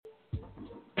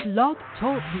Blog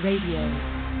Talk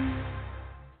Radio.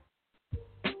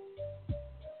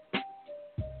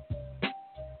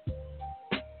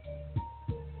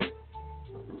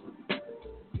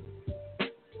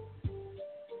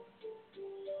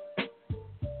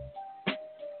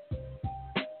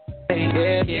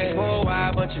 Yeah, for a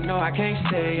while, but you know I can't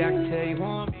stay. I can tell you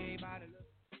want me by the look.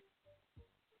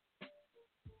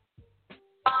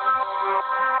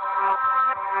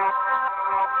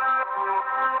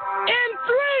 In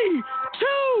 3,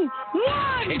 2,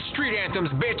 1. It's Street Anthems,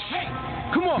 bitch. Hey,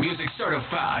 come on. Music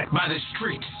certified by the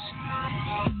streets.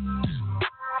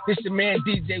 This your man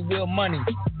DJ Will Money.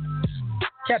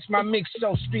 Catch my mix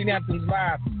show Street Anthems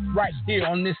live right here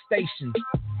on this station.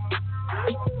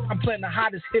 I'm playing the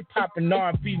hottest hip-hop and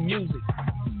R&B music.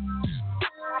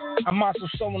 I'm also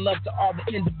showing love to all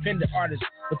the independent artists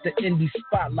with the Indie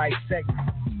Spotlight segment.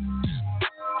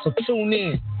 So tune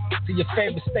in to your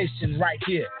favorite station right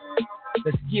here.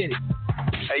 Let's get it.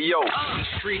 Hey, yo,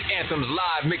 Street Anthems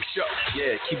live mix show.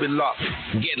 Yeah, keep it locked.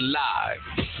 Get live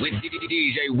with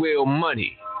DJ Will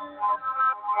Money.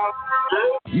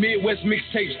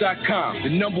 MidwestMixtapes.com, the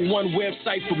 #1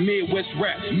 website for Midwest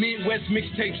rap.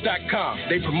 MidwestMixtapes.com.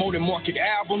 They promote and market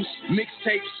albums,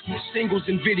 mixtapes, singles,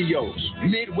 and videos.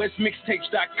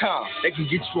 MidwestMixtapes.com. They can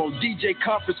get you on DJ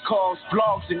conference calls,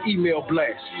 blogs, and email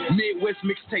blasts.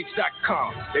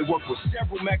 MidwestMixtapes.com. They work with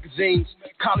several magazines,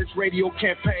 college radio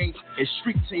campaigns, and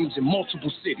street teams in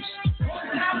multiple cities.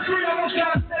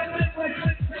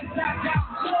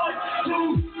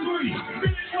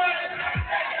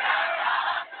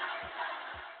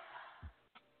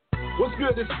 What's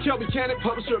good? This is Kelby Cannon,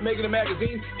 publisher of Making It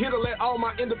Magazine, here to let all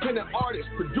my independent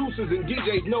artists, producers, and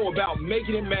DJs know about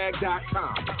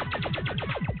MakingItMag.com.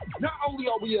 Not only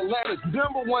are we Atlanta's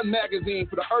 #1 magazine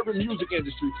for the urban music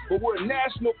industry, but we're a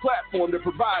national platform that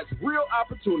provides real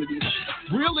opportunities,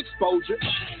 real exposure,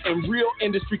 and real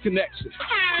industry connections.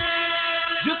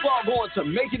 Just log on to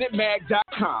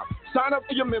MakingItMag.com. Sign up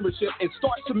for your membership and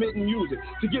start submitting music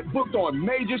to get booked on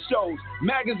major shows,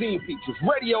 magazine features,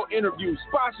 radio interviews,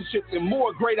 sponsorships, and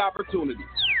more great opportunities.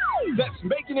 That's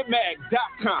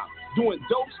MakingItMag.com. Doing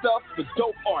dope stuff for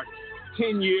dope artists.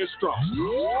 10 years strong.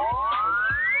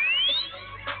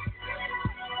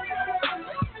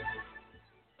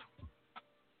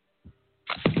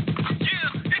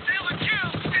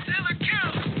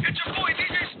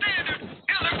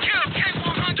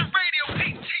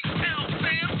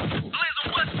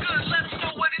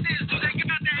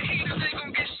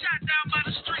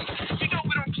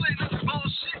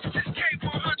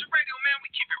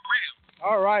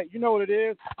 All right, you know what it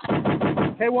is.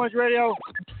 K1's Radio.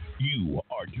 You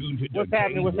are tuned to What's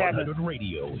happening? What's happening?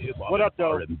 Radio, hip-hop, what up,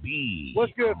 though? R&B.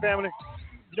 What's good, family?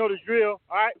 You know the drill,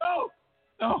 all right? Oh.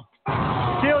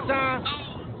 Chill time.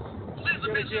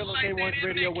 Chill on K1's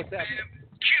Radio. What's happening?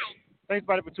 Thanks,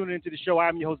 everybody, for tuning into the show.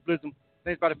 I'm your host, Blizzum.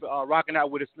 Thanks, everybody, for rocking out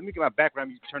with us. Let me get my background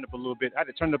music turned up a little bit. I had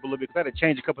to turn it up a little bit because I had to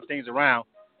change a couple things around.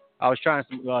 I was trying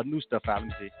some new stuff out. Let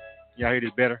me see. Y'all hear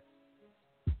this better?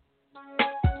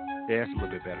 Yeah, that's a little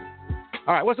bit better.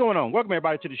 All right, what's going on? Welcome,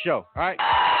 everybody, to the show. All right.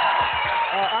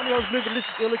 I'm your host, Blizzum. This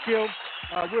is Illa Kill.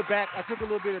 We're back. I took a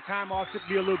little bit of time off. Took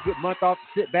me a little good month off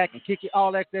to sit back and kick it.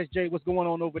 All Access J, what's going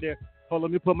on over there? Hold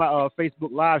on, let me put my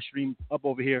Facebook live stream up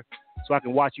over here so I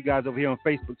can watch you guys over here on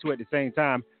Facebook, too, at the same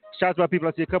time. Shout out to my people.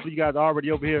 I see a couple of you guys are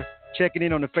already over here checking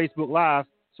in on the Facebook Live,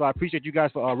 so I appreciate you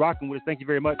guys for rocking with us. Thank you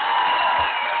very much.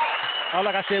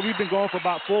 Like I said, we've been going for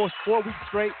about four weeks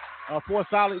straight, 4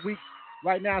 solid weeks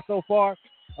right now so far.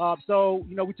 So,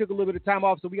 you know, we took a little bit of time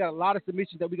off, so we got a lot of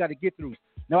submissions that we got to get through.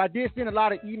 Now, I did send a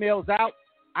lot of emails out.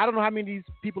 I don't know how many of these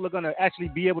people are going to actually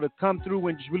be able to come through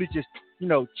and just you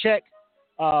know, check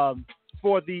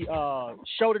for the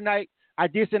show tonight. I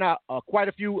did send out quite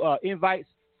a few invites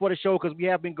for the show because we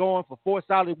have been going for 4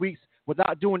 solid weeks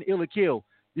without doing Illa Kill.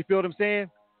 You feel what I'm saying?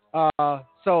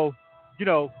 So, you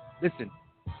know, listen,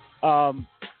 I'm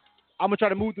going to try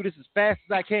to move through this as fast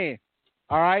as I can.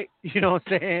 All right? You know what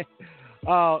I'm saying?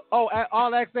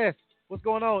 All Access. What's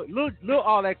going on? Lil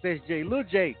All Access J. Lil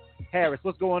J Harris.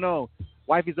 What's going on?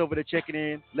 Wifey's over there checking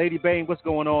in. Lady Bane. What's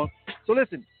going on? So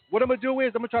listen, what I'm going to do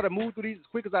is I'm going to try to move through these as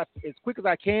quick as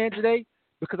I can today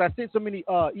because I sent so many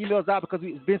emails out because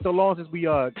it's been so long since we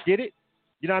did it.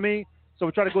 You know what I mean? So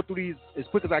we're trying to go through these as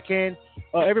quick as I can.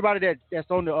 Everybody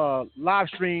that's on the live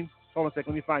stream, hold on a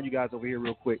second. Let me find you guys over here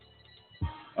real quick.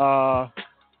 I'm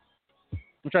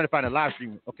trying to find a live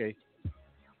stream. Okay.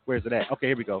 Where's it at? Okay,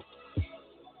 here we go.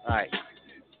 All right.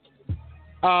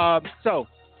 So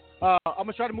I'm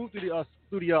gonna try to move through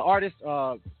the artist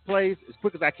plays as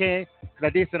quick as I can because I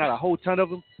did send out a whole ton of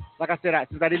them. like I said,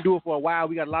 since I didn't do it for a while,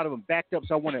 we got a lot of them backed up,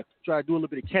 so I want to try to do a little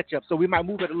bit of catch up. So we might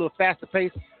move at a little faster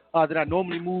pace than I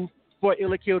normally move for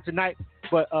Illa Kill tonight.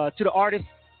 But to the artists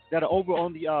that are over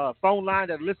on the phone line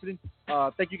that are listening,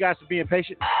 thank you guys for being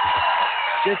patient.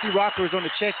 Jessie Rocker is on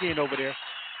the check-in over there,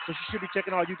 so she should be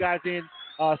checking all you guys in.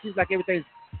 Seems like everything's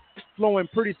flowing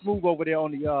pretty smooth over there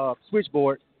on the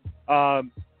switchboard.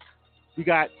 We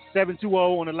got 720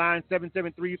 on the line,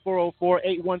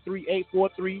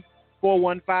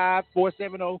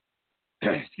 773-404-813-843-415-470.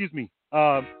 Excuse me.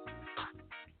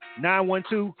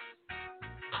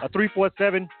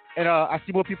 912-347. And I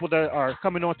see more people that are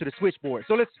coming on to the switchboard.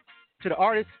 So let's, to the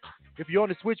artists, if you're on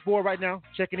the switchboard right now,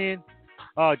 checking in,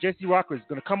 Jessie Rocker is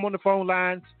going to come on the phone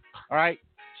lines. All right.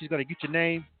 She's going to get your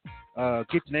name,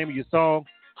 get the name of your song,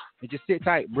 and just sit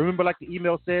tight. Remember, like the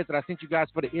email says that I sent you guys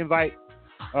for the invite,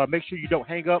 make sure you don't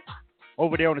hang up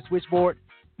over there on the switchboard.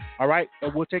 All right.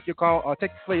 And we'll take your call,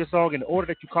 play your song in the order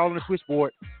that you call on the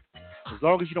switchboard, as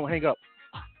long as you don't hang up.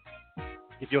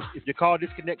 If your call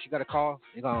disconnects, you got to call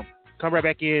and come right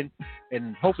back in,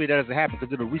 and hopefully that doesn't happen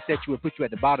because it'll reset you and put you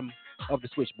at the bottom of the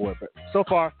switchboard. But so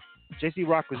far, Jessie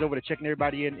Rocker is over there checking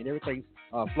everybody in, and everything's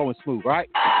flowing smooth. All right.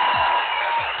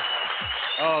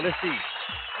 Let's see.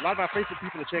 A lot of my Facebook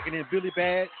people are checking in. Billy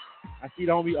Bad, I see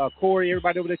the homie Corey,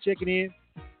 everybody over there checking in.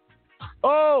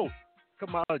 Oh,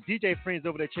 come on, DJ friends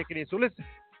over there checking in. So listen,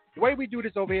 the way we do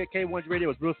this over here at K100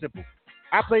 Radio is real simple.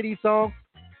 I play these songs,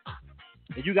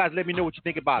 and you guys let me know what you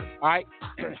think about it. All right.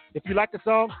 If you like the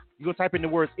song, you go type in the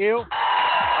words ill. All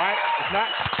right. If not,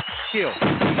 kill.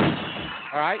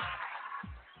 All right.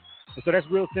 And so that's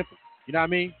real simple. You know what I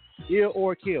mean? Ill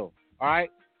or kill. All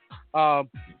right.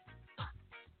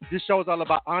 This show is all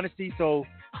about honesty. So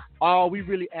all we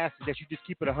really ask is that you just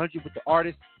keep it 100 with the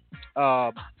artist.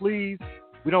 Please.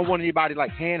 We don't want anybody like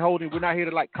hand holding. We're not here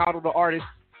to like coddle the artist.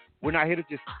 We're not here to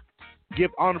just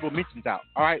give honorable mentions out.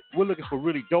 All right. We're looking for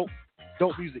really dope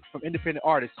music from independent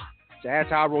artists to add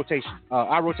to our rotation.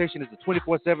 Our rotation is a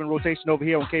 24/7 rotation over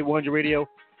here on K100 Radio.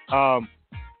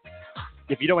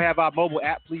 If you don't have our mobile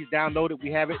app, please download it.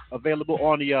 We have it available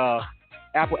on the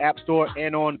Apple App Store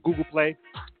and on Google Play.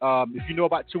 If you know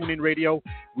about TuneIn Radio,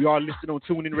 we are listed on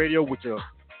TuneIn Radio, which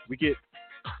we get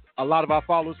a lot of our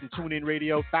followers from TuneIn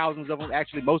Radio, thousands of them.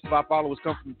 Actually, most of our followers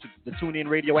come from the TuneIn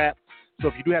Radio app. So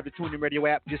if you do have the TuneIn Radio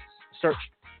app, just search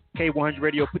K100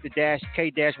 Radio, put the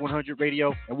K-100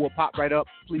 Radio, and we'll pop right up.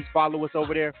 Please follow us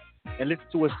over there and listen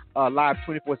to us live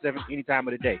 24/7 any time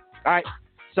of the day. All right?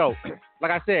 So,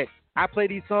 like I said, I play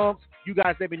these songs. You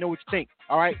guys let me know what you think.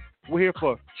 All right? We're here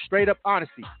for straight up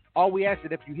honesty. All we ask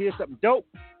is if you hear something dope,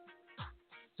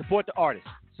 support the artist.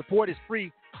 Support is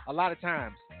free a lot of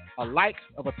times. A like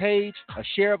of a page, a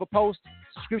share of a post,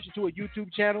 subscription to a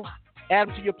YouTube channel, add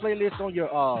them to your playlist on your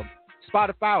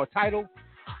Spotify or Tidal.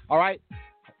 All right?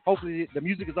 Hopefully the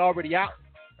music is already out.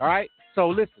 All right? So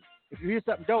listen, if you hear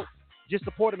something dope, just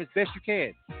support them as best you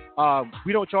can.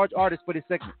 We don't charge artists for this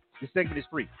segment. This segment is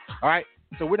free. All right?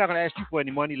 So we're not going to ask you for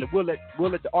any money. We'll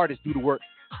let the artists do the work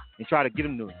and try to get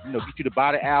them to, get you to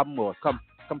buy the album or come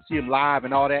see them live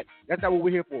and all that. That's not what we're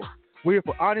here for. We're here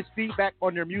for honest feedback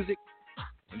on their music.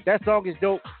 If that song is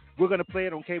dope, we're going to play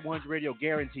it on K100 Radio,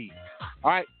 guaranteed.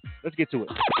 All right? Let's get to it.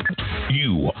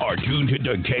 You are tuned to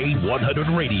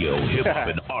K100 Radio, hip hop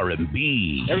and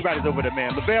R&B. Everybody's over there,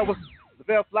 man. Lavelle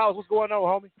Flowers, what's going on,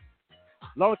 homie?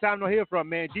 Long time no hear from,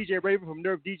 man. DJ Raven from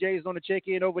Nerve DJ is on the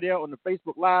check-in over there on the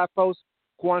Facebook Live post.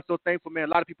 Quan, so thankful, man.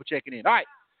 A lot of people checking in. All right.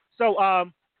 So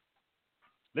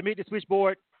let me hit the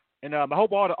switchboard. And I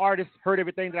hope all the artists heard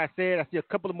everything that I said. I see a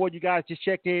couple of more of you guys just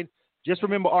checked in. Just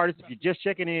remember, artists, if you're just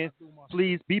checking in,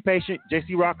 please be patient.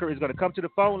 Jessie Rocker is going to come to the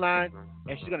phone line,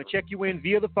 and she's going to check you in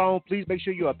via the phone. Please make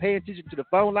sure you are paying attention to the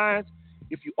phone lines.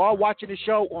 If you are watching the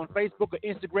show on Facebook or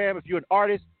Instagram, if you're an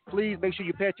artist, please make sure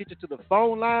you pay attention to the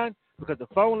phone line, because the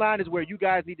phone line is where you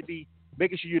guys need to be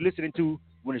making sure you're listening to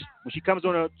when she comes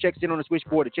on, checks in on the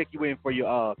switchboard to check you in for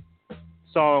your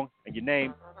song and your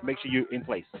name. Make sure you're in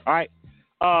place. All right.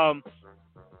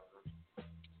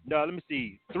 No, let me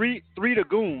see. Three to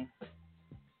Goon.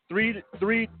 Three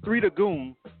to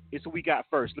Goon is what we got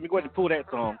first. Let me go ahead and pull that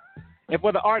song. And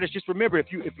for the artist, just remember, if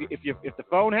the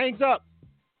phone hangs up,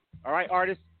 all right,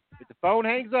 artists, if the phone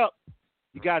hangs up,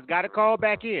 you guys got to call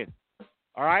back in.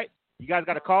 All right, you guys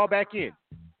got to call back in.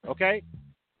 Okay,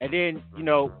 and then you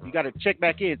got to check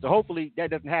back in. So hopefully that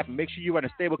doesn't happen. Make sure you're on a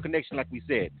stable connection, like we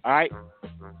said. All right.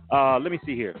 Let me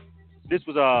see here. This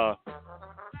was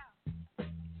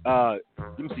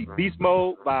let me see, Beast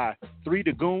Mode by 3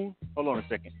 to Goon. Hold on a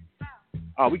second.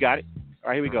 Oh, we got it. All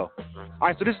right, here we go. All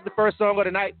right, so this is the first song of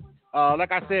the night.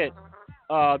 Like I said,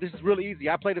 this is really easy.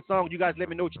 I play the song. You guys let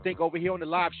me know what you think over here on the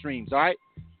live streams, all right?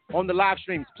 on the live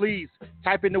streams, please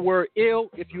type in the word ill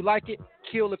if you like it,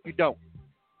 kill if you don't.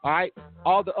 All right?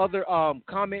 All the other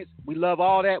comments, we love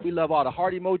all that. We love all the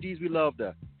heart emojis. We love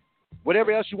the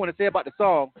whatever else you want to say about the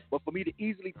song. But for me to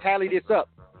easily tally this up,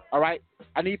 all right,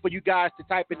 I need for you guys to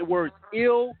type in the words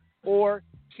ill or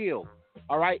kill.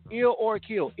 All right? Ill or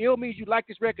kill. Ill means you like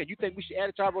this record. You think we should add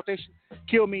it to our rotation.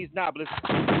 Kill means nah, but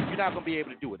you're not going to be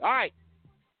able to do it. All right.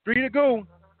 3 to go.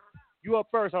 You up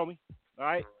first, homie. All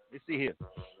right? Let's see here.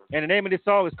 And the name of this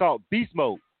song is called Beast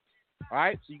Mode. All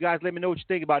right? So you guys let me know what you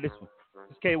think about this one.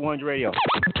 This is K100 Radio.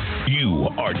 You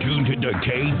are tuned to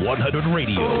K100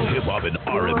 Radio, hip hop and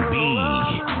R&B.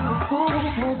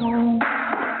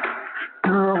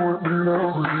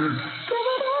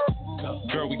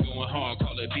 Girl, we going hard,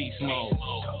 call it beast mode.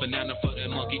 Banana for that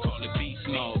monkey, call it beast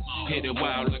mode. Hit it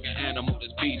wild like an animal,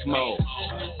 that's beast mode.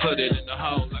 Put it in the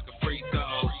hole like a free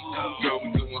throw. Girl,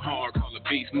 we going hard, call it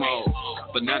beast mode.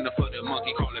 Banana for that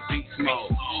monkey, call it beast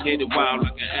mode. Hit it wild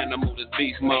like an animal, that's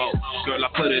beast mode. Girl, I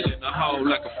put it in the hole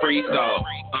like a free throw.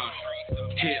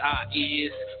 Here I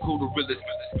is, who the realest?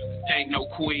 Ain't no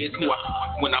quiz. Who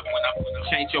when I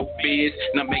change your biz,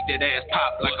 now make that ass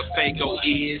pop like a Fago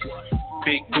is.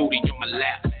 Big booty on my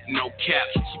lap, no cap.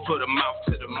 She put her mouth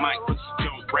to the mic, but she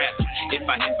don't rap. If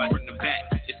I hit from the back,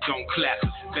 it's gon' clap.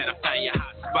 Better find your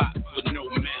hot spot with no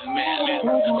man.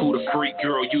 Who the freak,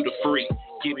 girl? You the freak.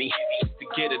 Give me to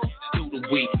get it through the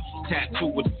week.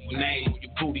 Tattoo with your name on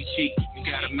your booty cheek. You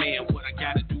got a man, what I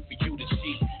gotta do for you to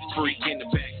cheat? Freak in the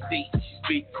back seat, she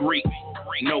speak Greek.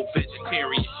 No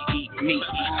vegetarian, she eat meat.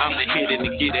 I'm the hit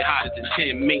and get it hotter than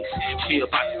 10 minks. She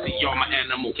about to see all my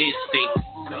animal instincts.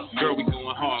 Girl, we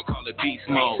going hard, call it beast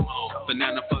mode.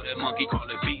 Banana for that monkey, call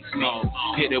it beast mode.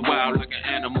 Hit it wild like an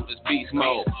animal, that's beast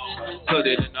mode. Put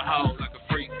it in the hole like a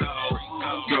freak throw.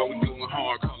 Girl, we going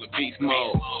hard, call it beast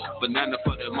mode. Banana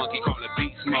for that monkey, call it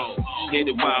beast mode. Hit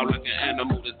it wild like an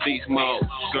animal, that's beast mode.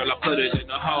 Girl, I put it in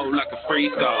the hole like a free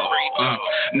throw.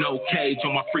 No cage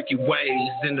on my freaky ways.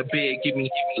 In the bed, give me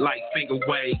light finger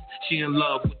waves. She in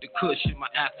love with the cushion, my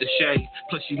aftershave.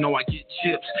 Plus, you know I get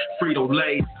chips,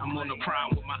 Frito-Lay. I'm on the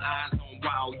prime with my eyes on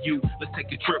wild you. Let's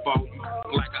take a trip on you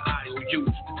like an IOU.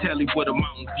 To tell you what a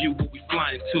mountain view, what we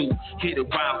flying to. Hit it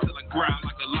wild till I ground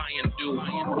like a lion do.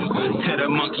 Tell that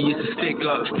monkey it's a stick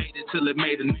up. Hate it till it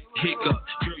made a hiccup.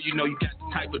 Girl, you know you got the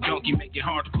type of donkey, make it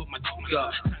hard to put my dick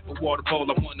up. Type of water bowl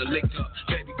I wanna lick up.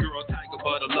 Baby girl, tiger,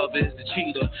 but her love is the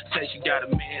cheetah. Say she got a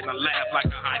man, I laugh like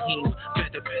a hyena.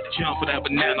 Better jump for that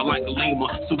banana like a lemur.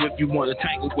 So if you wanna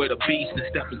tangle with a beast, then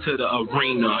step into the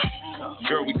arena.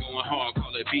 Girl, we going hard,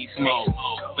 call it beast mode.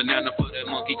 Banana for that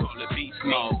monkey, call it beast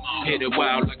mode. Hit it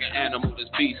wild like an animal, that's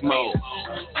beast mode.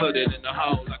 Put it in the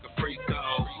hole like a freak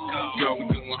throw. Girl, we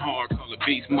going hard, call it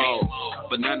beast mode.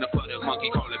 Banana for that monkey,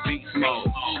 call it beast mode.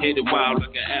 Hit it wild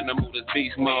like an animal, that's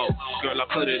beast mode. Girl, I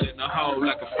put it in the hole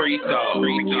like a free throw.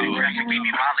 We get it crackin', we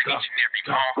be wildin' each and every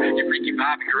bone. You freaky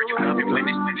vibing, girl, you love it when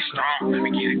it's strong.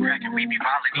 We get it crackin', we be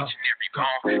wildin' each and every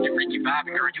bone. You freaky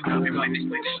vibing, girl, you love it when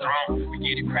it's strong. We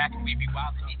get it crackin', we be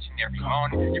wildin' each and every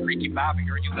morning. You freaky vibing,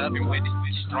 girl, you love it when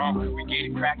it's strong. We get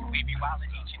it crackin', we be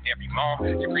wildin' each and every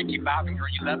morning. You freaky vibing,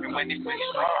 girl, you love it when it's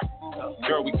strong.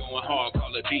 Girl, we going hard,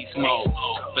 call it beast mode.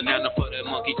 Banana for that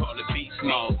monkey, call it beast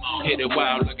mode. Hit it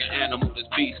wild like an animal, that's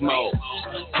beast mode.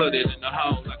 Put it in the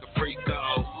hole like a freak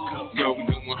throw. Girl, we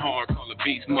going hard, call it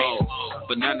beast mode.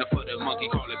 Banana for that monkey,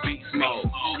 call it beast mode.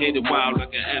 Hit it wild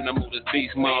like an animal, that's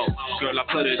beast mode. Girl, I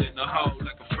put it in the hole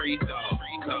like a free throw.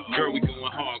 Girl, we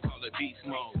going hard, call it beast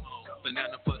mode.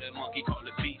 Banana for that monkey, call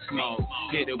it beast mode.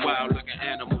 Hit it wild like an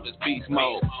animal, that's beast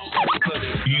mode.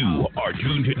 You are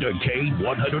tuned to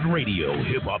K100 Radio,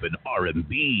 hip hop and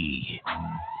R&B.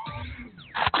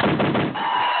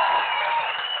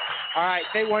 All right,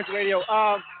 K100 Radio.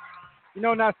 You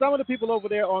know, now some of the people over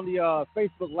there on the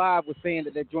Facebook Live were saying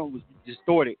that joint was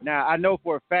distorted. Now, I know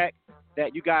for a fact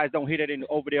that you guys don't hear that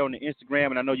over there on the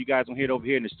Instagram, and I know you guys don't hear it over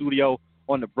here in the studio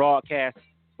on the broadcast,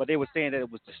 but they were saying that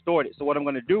it was distorted. So what I'm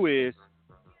going to do is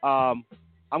I'm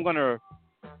going to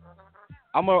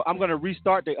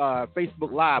restart the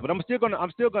Facebook Live, but I'm still gonna,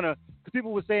 because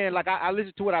people were saying, like, I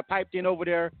listened to it, I piped in over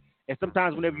there, and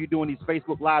sometimes whenever you're doing these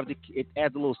Facebook Lives, it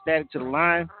adds a little static to the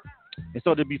line. And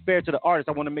so to be fair to the artist,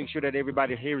 I want to make sure that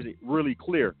everybody hears it really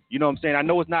clear. You know what I'm saying? I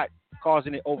know it's not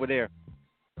causing it over there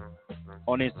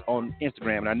on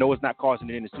Instagram, and I know it's not causing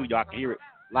it in the studio. I can hear it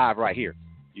live right here.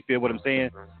 You feel what I'm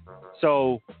saying?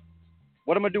 So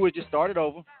what I'm going to do is just start it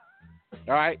over.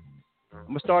 All right? I'm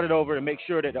going to start it over and make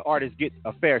sure that the artist gets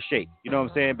a fair shake. You know what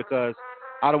I'm saying? Because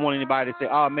I don't want anybody to say,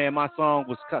 oh, man, my song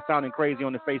was sounding crazy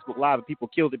on the Facebook Live and people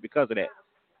killed it because of that.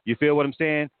 You feel what I'm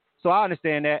saying? So I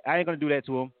understand that. I ain't going to do that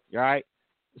to them. All right?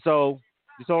 So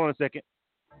Just hold on a second.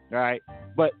 All right.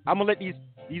 But I'm going to let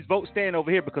these votes stand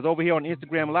over here because over here on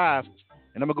Instagram Live,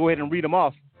 and I'm going to go ahead and read them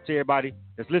off to everybody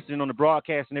that's listening on the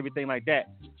broadcast and everything like that.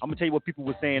 I'm going to tell you what people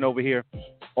were saying over here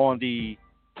on the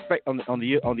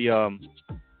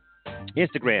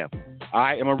Instagram. All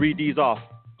right. I'm going to read these off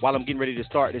while I'm getting ready to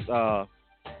start this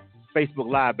Facebook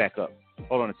Live back up.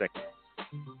 Hold on a second.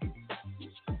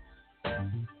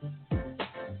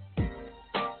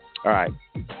 All right.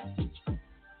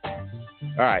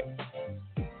 All right.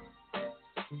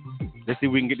 Let's see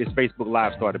if we can get this Facebook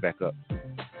Live started back up.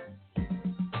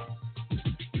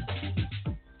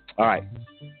 All right.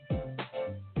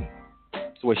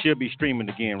 So it should be streaming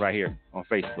again right here on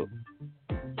Facebook.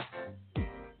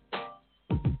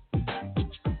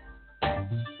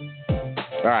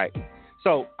 All right.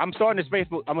 So I'm starting this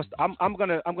Facebook. I'm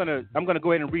gonna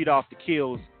go ahead and read off the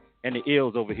kills and the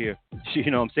ills over here. You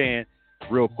know what I'm saying?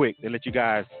 Real quick and let you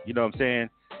guys, you know what I'm saying,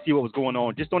 see what was going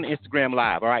on just on the Instagram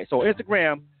Live. All right. So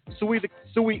Instagram, Sui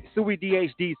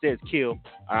DHD says kill.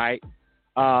 All right.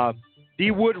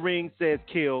 D Woodring says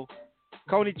kill.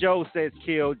 Coney Joe says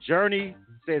kill. Journey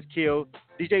says kill.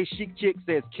 DJ Chic Chick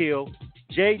says kill.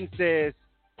 Jaden says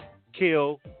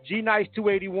kill. G Nice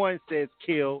 281 says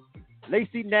kill.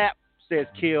 Lacey Knapp says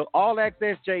kill. All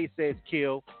Access J says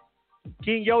kill.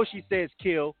 King Yoshi says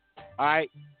kill. All right.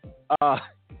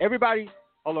 Everybody,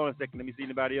 hold on a second. Let me see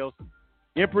anybody else.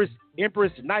 Empress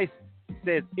Nice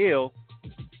says ill.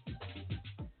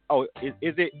 Oh,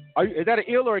 is that an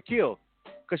ill or a kill?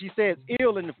 Because she says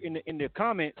ill in the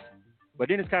comments, but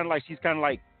then it's kind of like she's kind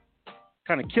of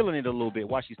killing it a little bit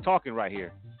while she's talking right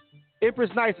here. Empress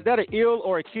Nice, is that an ill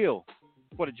or a kill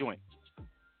for the joint?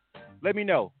 Let me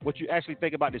know what you actually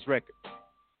think about this record.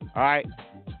 All right.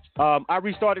 I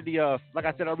restarted the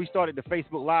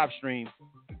Facebook live stream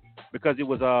because it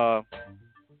was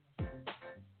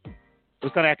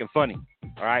kind of acting funny.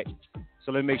 All right.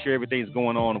 So let me make sure everything's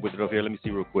going on with it over here. Let me see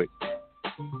real quick.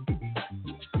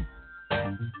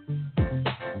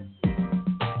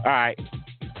 All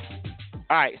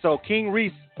right. So King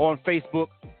Reese on Facebook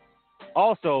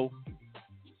also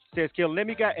says kill.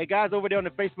 Guys over there on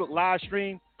the Facebook live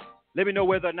stream, let me know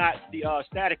whether or not the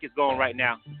static is going right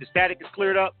now. The static is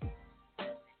cleared up.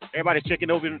 Everybody's checking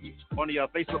over on the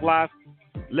Facebook Live.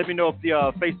 Let me know if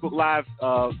the Facebook Live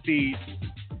feed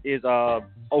is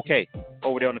okay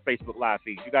over there on the Facebook Live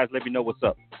feed. You guys let me know what's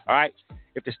up. All right?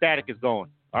 If the static is going.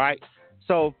 All right?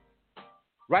 So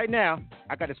right now,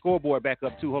 I got the scoreboard back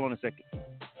up too. Hold on a second.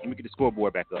 Let me get the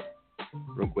scoreboard back up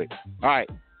real quick. All right.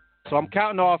 So I'm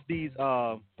counting off these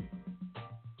ills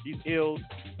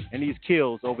and these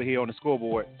kills over here on the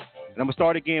scoreboard. And I'm going to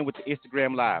start again with the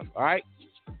Instagram Live. All right?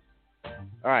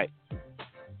 All right.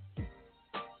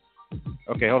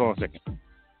 Okay, hold on a second.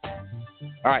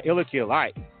 All right, ill or kill. All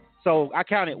right. So I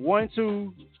counted 1,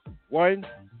 2,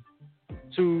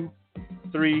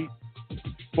 3,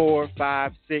 4,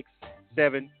 5, 6,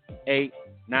 7, 8,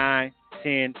 9,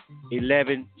 10,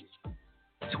 11,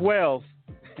 12.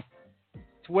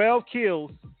 12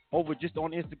 kills over just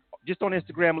on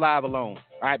Instagram Live alone.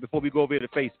 All right, before we go over to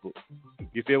Facebook.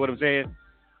 You feel what I'm saying?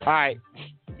 All right.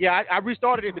 Yeah, I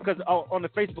restarted it because on the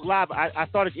Facebook Live, I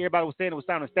started, everybody was saying it was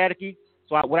sounding staticky.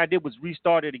 So what I did was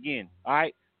restart it again. All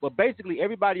right. But basically,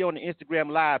 everybody on the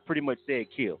Instagram Live pretty much said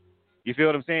kill. You feel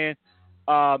what I'm saying?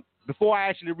 Before I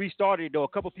actually restarted it, though, a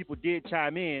couple people did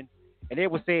chime in, and they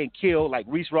were saying kill. Like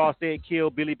Reese Ross said kill,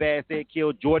 Billy Bass said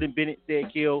kill, Jordan Bennett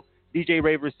said kill, DJ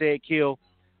Raver said kill.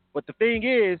 But the thing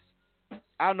is,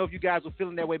 I don't know if you guys were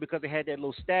feeling that way because they had that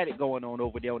little static going on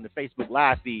over there on the Facebook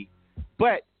Live feed.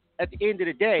 But at the end of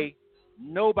the day,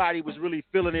 nobody was really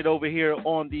feeling it over here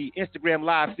on the Instagram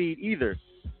Live feed either.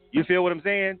 You feel what I'm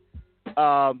saying?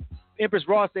 Empress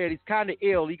Ross said he's kind of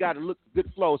ill. He got a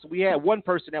good flow. So we had one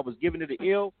person that was giving it the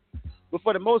ill. But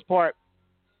for the most part,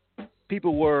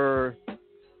 people were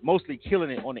mostly killing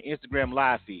it on the Instagram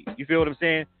Live feed. You feel what I'm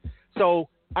saying? So,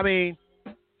 I mean,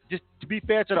 just to be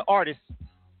fair to the artist,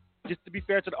 I'm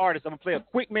going to play a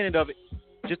quick minute of it.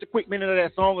 Just a quick minute of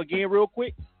that song again real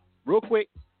quick,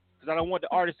 because I don't want the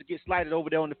artist to get slighted over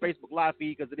there on the Facebook Live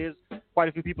feed because it is quite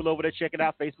a few people over there checking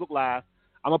out Facebook Live.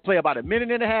 I'm going to play about a minute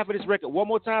and a half of this record one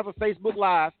more time for Facebook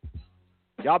Live.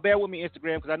 Y'all bear with me,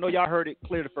 Instagram, because I know y'all heard it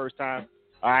clear the first time.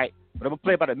 All right? But I'm going to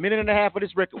play about a minute and a half of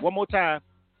this record one more time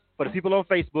for the people on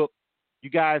Facebook.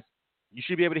 You guys, you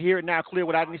should be able to hear it now clear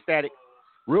without any static.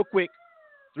 Real quick,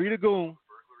 3 to Goon.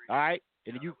 All right?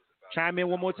 And then you chime in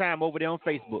one more time over there on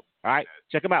Facebook. All right?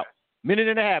 Check them out. Minute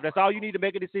and a half. That's all you need to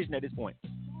make a decision at this point.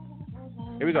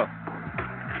 Here we go.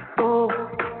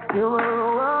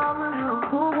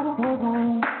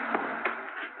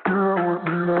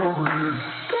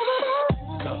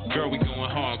 Girl, we going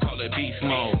it beast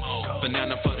mode.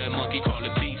 Banana for that monkey, call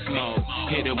it beast mode.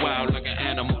 Hit it wild like an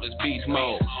animal, that's beast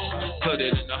mode. Put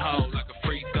it in the hole like a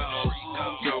free throw.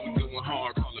 Girl, we going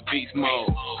hard, call it beast mode.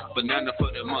 Banana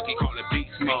for that monkey, call it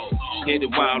beast mode. Hit it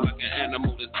wild like an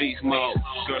animal, that's beast mode.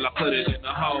 Girl, I put it in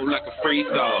the hole like a free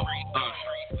throw.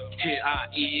 Here I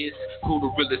is, who the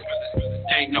realest?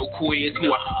 Ain't no quiz.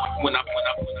 Who I when I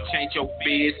change your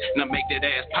biz, now make that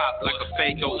ass pop like a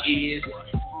Fago is.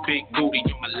 Big booty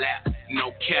on my lap, no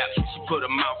cap. She put her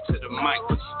mouth to the mic,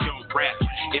 but she don't rap.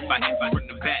 If I hit from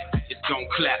the back, it's gon'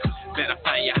 clap. Better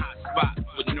find your hot spot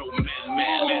with no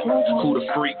man. Who the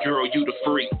freak, girl? You the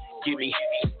freak. Give me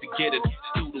hits to get it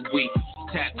through the week.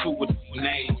 Tattoo with your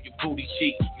name on your booty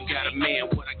cheek. You got a man,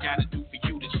 what I gotta do for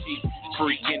you to cheat?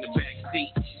 Freak in the back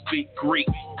seat, she speak Greek.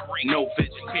 No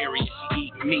vegetarian, she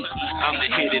eat meat. I'm the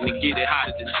hit and to get it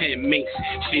hotter than 10 minks.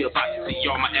 She about to see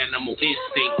all my animal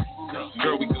instincts.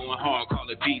 Girl, we going hard, call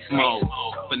it beast mode.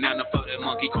 Banana for that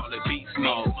monkey, call it beast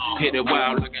mode. Hit it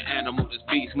wild like an animal, that's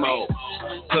beast mode.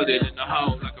 Put it in the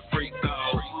hole like a freak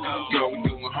throw. Girl, we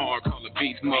going hard, call it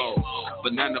beast mode.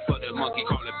 Banana for that monkey,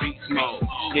 call it beast mode.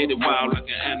 Hit it wild like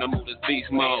an animal, that's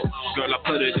beast mode. Girl, I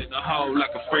put it in the hole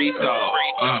like a free throw.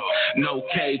 No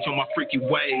cage on my freaky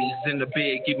ways. In the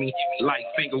bed, give me light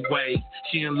finger waves.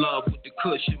 She in love with the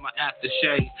cushion, my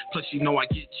aftershave. Plus, she know I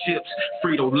get chips,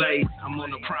 Frito-Lay. I'm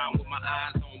on the prime with my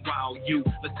eyes on Wild U.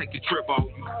 Let's take a trip on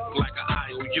you like an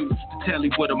IOU. To tell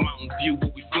you what a mountain view,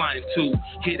 where we flying to.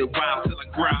 Hit it wild till I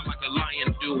growl like a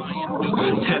lion do.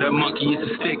 Tell that monkey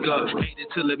it's a stick up. Made it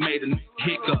till it made a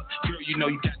hiccup. Girl, you know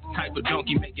you got the type of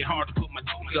donkey, make it hard to put my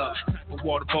dick up. Type of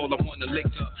water bowl I wanna lick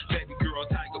up. Baby girl,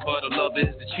 tiger, but her love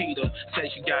is the cheetah. Say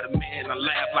she got a man, I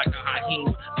laugh like a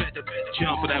hyena. Better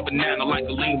jump for that banana like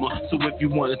a lemur. So if you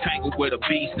wanna tangle with a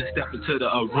beast, then step into the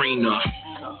arena.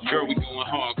 Girl, we going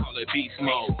hard, call it beast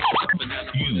mode.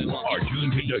 You are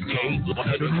tuned to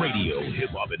K100 Radio, Hip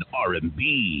Hop and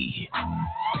R&B.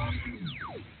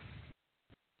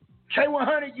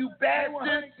 K100, you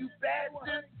bastard, you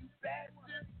bastard.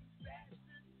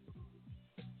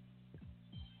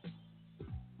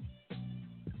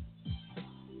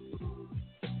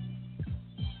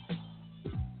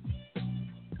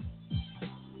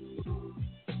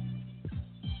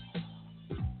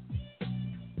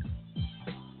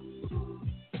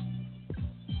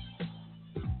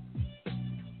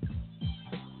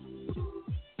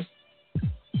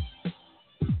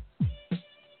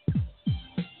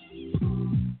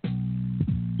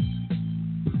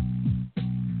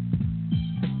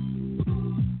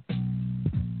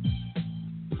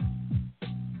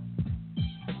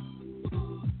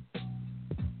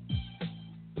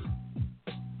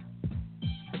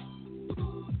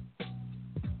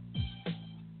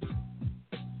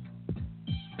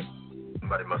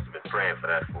 Somebody must have been praying for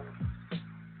that fool.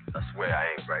 I swear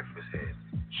I ain't right for his head.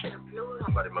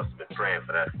 Somebody must have been praying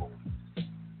for that fool.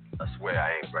 I swear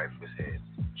I ain't right for his head.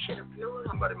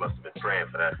 Somebody must have been praying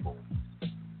for that fool.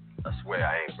 I swear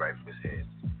I ain't right for his head.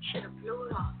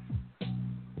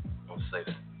 Don't say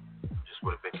that. Just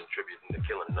would have been contributing to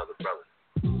killing another brother.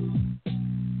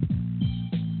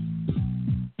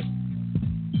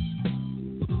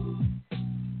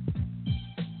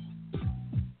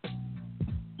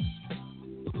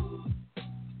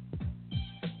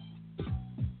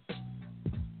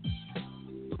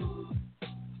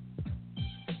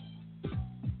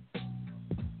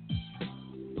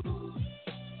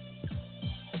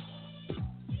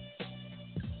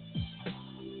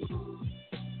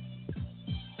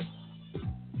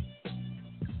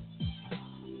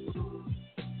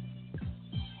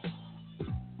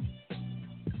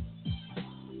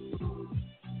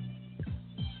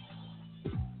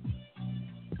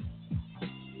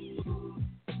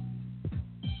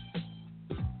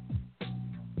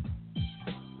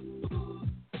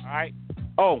 All right.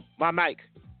 Oh, my mic.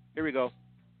 Here we go.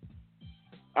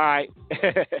 All right.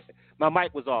 My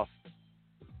mic was off.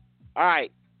 All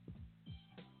right.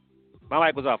 My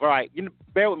mic was off. All right. You know,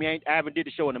 bear with me. I haven't did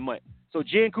the show in a month. So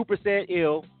Jen Cooper said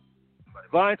ill.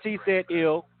 Von T said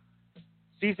ill.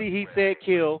 CC Heat said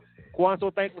kill. Quan So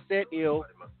Thankful said ill.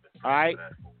 All right.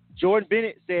 Jordan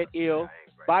Bennett said ill.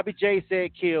 Bobby J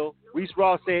said kill. Reese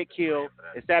Ross said kill.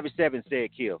 And Savage 7 said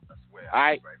kill. All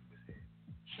right.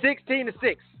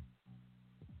 16-6.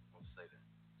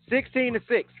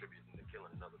 16-6.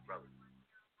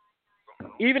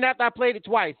 Even after I played it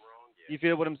twice, you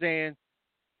feel what I'm saying?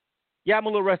 Yeah, I'm a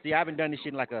little rusty. I haven't done this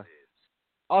shit in like a...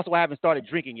 Also, I haven't started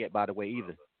drinking yet, by the way,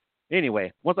 either.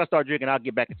 Anyway, once I start drinking, I'll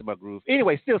get back into my groove.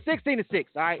 Anyway, still 16-6,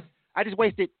 all right? I just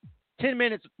wasted 10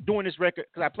 minutes doing this record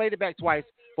because I played it back twice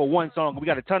for one song. We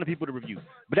got a ton of people to review.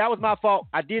 But that was my fault.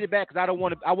 I did it back because I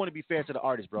want to be fair to the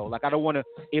artist, bro. Like, I don't want to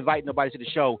invite nobody to the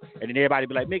show and then everybody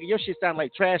be like, nigga, your shit sound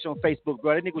like trash on Facebook,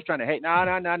 bro. That nigga was trying to hate. Nah. All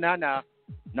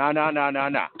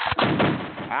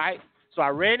right? So I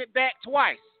ran it back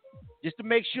twice just to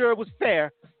make sure it was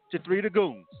fair to Three of the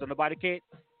Goons so nobody can't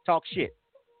talk shit.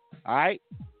 All right?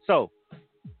 So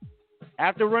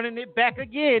after running it back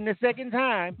again the second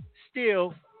time,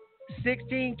 still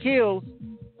 16 kills,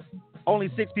 only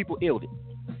 6 people illed it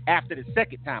after the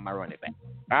second time I run it back.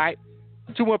 All right?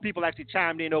 2 more people actually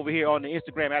chimed in over here on the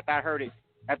Instagram after I heard it,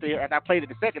 after I played it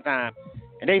the second time,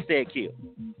 and they said kill.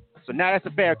 So now that's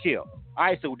a fair kill. All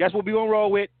right, so that's what we're going to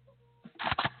roll with.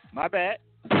 My bad.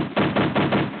 All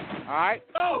right?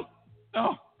 Oh!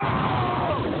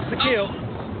 It's a kill.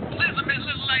 Elizabeth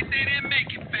looks like they didn't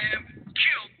make it, fam.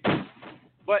 Kill.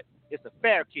 But it's a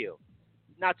fair kill.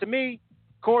 Now, to me,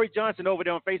 Corey Johnson over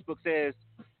there on Facebook says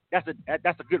that's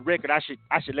a good record. I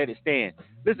should let it stand.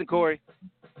 Listen, Corey,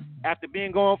 after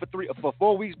being gone for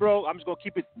 4 weeks, bro, I'm just gonna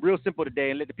keep it real simple today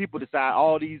and let the people decide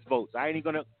all these votes. I'm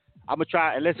gonna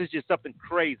try unless it's just something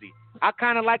crazy. I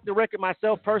kind of like the record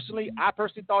myself personally. I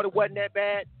personally thought it wasn't that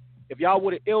bad. If y'all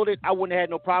would have illed it, I wouldn't have had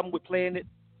no problem with playing it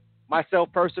myself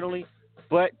personally.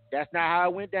 But that's not how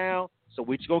it went down. So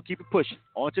we're just gonna keep it pushing.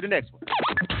 On to the next one.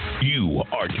 You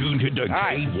are tuned to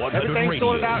K100 Everything's Radio,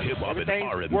 sorted out. Hip Hop and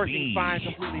Everything's R&B. working fine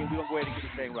completely, and we're going to go ahead and get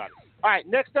this thing right. All right,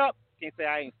 next up, can't say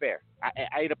I ain't fair. I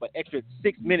ate up an extra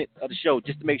 6 minutes of the show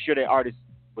just to make sure that artist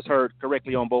was heard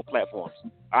correctly on both platforms.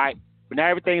 All right, but now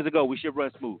everything's a go. We should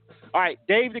run smooth. All right,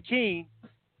 Dave the King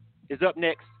is up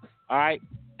next. All right,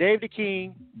 Dave the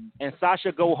King and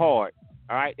Sasha Go Hard.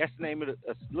 All right, that's the name of the.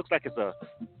 Looks like it's a.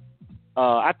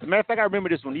 Matter of fact, I remember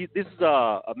this one. This is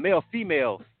a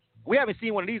male-female. We haven't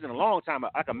seen one of these in a long time,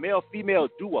 like a male-female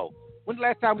duo. When's the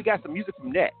last time we got some music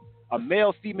from that? A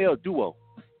male-female duo.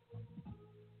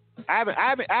 I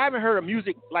haven't heard of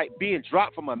music like being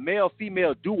dropped from a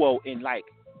male-female duo in like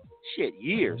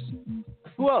years.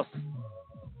 Who else?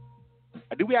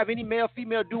 Do we have any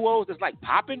male-female duos that's like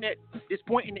popping at this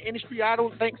point in the industry? I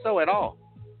don't think so at all.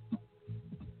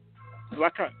 So I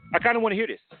kind of want to hear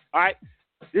this. All right,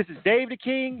 this is Dave the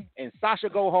King and Sasha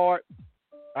Go Hard.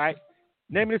 All right.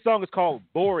 Name of the song is called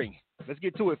Boring. Let's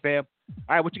get to it, fam.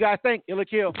 All right, what you guys think? Illa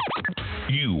Kill.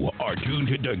 You are tuned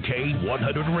to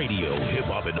K100 Radio, Hip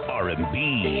Hop and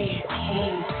R&B.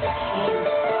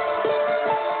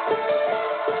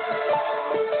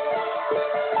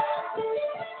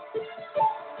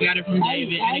 Got it from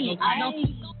David. I don't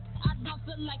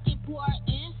feel like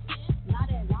important.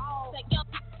 Not at all. Take your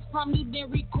from you,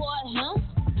 then record him.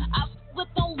 With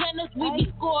them winners, we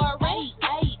be scoring.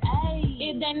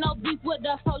 It ain't no beef with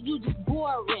us, so you just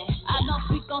boring. I don't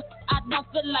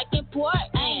feel like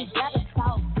important. Gotta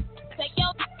talk. Take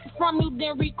your from you,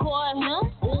 then record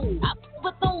him.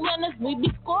 With them winners, we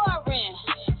be scoring.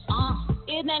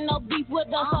 It ain't no beef with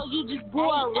us, so you just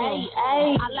boring.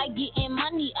 I like getting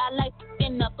money, I like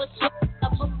f***ing up a shit.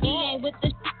 He ain't with the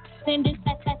shit, send this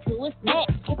that to his neck.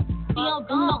 We don't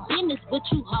do no business with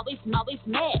you, always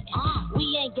mad.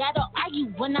 We ain't gotta argue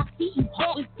when I see you,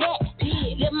 always that.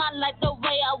 Live my life the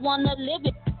way I wanna live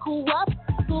it. Cool up,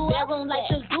 bedroom like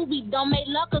the zoo. We don't make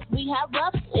love cause we have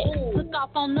rough sex. Took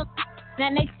off on the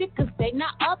and they sick cause they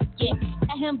not up yet.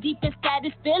 At him deep inside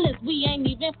his feelings, we ain't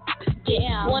even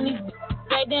yet. When these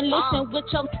they didn't listen with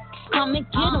your come and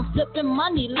get him, flipping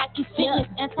money like he's fitness.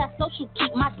 Antisocial,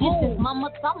 keep my distance. Mama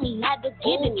taught me how to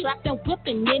get it. Trapped and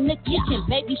whipping in the kitchen.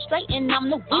 Baby straight and I'm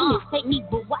the witness. Take me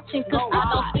but watching cause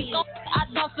I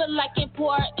don't feel like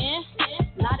important.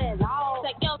 Not at all.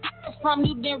 Take your from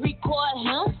you, then record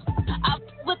him.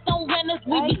 With them winners,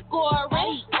 we be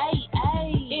scoring.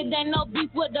 It ain't no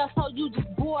beef with us, so you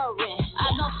just boring.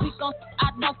 I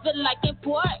don't feel like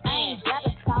important.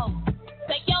 Gotta talk.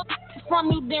 Take your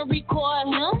from you, then record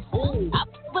him.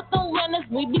 With them winners,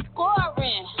 we be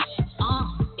scoring.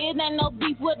 It ain't no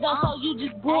beef with us, so you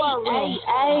just boring.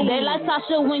 They like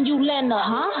Sasha when you let her,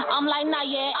 I'm like, not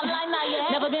yet.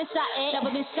 Never been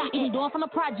shot. Even doing from the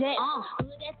project.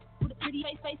 With a pretty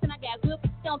face, and I got good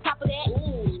on top of that.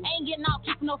 Ain't getting off,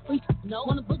 keeping no free. No,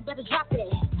 on the book, better drop that.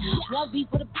 Won't beef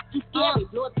with a too scary.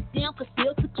 Blow it down, cause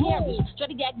still to carry.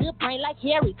 Shorty got good brain like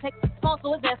Harry. Take the phone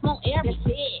so his ass won't air me.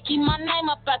 Keep my name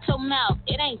up out your mouth.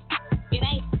 It ain't.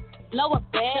 Lower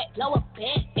back.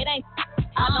 It ain't.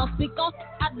 I don't speak on.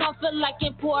 I don't feel like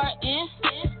important.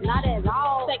 Not at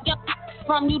all. Take your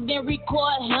from you, then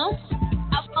record him.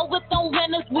 I go with them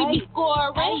winners, we be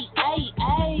scoring.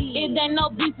 It ain't no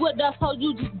beef with us, so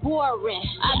you just boring.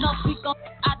 I don't speak on.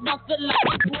 I don't feel like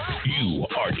important. You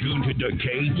are tuned to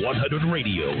Decade 100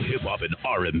 Radio, Hip Hop and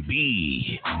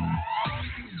R&B.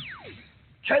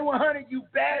 K100, you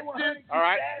bastard. All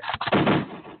right.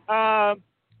 I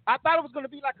thought it was going to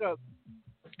be like a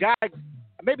guy.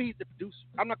 Maybe he's the producer.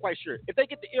 I'm not quite sure. If they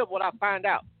get the earboard, I'll find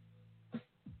out.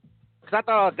 Because I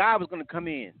thought a guy was going to come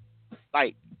in.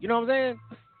 Like, you know what I'm saying?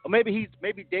 Or maybe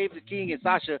Dave the King and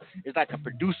Sasha is like a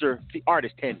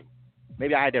producer-artist tandem.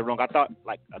 Maybe I had that wrong. I thought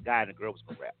like a guy and a girl was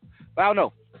going to rap. But I don't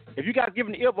know. If you guys give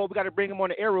them the earboard, we got to bring them on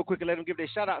the air real quick and let them give their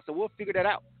shout-out. So we'll figure that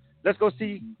out. Let's go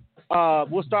see.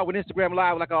 We'll start with Instagram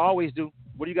Live like I always do.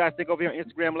 What do you guys think over here on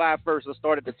Instagram Live first? Let's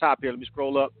start at the top here. Let me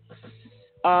scroll up.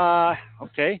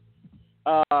 Okay.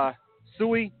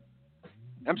 Sui.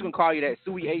 I'm just going to call you that.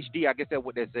 Sui HD. I guess that's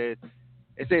what that says.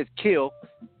 It says kill.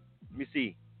 Let me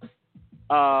see.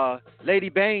 Lady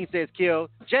Bane says kill.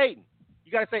 Jaden,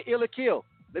 you got to say ill or kill.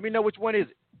 Let me know which one is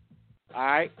it. All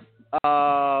right.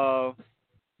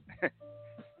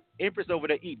 Empress over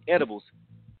there eating edibles.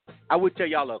 I would tell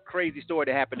y'all a crazy story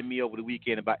that happened to me over the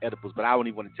weekend about edibles, but I don't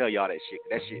even want to tell y'all that shit.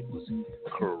 That shit was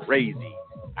crazy.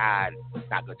 I'm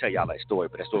not going to tell y'all that story,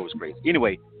 but that story was crazy.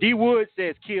 Anyway, D Wood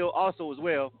says kill also as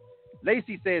well.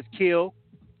 Lacey says kill.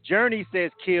 Journey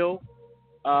says kill.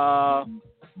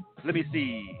 Let me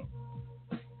see.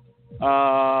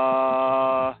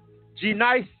 G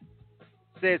Nice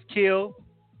says kill.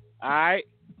 All right.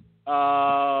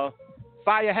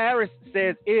 Fire Harris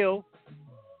says ill.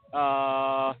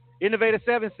 Innovator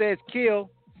 7 says kill.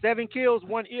 7 kills,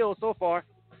 1 ill so far.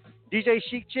 DJ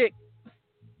Chic Chick,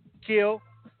 kill.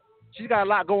 She's got a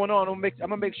lot going on. I'm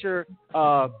gonna make sure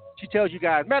she tells you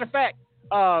guys. Matter of fact,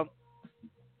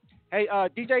 hey,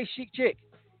 DJ Chic Chick,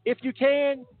 if you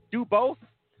can do both,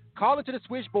 call into the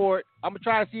switchboard. I'm gonna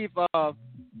try to see if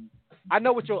I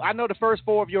know the first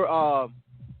 4 of your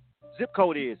zip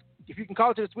code is. If you can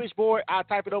call to the switchboard, I'll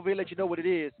type it over here and let you know what it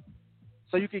is.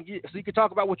 So you can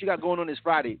talk about what you got going on this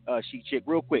Friday, Chic Chick,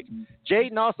 real quick.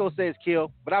 Jaden also says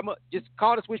kill, but I'm just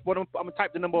call the switchboard. I'm gonna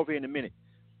type the number over here in a minute.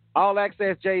 All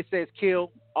Access J says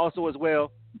kill also as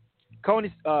well.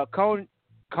 Coney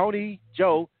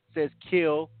Joe says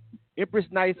kill. Empress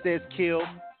Nice says kill.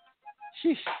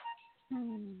 Sheesh.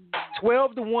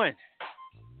 12-1.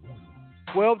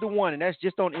 12-1, and that's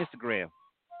just on Instagram.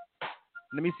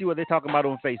 Let me see what they're talking about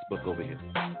on Facebook over here.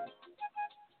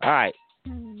 All right.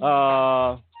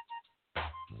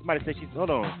 Somebody said hold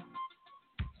on.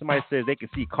 Somebody says they can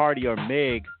see Cardi or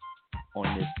Meg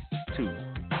on this too.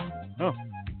 Oh.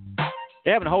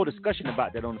 They're having a whole discussion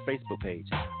about that on the Facebook page.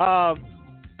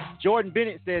 Jordan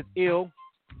Bennett says ill.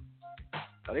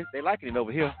 Oh, they liking it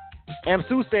over here.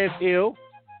 Amsu says ill.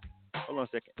 Hold on a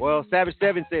second. Well, Savage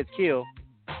 7 says kill.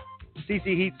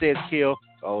 CC Heat says kill.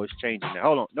 Oh, it's changing now.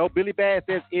 Hold on. No, Billy Bad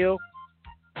says ill.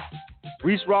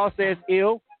 Reese Ross says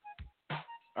ill.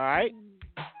 All right.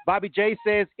 Bobby J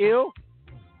says ill.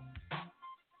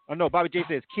 Oh, no. Bobby J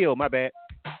says kill. My bad.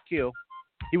 Kill.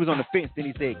 He was on the fence, then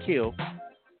he said kill.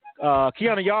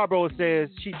 Kiana Yarbrough says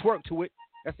she twerked to it.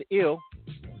 That's the ill.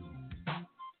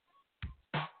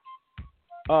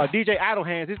 DJ Idle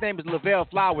Hands, his name is Lavelle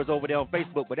Flowers over there on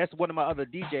Facebook, but that's one of my other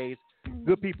DJs.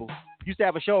 Good people. Used to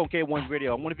have a show on K1's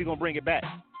radio. I wonder if you're going to bring it back.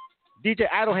 DJ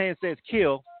Idle Hands says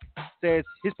kill. Says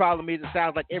his problem is it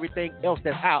sounds like everything else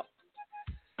that's out.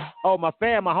 Oh, my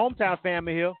hometown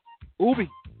family here. Ubi,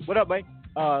 what up, man?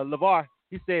 LeVar,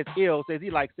 he says ill, says he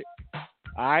likes it.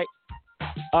 All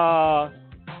right.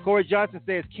 Corey Johnson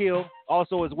says kill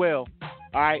also as well.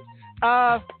 All right.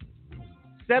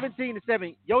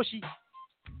 17-7. Yoshi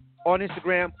on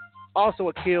Instagram, also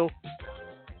a kill.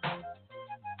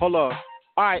 Hold on.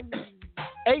 All right.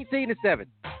 18-7.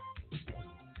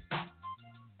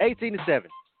 18-7.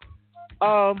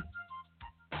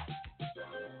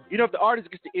 You know, if the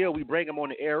artist gets the ill, we bring them on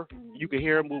the air. You can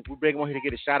hear them. We bring them on here to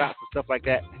get a shout out and stuff like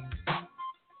that.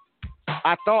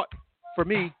 I thought, for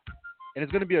me, and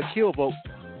it's going to be a kill vote.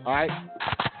 All right.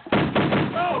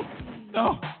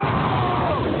 No.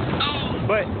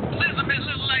 But Elizabeth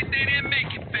looked like they didn't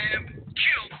make it, fam.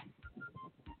 Kill.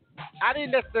 I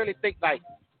didn't necessarily think like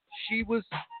she was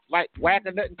like whack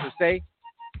or nothing per se.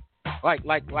 Like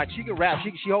she can rap.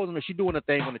 She holding her. She doing a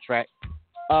thing on the track.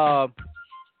 I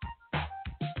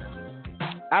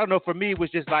don't know. For me, it was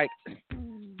just like I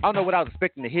don't know what I was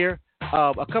expecting to hear.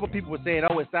 A couple people were saying,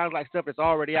 "Oh, it sounds like stuff that's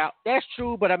already out." That's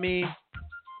true, but I mean,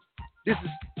 this is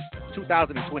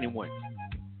 2021.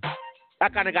 I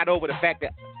kind of got over the fact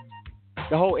that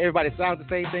everybody sounds the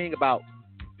same thing about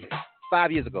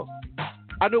 5 years ago.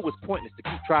 I knew it was pointless to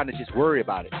keep trying to just worry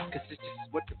about it because it's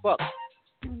just what the fuck.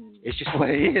 It's just what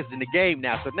it is in the game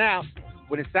now. So now,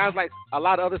 when it sounds like a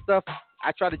lot of other stuff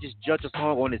I try to just judge a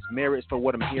song on its merits for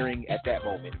what I'm hearing at that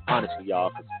moment. Honestly,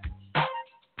 y'all.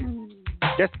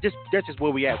 That's just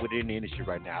where we at within the industry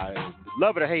right now.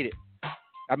 Love it or hate it.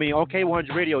 I mean, on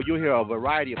K100 Radio, you'll hear a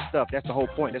variety of stuff. That's the whole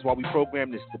point. That's why we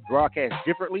program this to broadcast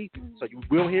differently, so you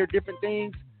will hear different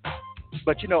things.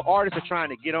 But, you know, artists are trying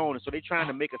to get on, so they're trying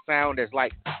to make a sound that's,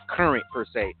 like, current, per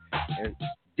se. And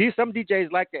some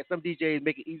DJs like that. Some DJs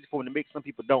make it easy for them to make. Some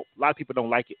people don't. A lot of people don't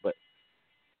like it. But,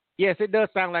 yes, it does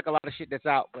sound like a lot of shit that's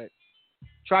out. But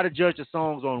try to judge the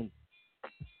songs on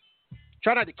 –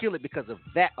 try not to kill it because of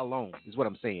that alone is what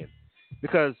I'm saying.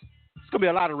 Because it's going to be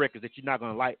a lot of records that you're not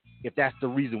going to like if that's the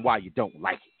reason why you don't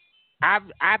like it.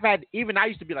 I've had – even I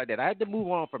used to be like that. I had to move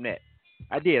on from that.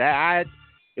 I did.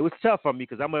 It was tough for me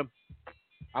because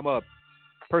I'm a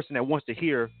person that wants to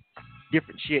hear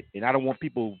different shit, and I don't want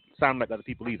people sounding like other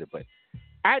people either. But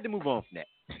I had to move on from that,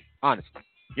 honestly.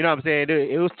 You know what I'm saying?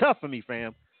 It was tough for me,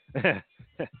 fam.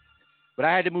 But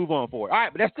I had to move on for it. All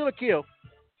right, but that's still a kill.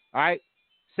 All right,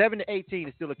 7-18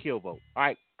 is still a kill vote. All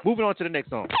right, moving on to the next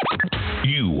song.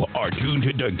 You are tuned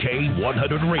to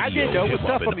K100 Radio. I did, though. It was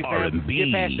tough for me, fam. R&B.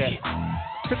 Get past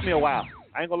that. Took me a while.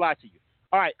 I ain't gonna lie to you.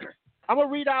 All right. I'm going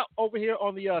to read out over here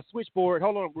on the switchboard.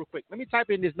 Hold on real quick. Let me type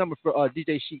in this number for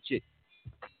DJ Chic Chick.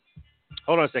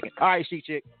 Hold on a second. All right, Chic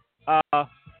Chick. Hold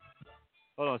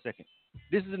on a second.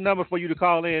 This is the number for you to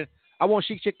call in. I want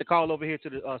Chic Chick to call over here to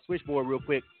the switchboard real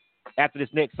quick after this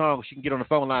next song. She can get on the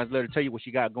phone lines and let her tell you what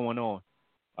she got going on.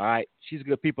 All right? She's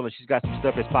good people, and she's got some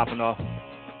stuff that's popping off.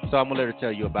 So I'm going to let her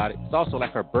tell you about it. It's also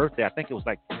like her birthday. I think it was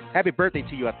like, happy birthday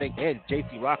to you, I think. And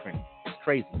JC Rockman. It's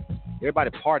crazy.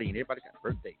 Everybody partying. Everybody got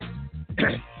birthdays.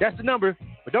 That's the number.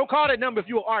 But don't call that number if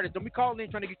you're an artist. Don't be calling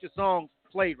in trying to get your song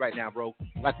played right now, bro.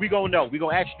 Like, we going to know. We're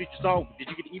going to ask you to get your song. Did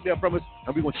you get the email from us?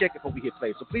 And we're going to check it before we hit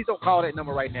play. So please don't call that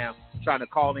number right now trying to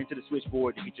call into the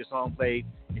switchboard to get your song played.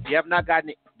 If you have not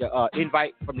gotten the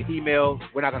invite from the email,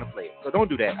 we're not going to play it. So don't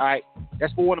do that, all right?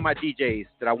 That's for one of my DJs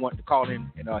that I want to call in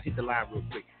and hit the line real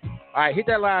quick. All right, hit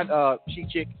that line, Chic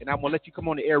Chick, and I'm going to let you come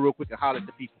on the air real quick and holler at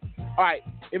the people. All right,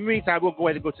 in the meantime, we'll go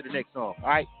ahead and go to the next song, all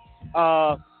right?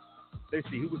 Let's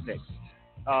see, who was next?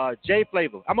 Jay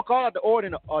Flavor. I'm going to call out the order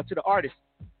to the artist.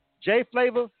 Jay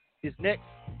Flavor is next.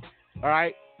 All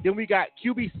right. Then we got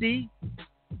QBC.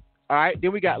 All right.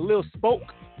 Then we got Lil Spoke.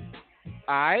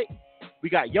 All right. We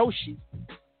got Yoshi.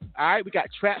 All right. We got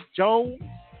Trap Jones.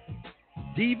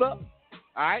 Diva. All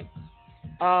right.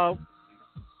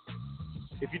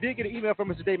 If you did get an email from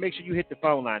us today, make sure you hit the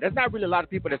phone line. There's not really a lot of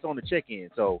people that's on the check-in.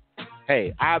 So,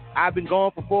 hey, I've been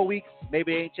gone for 4 weeks.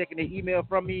 Maybe they ain't checking their email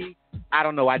from me. I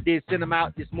don't know. I did send them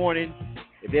out this morning.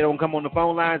 If they don't come on the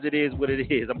phone lines, it is what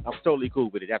it is. I'm totally cool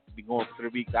with it. After being gone for 3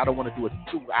 weeks, I don't want to do a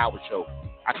 2-hour show.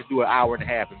 I could do an hour and a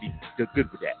half and be good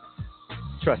with that.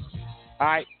 Trust me. All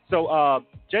right. So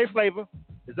Jay Flavor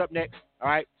is up next. All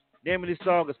right. Name of this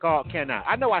song is called Can I.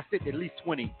 I know I sent at least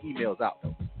 20 emails out,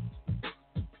 though.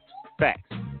 Facts.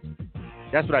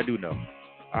 That's what I do know.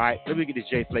 All right. Let me get this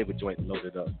Jay Flavor joint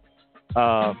loaded up.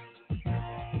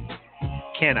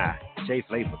 Can I? Jay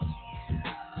Flavor.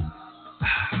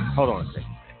 Hold on a second.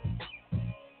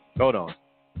 Hold on.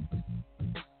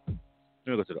 Let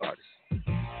me go to the artist.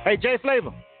 Hey, Jay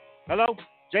Flavor. Hello?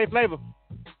 Jay Flavor.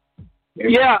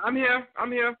 Yeah, I'm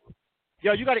here.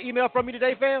 Yo, you got an email from me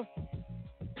today, fam?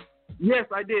 Yes,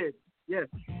 I did. Yes.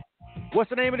 What's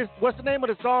the name of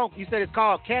the song? You said it's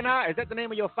called Can I? Is that the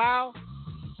name of your file?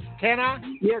 Can I?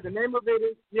 Yeah, the name of it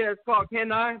is, it's called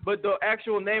Can I, but the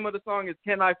actual name of the song is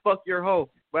Can I Fuck Your Hoe?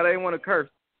 But I didn't want to curse.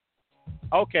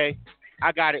 Okay,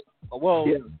 I got it. Well,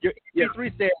 your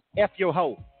MP3 said F your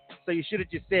hoe. So you should have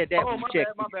just said that when you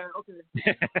checked. My bad. Okay.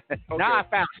 Now I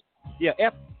found it. Yeah,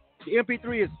 the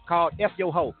MP3 is called F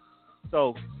your hoe.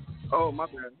 So. Oh, my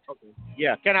bad. Okay.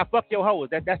 Yeah, Can I Fuck Your Hoe?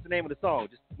 That's the name of the song.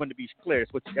 Just wanted to be clear.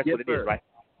 That's what it is, right?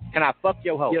 Can I Fuck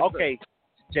Your Hoe? Yes, okay,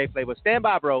 Jay Flavor. Stand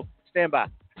by, bro. Stand by.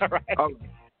 All right.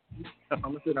 I'm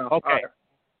going to sit down. Okay.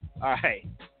 All right.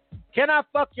 Can I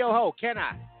fuck your hoe? Can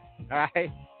I? All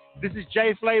right. This is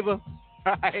Jay Flavor.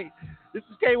 All right. This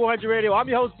is K100 Radio. I'm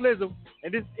your host, Blizzle,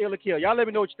 and this is Illa Kill. Y'all let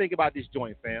me know what you think about this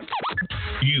joint, fam.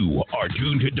 You are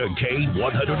tuned to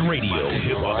K100 Radio,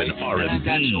 hip hop and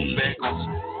R&B.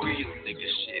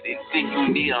 Anything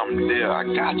you need, I'm there. I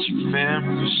got you, fam,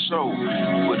 for sure.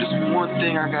 But there's one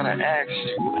thing I gotta ask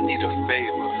you. I need a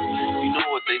favor. You know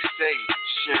what they say,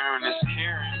 sharing is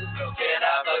caring. Can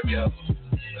I fuck you?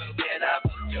 Can I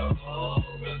fuck you?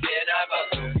 Can I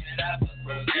fuck you? Can I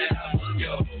fuck you? Can I fuck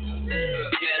you?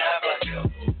 Can I fuck you?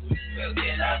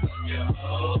 Can I fuck you?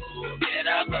 Can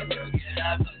I fuck you? Can I fuck you? Can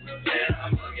I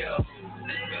fuck you?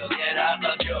 Can I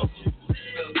fuck you?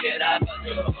 Can I fuck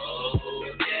you?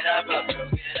 Can I fuck you?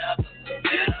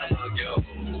 Can I fuck you?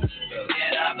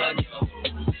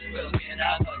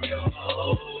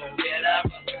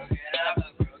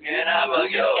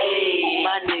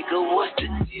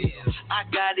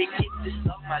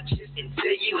 my chest and tell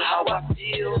you how I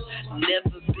feel.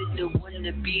 Never been the one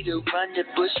to be the run the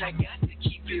bush. I got to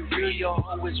keep it real.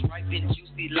 Always ripe and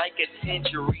juicy like a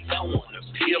tangerine. I wanna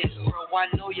peel, bro. I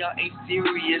know y'all ain't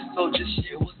serious, so just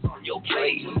share what's on your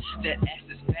plate. That ass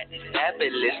is fat and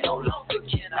fabulous. No longer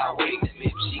can I wait. And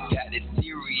if she got it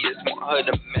serious, want her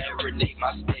to marinate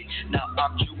my steak. Now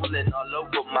I'm drooling all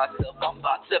over myself. I'm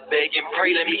about to beg and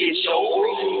pray. Let me get your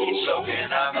so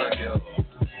can I fuck you?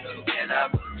 Can I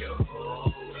fuck you?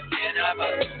 Can I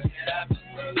fuck you? Can I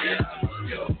fuck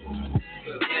you?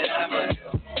 Can I fuck you?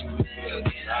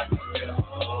 Can I fuck you?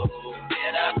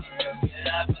 Can I fuck you?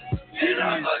 Can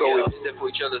I fuck you? So we step for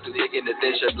each other to dig in the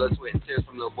thin shed blood, sweat, and tears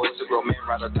from little boys to grow men.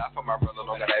 Ride or die for my brother.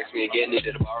 Don't gotta ask me again.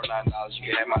 Needed to borrow $9. You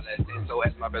can have my last cent. So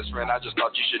as my best friend, I just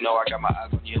thought you should know I got my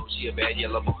eyes on you. She a bad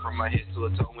yellow bone from her head to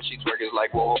her toe. When she twerk, it's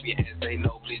like, whoa, hope your hands say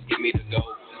no. Please give me the go.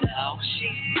 Now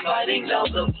she's fighting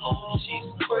down the pole. She's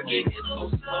twerking it so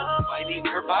slow. Fighting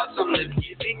her bottom lip,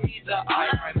 giving me the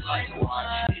eye. I'm like,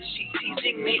 why is she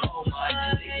teasing me? Oh my,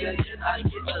 nigga, can I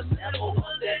get a sample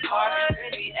of that card?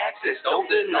 Ready access, don't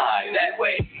deny that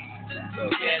way.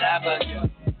 Can I fuck you?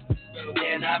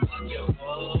 Can I fuck you?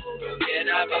 Can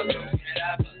I fuck you?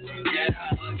 Can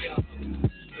I fuck you?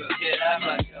 Can I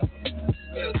fuck you?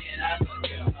 Can I fuck you? Can I fuck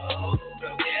you?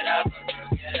 Can I fuck you?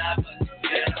 Can I fuck you?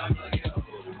 Can I fuck you?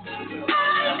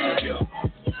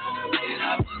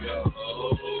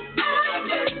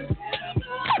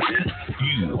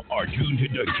 You are tuned to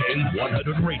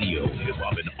K100 Radio, Hip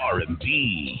Hop and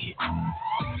R&B.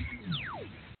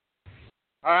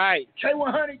 All right.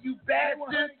 K100, you bad.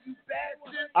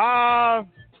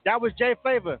 That was Jay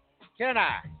Flavor. Can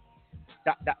I? ...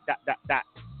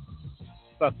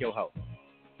 Fuck your hoe.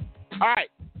 All right.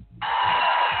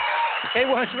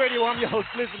 K100 Radio, I'm your host.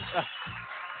 Listen,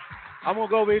 I'm going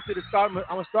to go over here to the start. I'm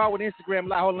going to start with Instagram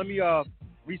Live. Hold on, let me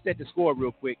reset the score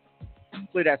real quick.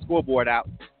 Play that scoreboard out.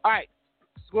 All right.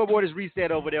 Scoreboard is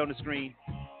reset over there on the screen.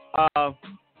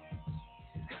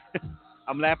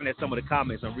 I'm laughing at some of the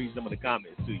comments. I'm reading some of the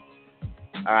comments to you.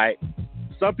 All right.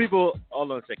 Some people,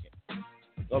 hold on a second.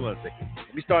 Let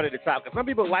me start at the top. Because some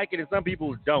people like it and some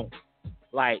people don't.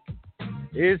 Like,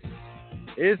 it's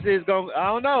going, I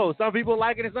don't know. Some people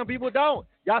like it and some people don't.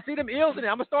 Y'all see them ills in it.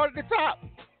 I'm going to start at the top.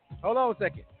 Hold on a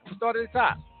second. I'm going to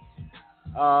start at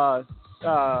the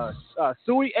top.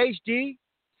 Sui HD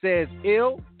says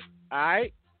ill. All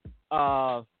right.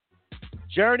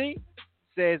 Journey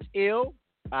says ill.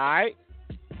 All right.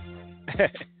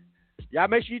 Y'all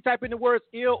make sure you type in the words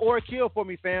ill or kill for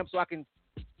me, fam, so I can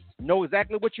know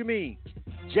exactly what you mean.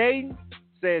 Jaden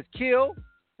says kill.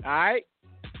 All right.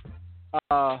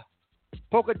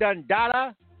 Polka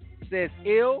Dundada says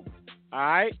ill. All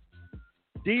right.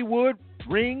 D Wood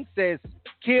Ring says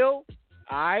kill.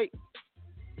 All right.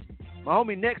 My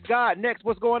homie Next God. Next,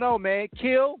 what's going on, man?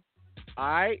 Kill. All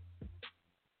right.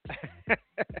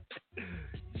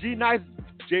 G Nice.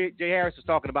 J Harris was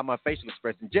talking about my facial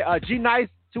expression. G Nice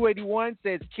 281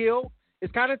 says kill.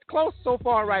 It's kind of close so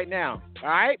far right now. All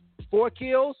right. 4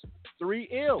 kills, 3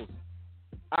 ills.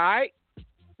 All right.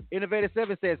 Innovator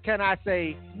 7 says, can I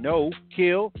say no?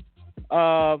 Kill.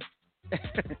 Jaden's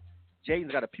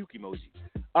got a puke emoji.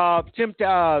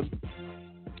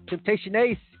 Temptation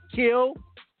Ace, kill.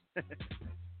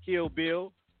 Kill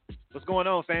Bill. What's going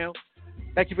on, fam?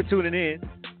 Thank you for tuning in.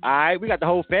 All right, we got the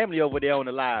whole family over there on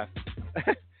the live.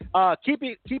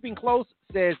 Keeping close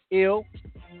says ill.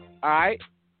 All right.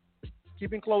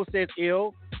 Keeping close says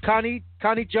ill. Connie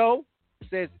Joe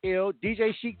says ill.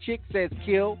 DJ Chic Chick says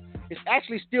kill. It's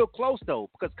actually still close though,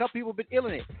 because a couple people have been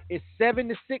illing it. It's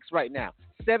 7-6 right now.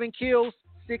 7 kills,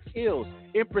 6 ills.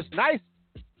 Empress Nice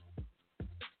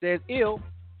says ill.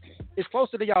 It's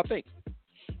closer than y'all think.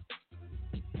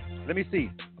 Let me see.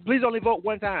 Please only vote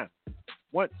one time.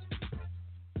 Once.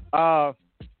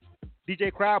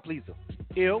 DJ Crowd Pleaser.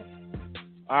 Ill.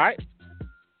 All right.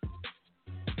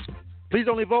 Please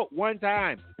only vote one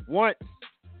time. Once.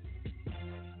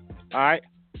 All right.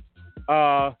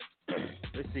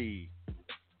 Let's see.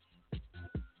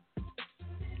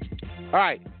 All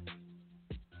right.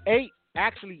 8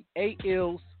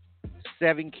 ills,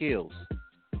 7 kills.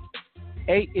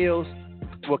 8 ills.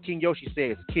 Well, King Yoshi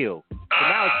says kill. So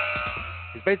now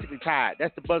it's basically tied.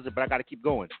 That's the buzzer, but I got to keep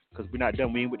going because we're not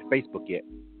done. We ain't with the Facebook yet.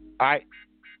 All right.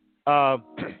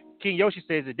 King Yoshi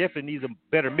says it definitely needs a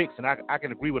better mix, and I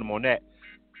can agree with him on that.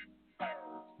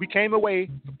 We came away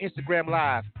from Instagram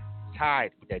Live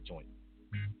tied with that joint.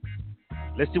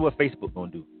 Let's see what Facebook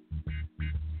gonna do.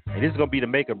 And this is gonna be the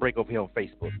make or break over here on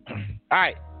Facebook. All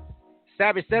right.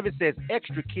 Savage 7 says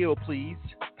extra kill, please.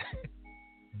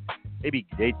 They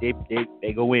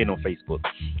go in on Facebook.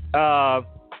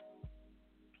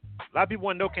 A lot of people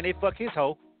want to know, can they fuck his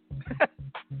hoe?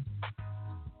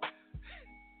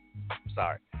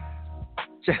 Sorry.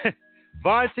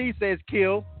 Von T says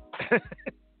kill.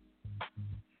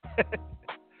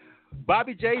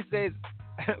 Bobby J says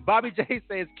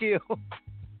kill.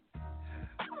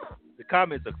 The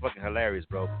comments are fucking hilarious,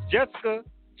 bro. Jessica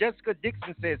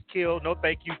Dixon says kill. No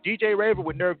thank you. DJ Raver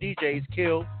with Nerve DJs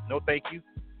kill. No thank you.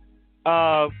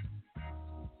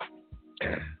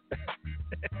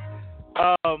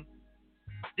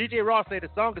 DJ Ross said the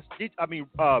song is.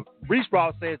 Reese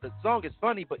Ross says the song is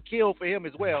funny, but kill for him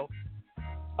as well.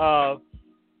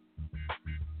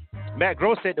 Matt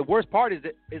Gross said the worst part is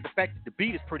the fact that the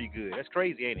beat is pretty good. That's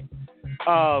crazy, ain't it?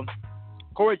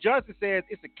 Corey Johnson says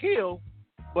it's a kill,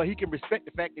 but he can respect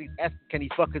the fact that he's asking, can he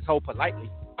fuck his hoe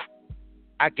politely?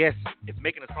 I guess if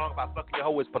making a song about fucking your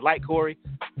hoe is polite, Corey,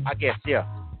 I guess, yeah.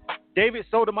 David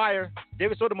Sotomayor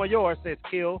says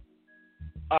kill.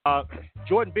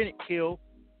 Jordan Bennett kill.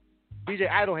 DJ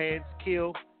Idlehands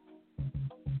kill.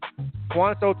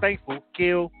 Juan So Thankful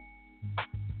kill.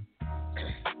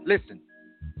 Listen.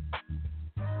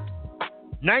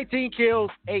 19 kills,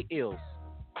 8 ills.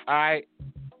 All right.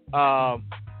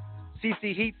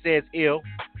 CC Heat says ill.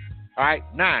 All right.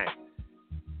 9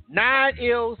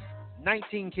 ills,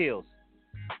 19 kills.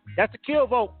 That's a kill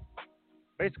vote.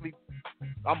 Basically,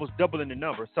 almost doubling the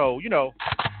number. So, you know.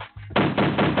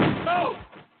 But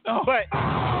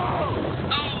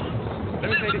let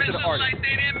me say this to the artist. Like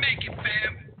they didn't make it,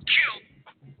 fam. Kill.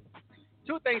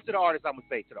 Two things to the artist I'm going to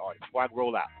say to the artist before I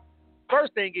roll out.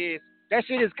 First thing is, that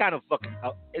shit is kind of fucking,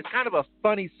 it's kind of a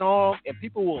funny song, and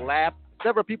people will laugh.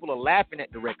 Several people are laughing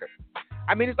at the record.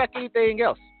 I mean, it's like anything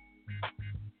else.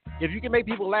 If you can make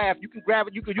people laugh, you can grab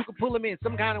it, you can pull them in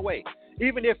some kind of way.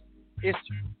 Even if it's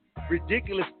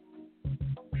ridiculously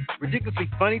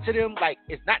funny to them, like,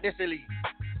 it's not necessarily,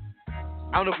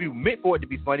 I don't know if you meant for it to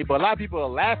be funny, but a lot of people are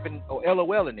laughing or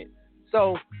LOL in it.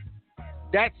 So,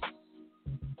 that's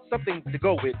something to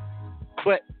go with.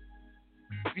 But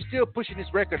if you're still pushing this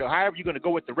record, or however you're going to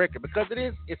go with the record, because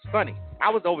it's funny. I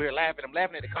was over here laughing. I'm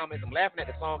laughing at the comments. I'm laughing at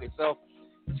the song itself.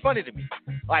 It's funny to me.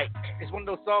 Like, it's one of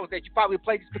those songs that you probably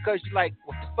play just because you're like,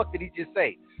 what the fuck did he just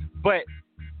say? But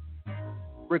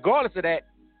regardless of that,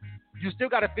 you still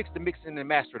got to fix the mixing and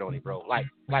mastering on it, bro. Like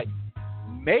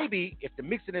maybe if the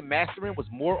mixing and mastering was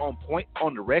more on point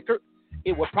on the record,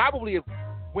 it would probably have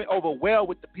went over well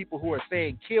with the people who are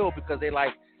saying kill, because they're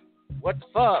like, what the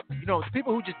fuck? You know, the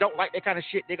people who just don't like that kind of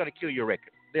shit, they're going to kill your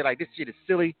record. They're like, this shit is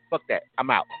silly. Fuck that. I'm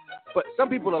out. But some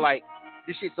people are like,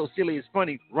 this shit's so silly, it's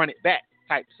funny. Run it back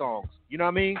type songs. You know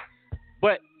what I mean?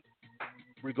 But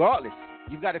regardless,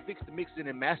 you've got to fix the mixing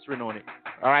and mastering on it.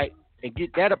 All right? And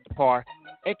get that up to par.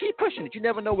 And keep pushing it. You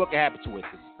never know what can happen to it.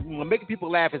 Making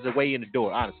people laugh is a way in the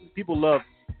door, honestly. People love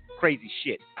crazy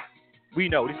shit. We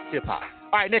know. This is hip-hop.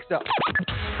 All right, next up.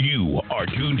 You are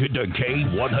tuned to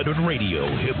K100 Radio,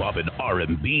 hip-hop and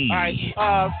R&B. All right.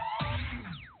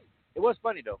 It was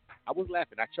funny, though. I was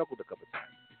laughing. I chuckled a couple times.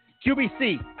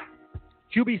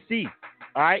 QBC.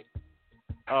 All right.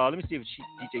 Let me see if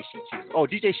DJ Chic Chick. Oh,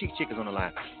 DJ Chic Chick is on the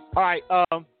line. All right.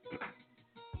 I'm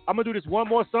going to do this one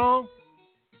more song,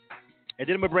 and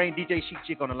then I'm going to bring DJ Chic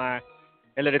Chick on the line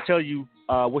and let her tell you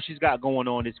what she's got going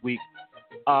on this week.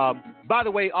 By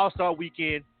the way, All-Star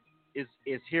Weekend is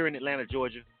here in Atlanta,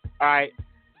 Georgia. All right.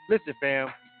 Listen, fam.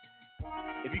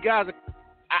 If you guys are,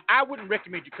 I wouldn't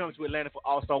recommend you come to Atlanta for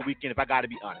All-Star Weekend if I got to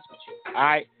be honest with you. All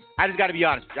right. I just got to be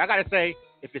honest with you. I got to say,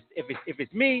 if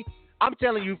it's me, I'm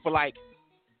telling you for, like,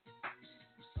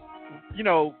 you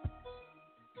know,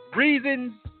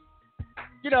 reasons,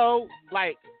 you know,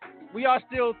 like, we are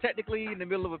still technically in the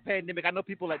middle of a pandemic. I know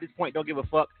people at this point don't give a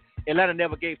fuck. Atlanta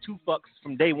never gave two fucks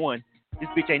from day one. This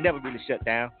bitch ain't never really shut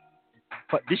down.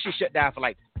 But this shit shut down for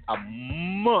like a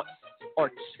month or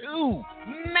two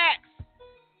max.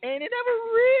 And it never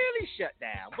really shut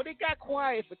down. But it got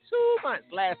quiet for 2 months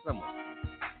last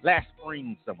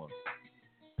spring summer.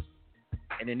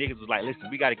 And then niggas was like, listen,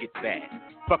 we got to get back.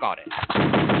 Fuck all that.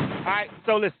 All right,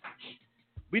 so listen.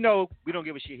 We know we don't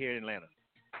give a shit here in Atlanta.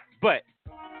 But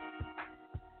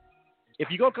if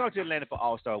you go come to Atlanta for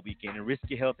All-Star Weekend and risk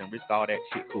your health and risk all that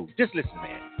shit, cool. Just listen,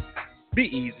 man. Be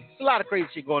easy. There's a lot of crazy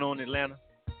shit going on in Atlanta.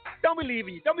 Don't be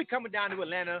leaving. Don't be coming down to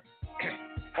Atlanta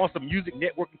on some music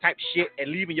networking type shit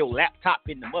and leaving your laptop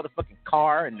in the motherfucking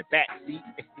car in the back seat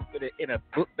in a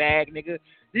book bag, nigga.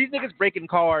 These niggas breaking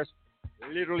cars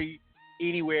literally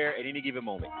anywhere at any given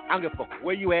moment. I don't give a fuck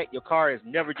where you at. Your car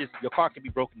can be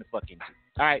broken the fuck into.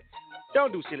 All right?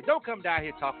 Don't do shit. Don't come down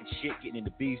here talking shit, getting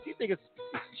into beefs. These niggas is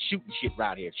shooting shit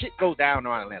around here. Shit goes down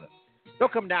around Atlanta.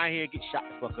 Don't come down here and get shot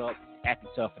the fuck up. acting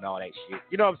tough and all that shit.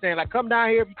 You know what I'm saying? Like, come down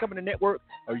here if you come in the network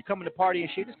or you come in the party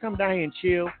and shit. Just come down here and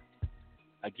chill.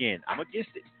 Again, I'm against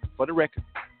it for the record.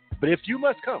 But if you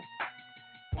must come,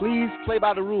 please play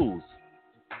by the rules.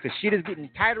 Because shit is getting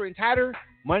tighter and tighter.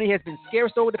 Money has been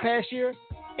scarce over the past year.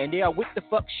 And they are with the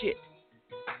fuck shit.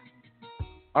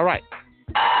 All right.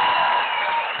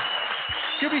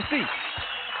 QBC.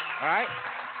 All right.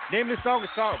 Name of the song is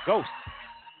called Ghost.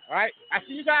 All right. I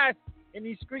see you guys in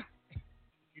these streets. If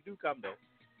you do come, though,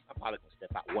 I'm probably going to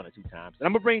step out 1 or 2 times. And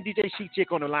I'm going to bring DJ Chic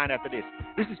Chick on the line after this.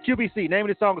 This is QBC. Name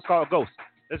of the song is called Ghost.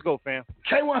 Let's go, fam.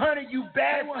 K100, you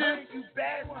bastard.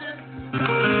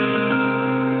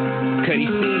 Cuddy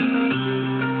C.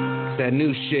 It's that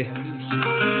new shit.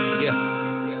 Yeah.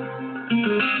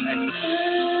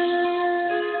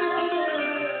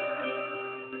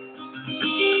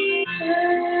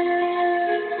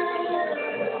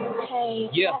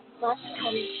 Yeah.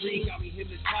 Free got me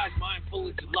hypnotized, mind full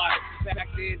of gelato. Back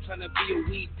then, trying to be a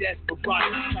weed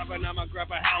desperado. Chopping out my grab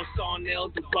a house on El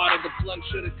Dorado. The plug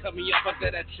should have cut me off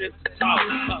after that trip to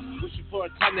Tahoe. Wishing for a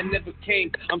time that never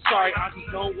came. I'm sorry, Auntie,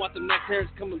 don't want them next hairs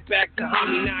coming back to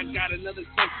haunt me. Now I got another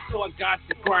son, so I got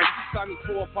to grind. Saw me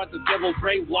pull apart the devil,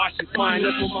 brainwash his mind.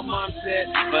 That's what my mom said,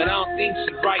 but I don't think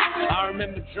she's right. I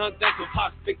remember drunk, that's what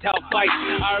Pop picked out fights.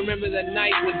 I remember the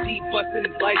night when D busted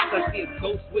his lights. I see a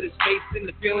ghost with his face in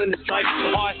the feeling the stripes.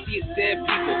 All I see is dead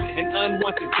people and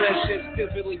unwanted pressure.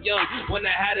 Still feeling young when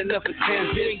I had enough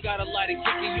attention. You ain't got a lot of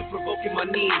kicking, you provoking my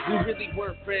needs. We really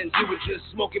weren't friends, you were just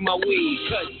smoking my weed.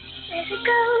 Cause there's a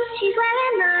ghost, she's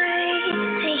wearing night.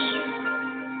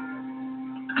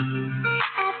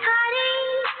 At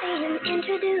parties, being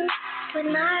introduced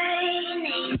with my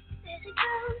name. There's a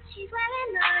ghost, she's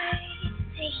wearing night.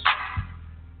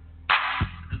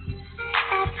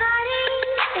 At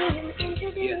parties, being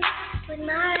introduced with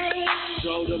my name.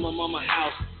 Drove to my mama's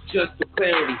house. Just for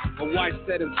clarity, my wife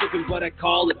said I'm tripping, but I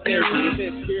call it therapy. It's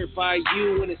been spirit by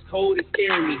you when it's cold, it's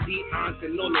scaring me. Deep on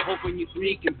and on, hoping you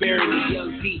three can bury me.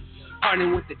 Young D,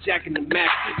 partnering with the Jack and the Mac.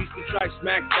 Used to try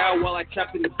smacked out while I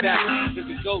trapped in the back. There's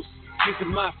a ghost.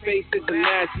 Using my face as a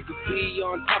mask, you could be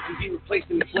on top and be replaced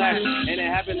in the flash. And it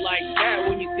happened like that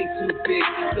when you think too big.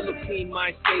 Still a clean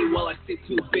mind stay while I sit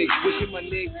too big. Wishing my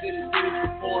niggas didn't see me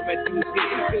perform at 2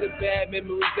 gigs. Could have bad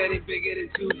memories that ain't bigger than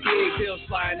 2 gigs. Tails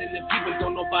flying and the people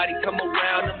don't nobody come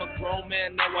around. I'm a grown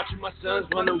man now watching my sons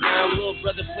run around. Little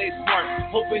brother play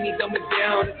smart, hoping he dumb it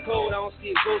down. It's cold, I don't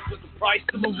see a ghost, but the price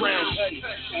of around. There's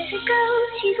a ghost,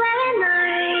 she's wearing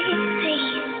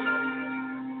night.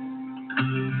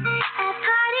 At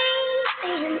parties,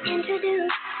 being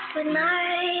introduced with my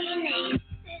name.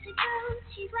 There's a ghost,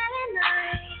 she's wearing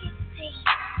night.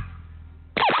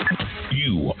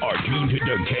 You are tuned to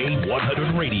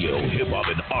K100 Radio, Hip Hop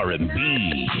and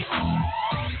R&B.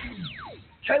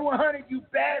 K100, you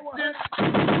bastard.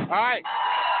 All right.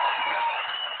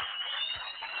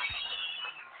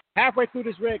 Halfway through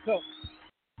this red cup,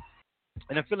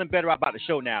 and I'm feeling better about the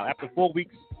show now. After 4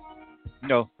 weeks, you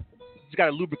know, just got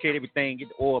to lubricate everything, get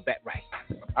the oil back right.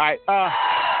 All right.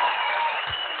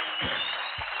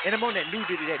 And I'm on that new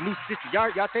sister.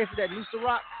 Y'all tasted that new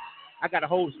Ciroc? I got a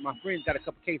hold. My friends got a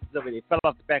couple cases of it. It fell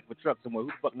off the back of a truck somewhere. Who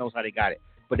the fuck knows how they got it?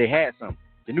 But they had some.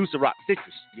 The new Ciroc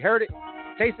citrus. You heard it?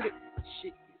 Tasted it?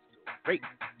 Shit, great.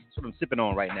 That's what I'm sipping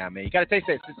on right now, man. You got to taste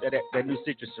that new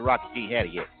citrus Ciroc if you ain't had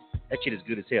it yet. That shit is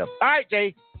good as hell. All right,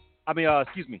 Jay.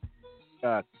 Excuse me.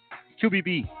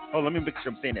 QBB. Hold on, let me make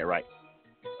sure I'm saying that right.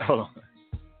 Hold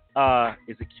on.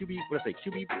 Is it QB? What did I say?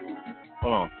 QB?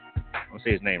 Hold on. I'm going to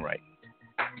say his name right.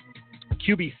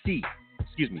 QBC.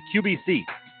 Excuse me. QBC.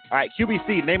 All right, QBC.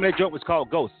 The name of that joke was called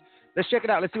Ghost. Let's check it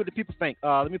out. Let's see what the people think.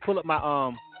 Let me pull up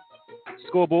my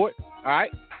scoreboard. All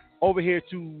right. Over here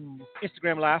to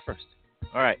Instagram Live first.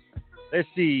 All right. Let's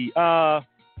see.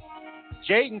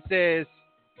 Jaden says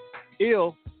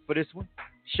ill for this one.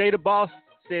 Shada Boss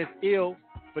says ill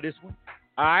for this one.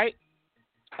 All right.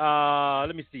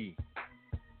 Let me see.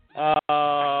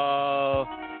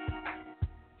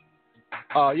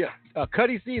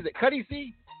 Cuddy C. Is it Cuddy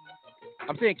C?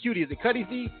 I'm saying Cutie. Is it Cuddy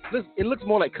C? It looks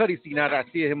more like Cuddy C now that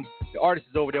I see him. The artist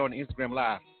is over there on the Instagram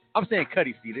Live. I'm saying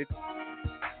Cuddy C.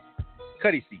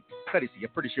 Cuddy C. I'm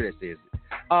pretty sure that says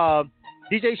it.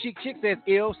 DJ Chic Chick says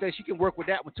ill. Says she can work with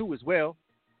that one too as well.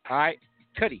 All right.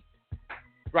 Cuddy.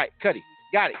 Right. Cuddy.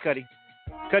 Got it, Cuddy.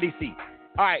 Cuddy C.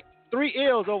 All right. 3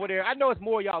 ills over there. I know it's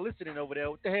more of y'all listening over there.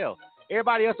 What the hell?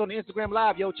 Everybody else on the Instagram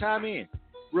Live, yo, chime in.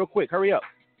 Real quick. Hurry up.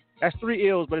 That's 3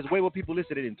 ills, but it's way more people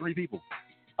listening than 3 people.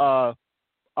 I'm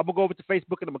going to go over to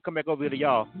Facebook and I'm going to come back over here to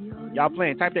y'all. Y'all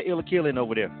playing. Type that ill or kill in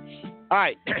over there. All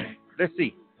right. Let's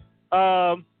see.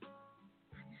 On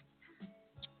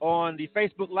the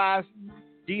Facebook Live,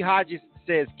 D. Hodges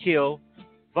says kill.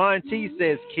 Von T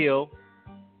says kill.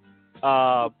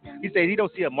 He says he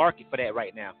don't see a market for that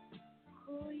right now.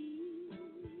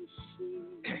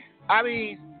 I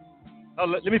mean,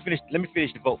 let me finish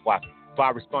the vote before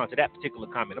I respond to that particular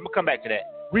comment. I'm gonna come back to that.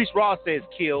 Reese Ross says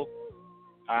kill.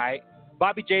 All right.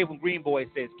 Bobby J from Green Boy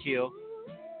says kill.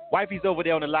 Wifey's over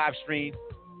there on the live stream.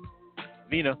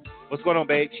 Vina, what's going on,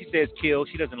 babe? She says kill.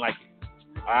 She doesn't like it.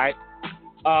 All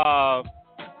right.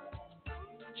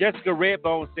 Jessica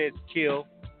Redbone says kill.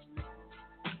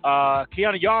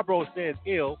 Kiana Yarbrough says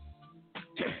ill.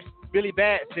 Billy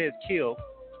Bad says kill.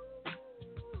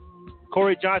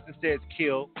 Corey Johnson says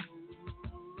kill.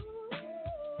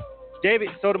 David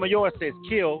Sotomayor says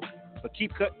kill, but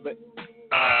keep cut. But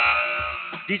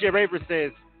DJ Raver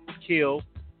says kill.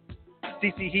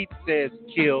 CC Heath says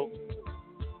kill.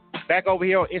 Back over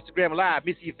here on Instagram Live,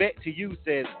 Missy Yvette to you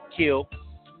says kill.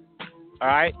 All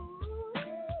right.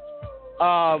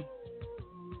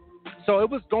 So it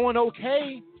was going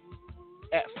okay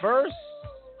at first.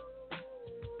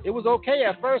 It was okay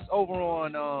at first over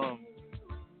on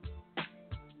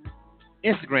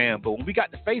Instagram, but when we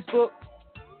got to Facebook,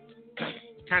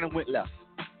 kind of went left.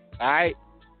 All right.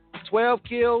 12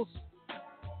 kills,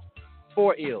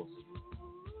 4 ills.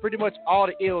 Pretty much all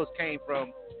the ills came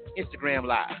from Instagram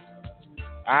Live.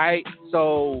 All right.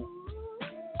 So,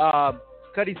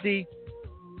 Cuddy C,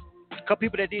 a couple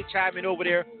people that did chime in over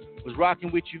there was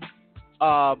rocking with you.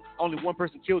 Only one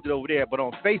person killed it over there, but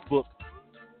on Facebook,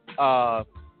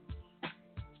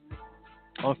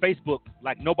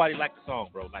 like nobody liked the song,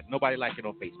 bro. Like nobody liked it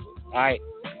on Facebook. All right.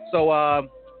 So,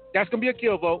 that's going to be a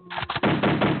kill vote.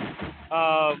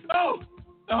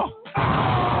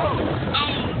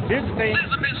 Here's the thing.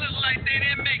 Like they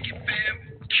didn't make it, fam.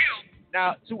 Kill.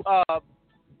 Now, to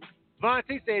Von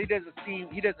T said he doesn't see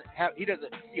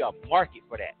a market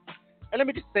for that. And let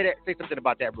me just say something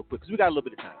about that real quick because we got a little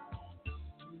bit of time.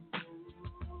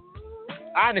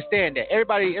 I understand that.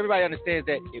 Everybody understands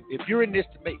that if you're in this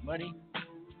to make money,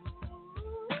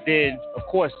 then of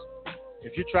course,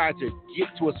 if you're trying to get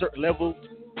to a certain level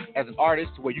as an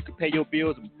artist to where you can pay your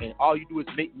bills and all you do is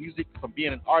make music from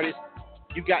being an artist,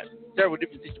 you've got several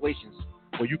different situations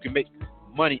where you can make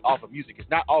money off of music. It's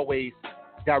not always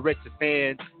direct to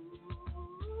fans,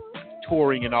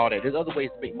 touring and all that. There's other ways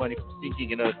to make money from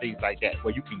singing and other things like that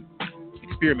where you can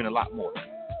experiment a lot more.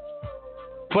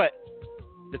 But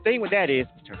the thing with that is,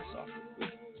 turn this off.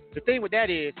 The thing with that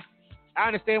is, I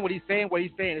understand what he's saying. What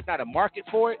he's saying, it's not a market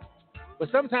for it, but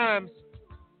sometimes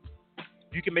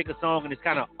you can make a song and it's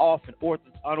kind of off and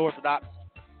unorthodox,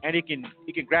 and it can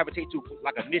gravitate to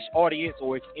like a niche audience,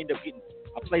 or it can end up getting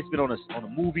a placement on a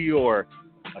movie or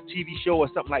a TV show or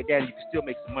something like that, and you can still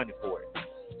make some money for it.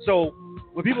 So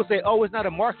when people say, "Oh, it's not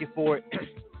a market for it,"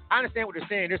 I understand what they're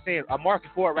saying. They're saying a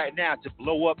market for it right now to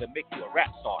blow up and make you a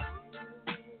rap star.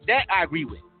 That I agree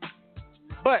with,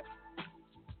 but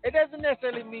it doesn't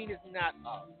necessarily mean it's not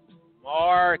a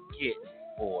market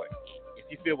for it. If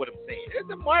you feel what I'm saying, there's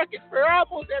a market for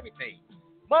almost everything.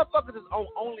 Motherfuckers is on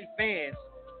OnlyFans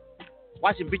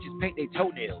watching bitches paint their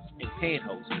toenails in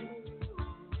pantyhose.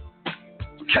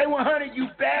 K100, you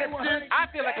bastard! I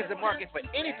feel like it's a market for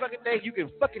any fucking thing you can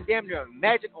fucking damn near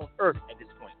imagine on Earth at this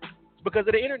point because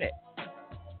of the internet.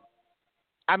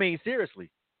 I mean, seriously,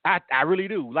 I really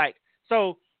do. Like,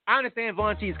 so I understand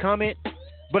Von T's comment,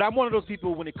 but I'm one of those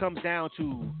people when it comes down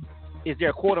to, is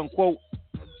there quote unquote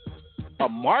a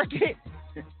market?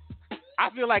 I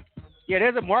feel like, yeah,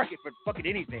 there's a market for fucking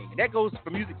anything. And that goes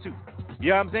for music too. You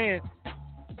know what I'm saying?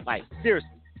 Like, seriously.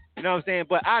 You know what I'm saying?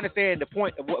 But I understand the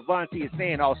point of what Von T is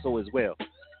saying also as well.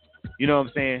 You know what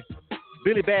I'm saying?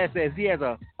 Billy Bad says he has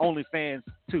a OnlyFans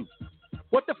too.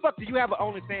 What the fuck do you have an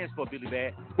OnlyFans for, Billy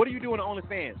Bad? What are you doing on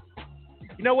OnlyFans?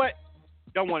 You know what?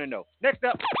 Don't want to know. Next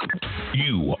up.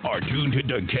 You are tuned to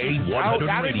K100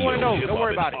 I didn't want to know. Don't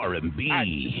worry about it.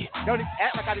 R&B. Don't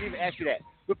act like I didn't even ask you that.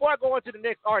 Before I go on to the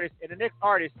next artist, and the next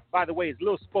artist, by the way, is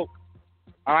Lil Spoke.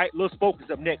 All right, Lil Spoke is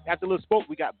up next. After Lil Spoke,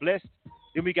 we got Blessed.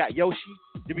 Then we got Yoshi.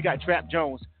 Then we got Trap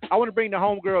Jones. I want to bring the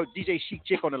homegirl DJ Chic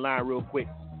Chick on the line real quick.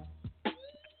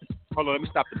 Hold on, let me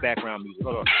stop the background music.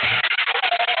 Hold on.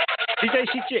 DJ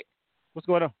Chic Chick, what's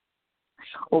going on?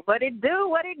 What it do?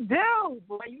 What it do?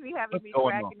 Boy, you be having me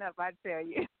cracking up, I tell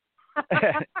you.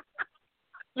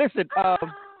 Listen,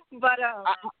 but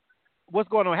what's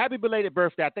going on? Happy belated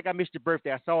birthday. I think I missed your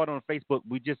birthday. I saw it on Facebook.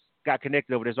 We just got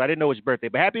connected over there, so I didn't know it was your birthday.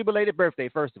 But happy belated birthday,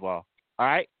 first of all. All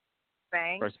right?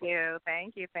 Thank you.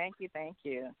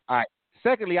 All right.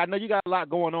 Secondly, I know you got a lot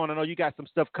going on. I know you got some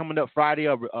stuff coming up Friday,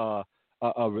 something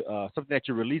that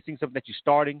you're releasing, something that you're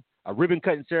starting, a ribbon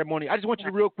cutting ceremony. I just want you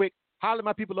to real quick Holler at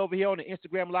my people over here on the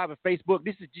Instagram Live and Facebook.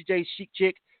 This is DJ Chic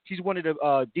Chick. She's one of the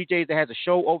DJs that has a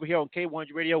show over here on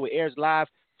K100 Radio. It airs live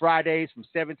Fridays from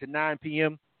 7 to 9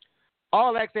 p.m.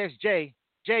 All Access Jay.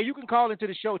 Jay, you can call into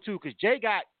the show, too, because Jay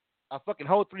got a fucking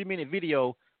whole 3-minute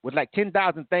video with like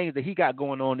 10,000 things that he got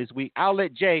going on this week. I'll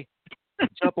let Jay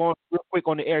jump on real quick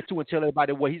on the air, too, and tell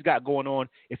everybody what he's got going on.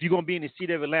 If you're going to be in the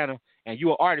city of Atlanta and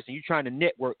you're an artist and you're trying to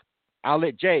network, I'll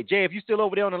let Jay. Jay, if you're still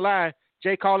over there on the line,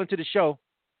 Jay, call into the show.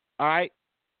 All right?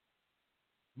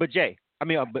 But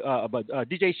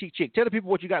DJ Chic Chick, tell the people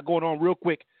what you got going on real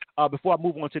quick before I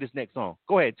move on to this next song.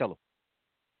 Go ahead, tell them.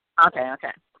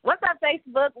 Okay. What's up,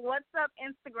 Facebook? What's up,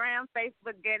 Instagram?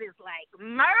 Facebook get is like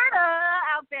murder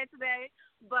out there today.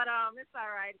 But it's all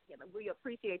right. We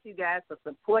appreciate you guys for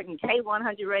supporting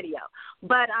K100 Radio.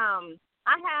 But I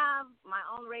have my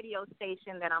own radio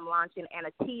station that I'm launching and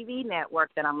a TV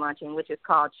network that I'm launching, which is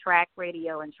called Track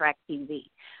Radio and Track TV.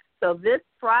 So this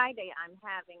Friday, I'm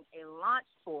having a launch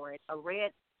for it, a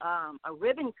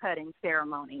ribbon cutting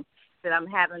ceremony that I'm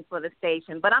having for the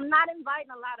station. But I'm not inviting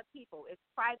a lot of people. It's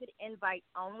private invite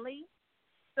only.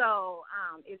 So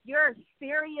if you're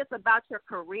serious about your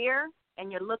career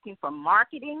and you're looking for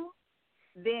marketing,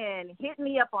 then hit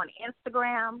me up on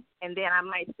Instagram, and then I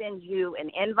might send you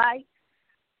an invite.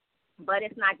 But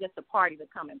it's not just a party to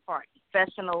come and party.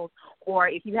 Professionals, or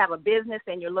if you have a business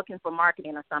and you're looking for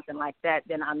marketing or something like that,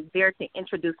 then I'm there to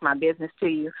introduce my business to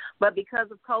you. But because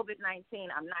of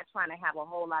COVID-19, I'm not trying to have a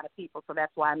whole lot of people, so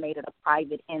that's why I made it a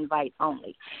private invite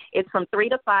only. It's from 3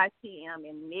 to 5 p.m.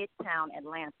 in Midtown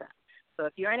Atlanta. So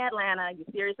if you're in Atlanta,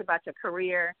 you're serious about your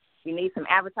career, you need some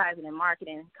advertising and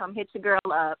marketing, come hit your girl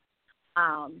up.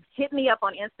 Hit me up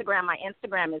on Instagram. My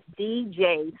Instagram is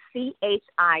DJCHICK.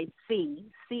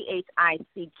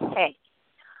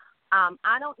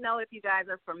 I don't know if you guys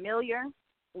are familiar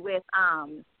with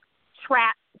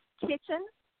Trap Kitchen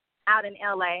out in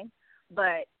L.A.,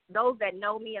 but those that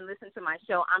know me and listen to my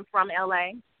show, I'm from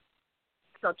L.A.,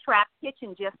 so Trap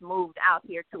Kitchen just moved out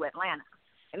here to Atlanta,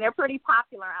 and they're pretty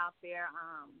popular out there.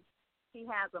 He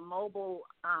has a mobile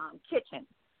kitchen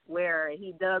where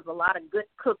he does a lot of good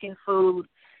cooking food.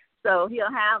 So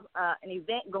he'll have an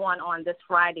event going on this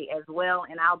Friday as well,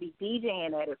 and I'll be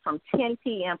DJing at it from 10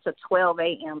 p.m. to 12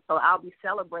 a.m. So I'll be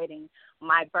celebrating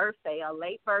my birthday, a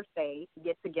late birthday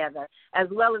get-together, as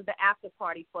well as the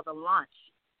after-party for the launch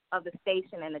of the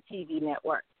station and the TV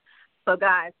network. So,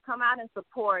 guys, come out and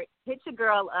support. Hit your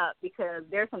girl up, because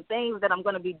there's some things that I'm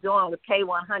going to be doing with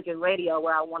K100 Radio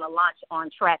where I want to launch on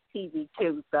Track TV,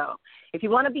 too. So if you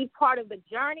want to be part of the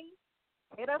journey,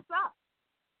 hit us up.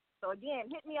 So, again,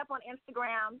 hit me up on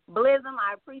Instagram. Blizzum,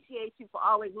 I appreciate you for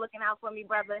always looking out for me,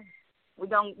 brother. We're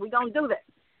gonna do this.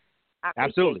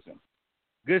 Absolutely. You.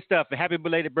 Good stuff. And happy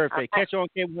belated birthday. Okay. Catch you on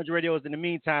K100 Radios in the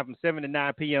meantime from 7 to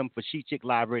 9 p.m. for Chic Chick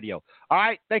Live Radio. All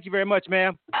right. Thank you very much,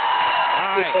 ma'am. All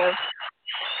right.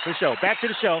 For sure. Back to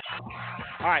the show.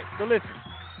 All right. So listen,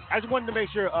 I just wanted to make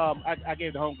sure I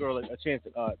gave the homegirl a chance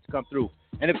to come through.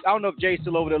 And I don't know if Jay's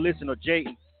still over there listening, or Jay.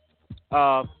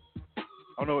 I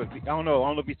don't know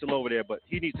if he's still over there, but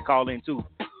he needs to call in too,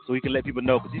 so he can let people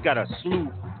know, because he's got a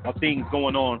slew of things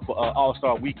going on for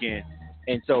All-Star Weekend.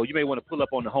 And so you may want to pull up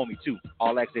on the homie too.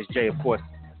 All Access Jay, of course,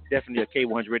 definitely a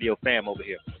K100 Radio fam over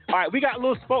here. All right, we got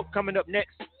Lil Spoke coming up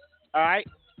next. All right.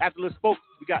 After Lil Spoke,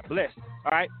 we got Blessed.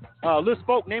 All right. Lil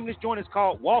Spoke, name of this joint is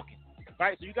called Walking. All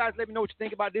right. So you guys let me know what you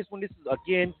think about this one. This is,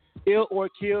 again, Ill or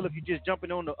Kill if you're just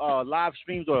jumping on the live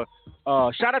streams, or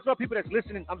shout out to all people that's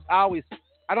listening.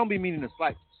 I don't be meaning to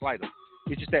slight them.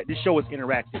 It's just that this show is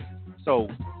interactive. So,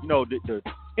 you know, the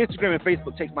Instagram and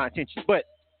Facebook takes my attention. But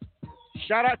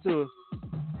shout out to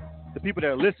the people that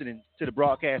are listening to the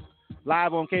broadcast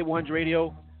live on K100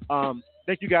 Radio.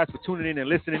 Thank you guys for tuning in and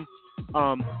listening.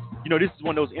 You know, this is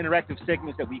one of those interactive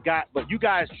segments that we got, but you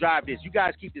guys drive this. You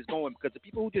guys keep this going, because the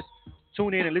people who just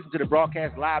tune in and listen to the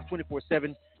broadcast live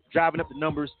 24/7, driving up the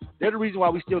numbers, they're the reason why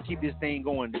we still keep this thing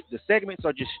going. The segments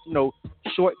are just, you know,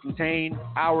 short, contained,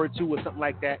 hour or two or something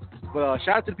like that. But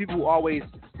shout out to the people who always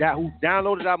who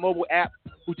downloaded our mobile app,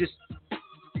 who just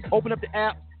open up the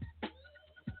app,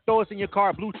 throw us in your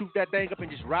car, Bluetooth that thing up,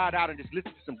 and just ride out and just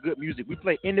listen to some good music. We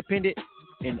play independent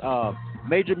and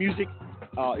major music.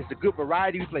 It's a good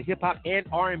variety. We play hip-hop and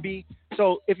R&B.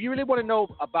 So if you really want to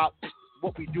know about just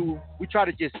what we do, we try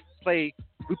to just play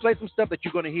some stuff that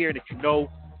you're going to hear that you know,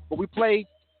 but we play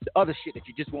the other shit that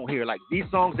you just won't hear. Like these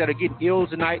songs that are getting ill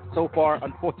tonight so far,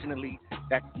 unfortunately,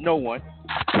 that's no one.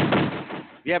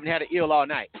 We haven't had an ill all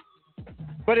night.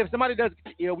 But if somebody does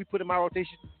get ill, we put in our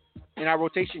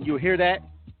rotation, you'll hear that.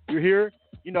 You'll hear,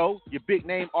 you know, your big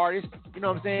name artists, you know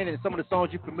what I'm saying, and some of the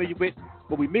songs you're familiar with,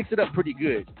 but we mix it up pretty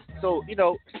good. So,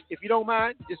 if you don't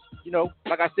mind, just,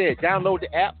 like I said, download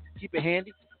the app, keep it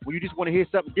handy. When you just want to hear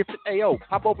something different, hey, yo,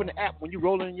 pop open the app when you're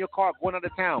rolling in your car, going out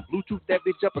of town, Bluetooth that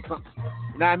bitch up or something.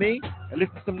 You know what I mean? And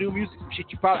listen to some new music, some shit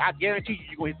I guarantee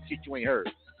you're going to hit the shit you ain't heard.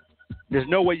 There's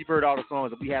no way you've heard all the songs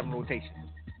that we have in rotation.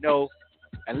 No,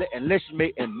 unless you're a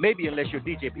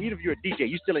DJ. But even if you're a DJ,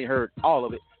 you still ain't heard all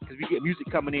of it because we get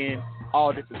music coming in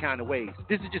all different kind of ways.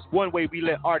 This is just one way we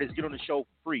let artists get on the show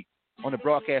for free, on the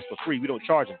broadcast for free. We don't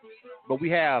charge them. But we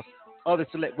have other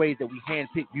select ways that we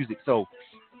handpick music. So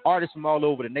artists from all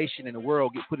over the nation and the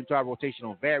world get put into our rotation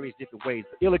on various different ways.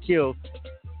 But Ill or Kill,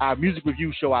 our music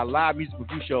review show, our live music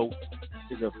review show,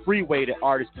 is a free way that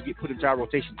artists can get put into our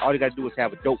rotation. All you got to do is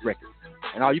have a dope record.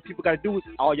 And all you people got to do is,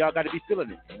 all y'all got to be feeling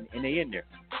it, and they in there.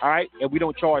 All right? And we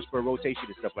don't charge for a rotation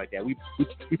and stuff like that. We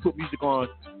put music on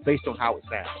based on how it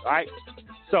sounds. All right?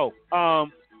 So,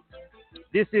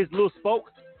 this is Lil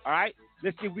Spoke. All right?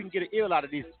 Let's see if we can get an ill out of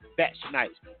this batch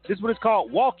tonight. This one is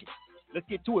called Walking. Let's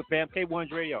get to it, fam.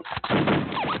 K100 Radio.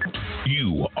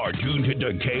 You are tuned to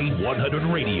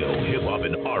K100 Radio, Hip Hop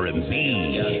and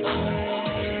R&B.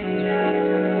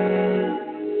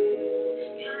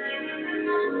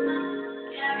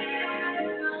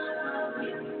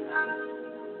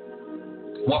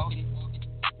 Walking,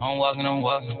 I'm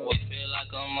walking. It feel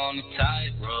like I'm on the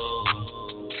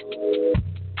tightrope.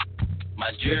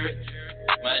 My jury,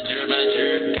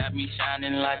 got me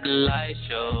shining like a light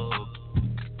show.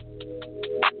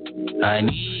 I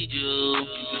need you,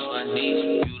 you know I need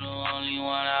you. You the only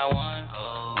one I want,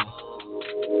 oh.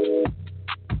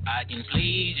 I can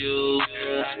please you,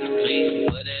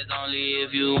 but that's only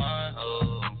if you want,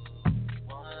 oh.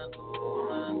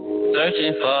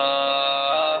 Searching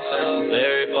for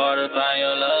very far to find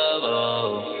your love,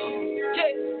 oh.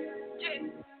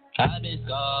 I've been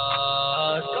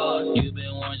scarred, you've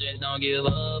been warned, just don't give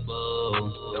up,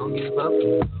 oh.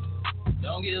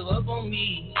 Don't give up on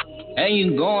me. And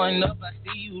you going up, I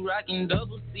see you rocking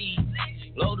double C.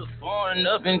 Load the foreign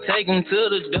up and take him to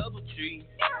the double tree.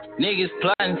 Niggas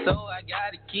plotting, so I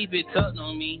gotta keep it tucked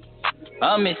on me.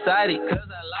 I'm excited cause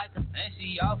I like her and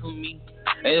she off of me.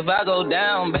 If I go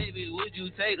down, baby, would you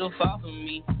take the fall from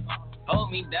me?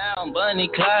 Hold me down, Bunny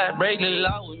Clyde, break the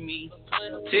law with me.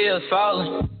 Tears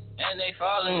falling, and they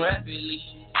falling rapidly.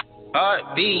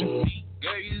 Heartbeat,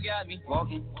 girl, you got me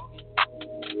walking.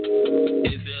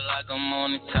 It feel like I'm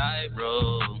on a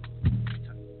tightrope.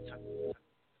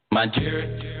 My jury,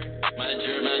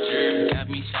 got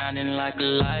me shining like a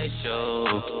light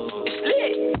show. It's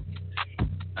lit.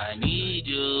 I need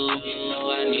you, you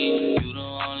know I need you. You the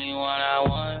only one I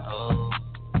want, oh.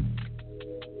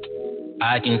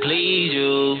 I can please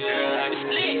you,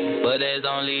 but that's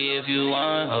only if you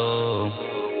want, oh.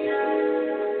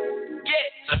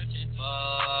 Searching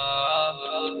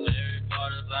for very far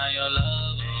to find your love.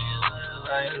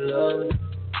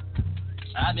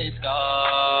 I've been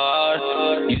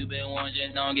scarred, you've been warned,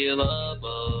 just don't give up,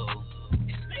 oh.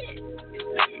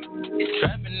 It's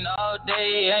trapping all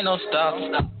day, ain't no stop.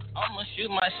 I'ma shoot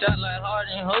my shot like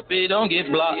Harden, hope it don't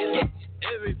get blocked.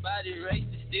 Everybody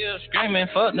racing, still screaming,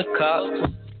 fuck the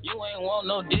cops. You ain't want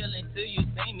no deal until you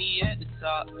see me at the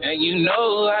top. And you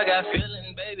know I got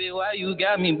feelings, baby, why you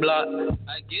got me blocked?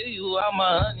 I give you all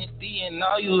my honesty and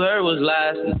all you heard was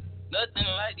lies. Nothing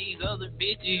like these other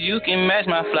bitches, you can match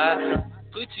my fly.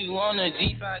 Put you on a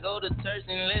G5, go to church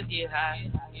and let's get high.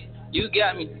 You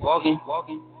got me walking.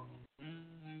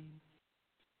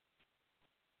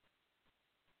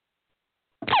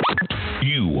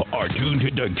 You are tuned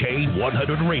to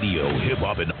K100 Radio, Hip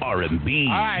Hop and R&B.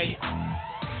 All right.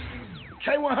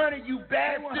 K100, you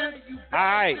bastard. All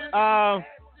right.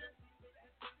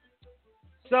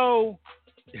 So,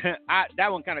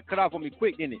 that one kind of cut off on me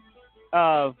quick, didn't it?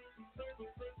 I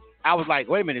was like,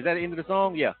 wait a minute, is that the end of the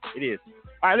song? Yeah, it is.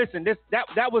 All right, listen,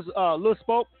 that was Lil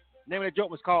Spoke. The name of the joke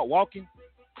was called Walking.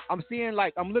 I'm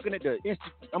looking at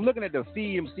the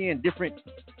feed. I'm seeing different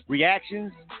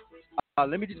reactions.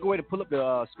 Let me just go ahead and pull up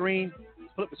the screen,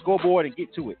 pull up the scoreboard, and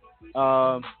get to it.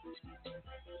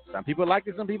 Some people like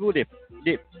it, some people dip.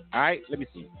 All right, let me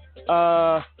see.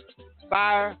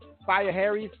 Fire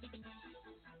Harris.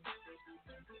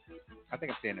 I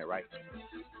think I'm saying that right.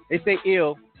 They say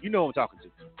ill. You know who I'm talking to.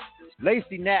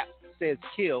 Lacey Knapp says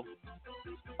kill.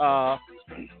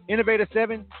 Innovator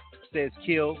 7 says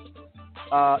kill.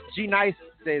 G Nice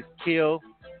says kill.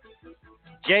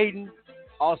 Jaden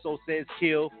also says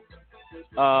kill.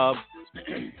 Let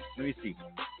me see.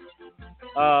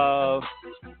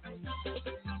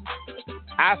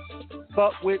 I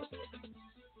fuck with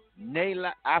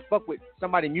Nayla. I fuck with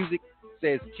somebody music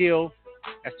says kill.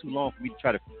 That's too long for me to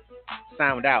try to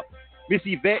sound out. Miss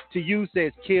Yvette to you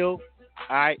says kill.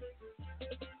 All right.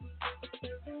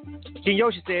 King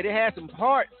Yoshi said it had some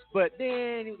parts, but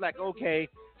then he was like, okay.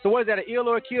 So was that an ill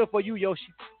or a kill for you,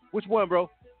 Yoshi? Which one, bro?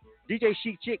 DJ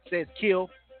Chic Chick says kill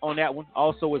on that one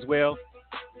also as well.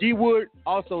 D Wood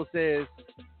also says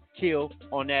kill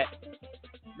on that.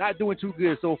 Not doing too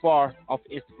good so far off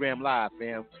Instagram Live,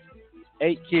 fam.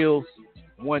 8 kills,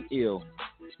 1 ill.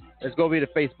 Let's go over to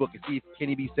Facebook and see if can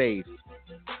he be saved.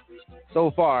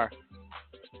 So far,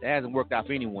 that hasn't worked out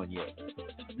for anyone yet.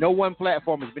 No one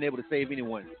platform has been able to save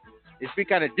anyone. It's been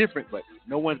kind of different, but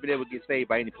no one's been able to get saved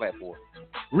by any platform.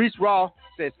 Reese Raw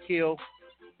says kill.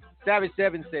 Savage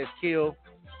 7 says kill.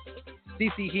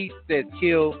 CC Heat says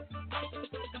kill.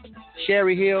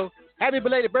 Sherry Hill. Happy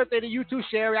belated birthday to you too,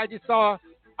 Sherry. I just saw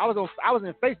I was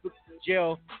in Facebook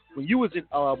jail when you was in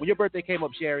when your birthday came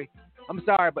up, Sherry. I'm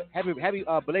sorry, but happy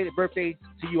belated birthday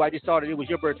to you. I just saw that it was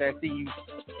your birthday. I see you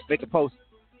make a post.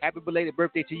 Happy belated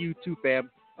birthday to you too,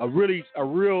 fam. A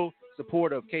real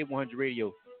supporter of K100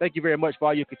 Radio. Thank you very much for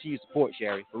all your continued support,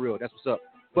 Sherry. For real, that's what's up.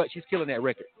 But she's killing that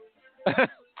record.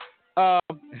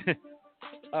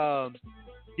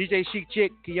 DJ Chic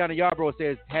Chick, Kiana Yarbrough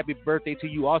says happy birthday to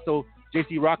you. Also,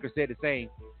 JC Rocker said the same.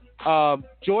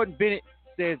 Jordan Bennett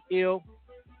says ill.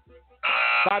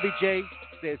 Bobby J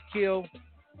says kill.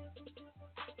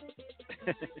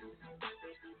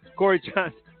 Corey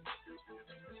Johnson.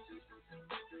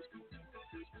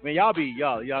 Man, y'all be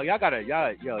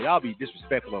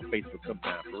disrespectful on Facebook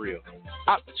sometimes, for real.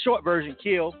 Short version,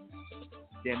 kill.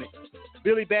 Damn it.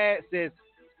 Billy Bad says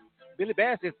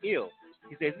ill.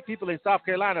 He says people in South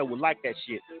Carolina would like that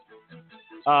shit.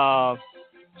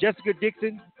 Jessica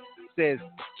Dixon says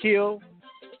kill.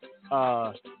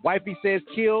 Wifey says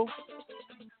kill.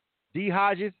 D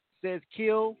Hodges says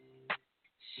kill.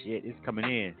 Shit, it's coming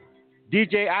in.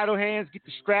 DJ Idle Hands, get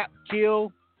the strap,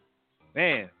 kill.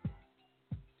 Man.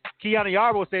 Kiana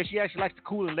Yarbrough says she actually likes the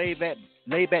cool and laid back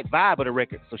vibe of the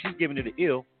record, so she's giving it an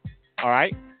ill. All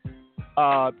right.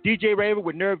 DJ Raver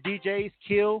with Nerve DJs,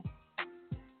 kill.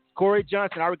 Corey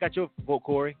Johnson, I already got your vote,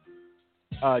 Corey.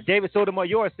 David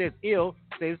Sotomayor says ill.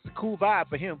 Says it's a cool vibe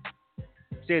for him.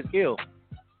 Says ill.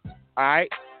 All right.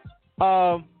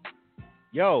 19-5.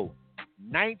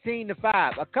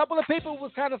 A couple of people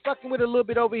was kind of fucking with it a little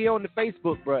bit over here on the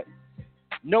Facebook, but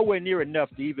nowhere near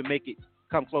enough to even make it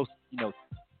come close,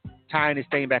 tying this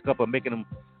thing back up or making them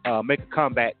make a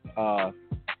comeback.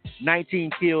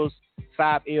 19 kills,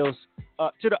 5 ills.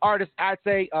 To the artist, I'd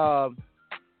say,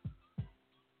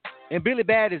 and Billy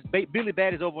Bad is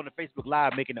over on the Facebook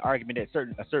Live making the argument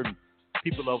that certain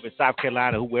people over in South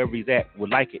Carolina, whoever he's at, would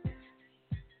like it.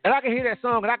 And I can hear that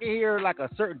song, and I can hear like a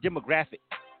certain demographic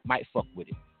might fuck with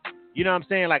it. You know what I'm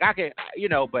saying? Like I can,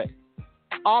 but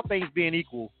all things being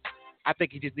equal, I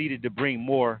think he just needed to bring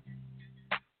more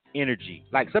energy.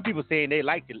 Like some people saying they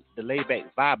like the laid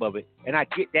back vibe of it, and I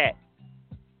get that.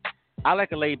 I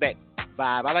like a laid back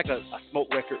vibe. I like a smoke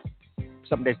record,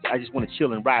 something that I just want to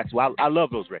chill and ride to. I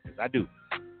love those records. I do.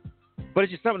 But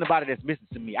it's just something about it that's missing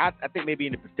to me. I think maybe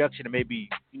in the production or maybe,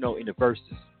 in the verses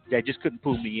that just couldn't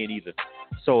pull me in either.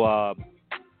 So,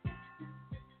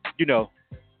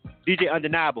 DJ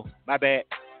Undeniable, my bad.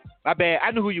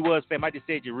 I knew who you was, fam. I just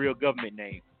said your real government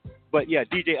name. But yeah,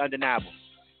 DJ Undeniable.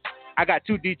 I got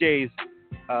 2 DJs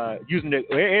using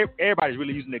everybody's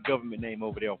really using their government name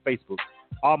over there on Facebook.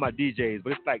 All my DJs,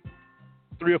 but it's like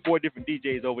 3 or 4 different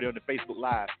DJs over there on the Facebook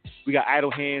Live. We got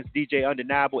Idle Hands, DJ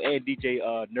Undeniable, and DJ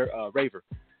Raver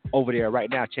over there right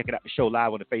now checking out the show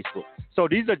live on the Facebook. So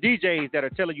these are DJs that are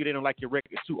telling you they don't like your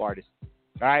record, 2 artists.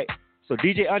 All right? So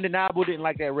DJ Undeniable didn't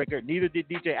like that record. Neither did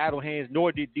DJ Idle Hands,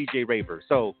 nor did DJ Raver.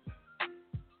 So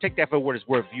take that for what it's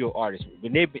worth, your artists.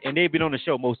 And they've been on the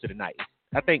show most of the night.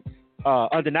 I think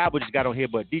Undeniable just got on here,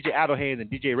 but DJ Idle Hands and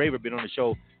DJ Raver been on the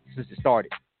show since it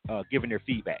started, giving their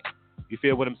feedback. You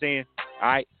feel what I'm saying? All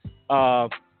right.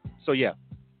 So yeah,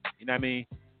 you know what I mean.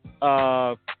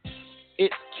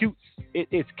 It's cute.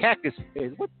 It's Cactus.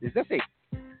 What does that say?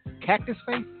 Cactus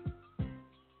Face.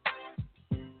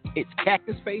 It's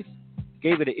Cactus Face.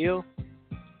 Gave it an ill.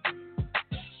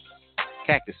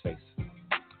 Cactus Face.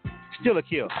 Still a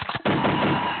kill.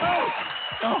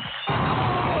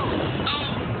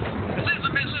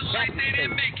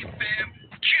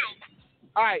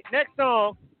 All right, next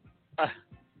song.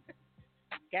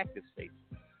 Cactus Face.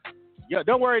 Yo,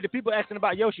 don't worry. The people asking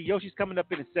about Yoshi. Yoshi's coming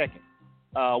up in a second.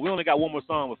 We only got one more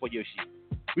song before Yoshi.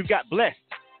 We've got Blessed.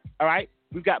 All right,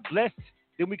 we've got Blessed.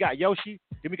 Then we got Yoshi.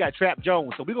 Then we got Trap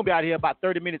Jones. So we're gonna be out here about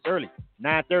 30 minutes early,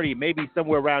 9:30, maybe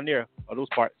somewhere around there, or those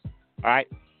parts. All right.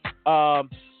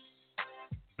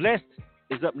 Blessed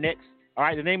is up next. All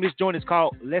right. The name of this joint is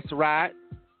called Let's Ride.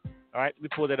 All right. Let me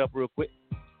pull that up real quick.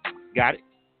 Got it.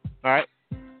 All right.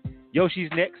 Yoshi's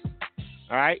next. All right. Then we got Trap Jones. So we're gonna be out here about 30 minutes early, 9:30, maybe somewhere around there, or those parts. All right. Blessed is up next. All right. The name of this joint is called Let's Ride. All right. We pull that up real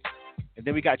quick. Got it. All right. and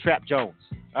then we got Trap Jones.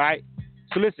 All right.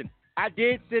 So listen, I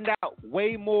did send out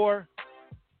way more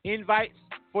invites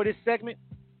for this segment.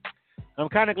 I'm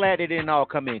kind of glad they didn't all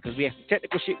come in because we had some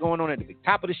technical shit going on at the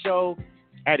top of the show.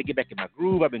 I had to get back in my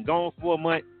groove. I've been gone for a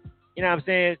month. You know what I'm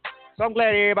saying? So I'm glad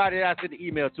everybody that I sent the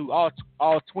email to, all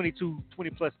 22, 20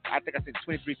 plus, I think I sent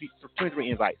 23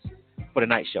 invites for the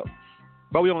night show.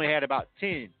 But we only had about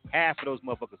 10, half of those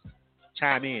motherfuckers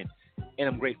chime in. And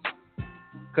I'm grateful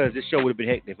because this show would have been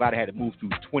hectic if I'd had to move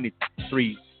through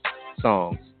 23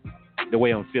 songs the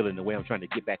way I'm feeling, the way I'm trying to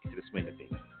get back into the swing of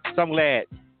things. So I'm glad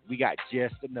we got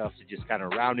just enough to just kind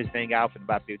of round this thing out in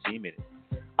about 15 minutes.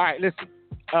 All right, listen.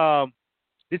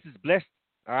 This is Blessed.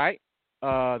 All right.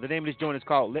 The name of this joint is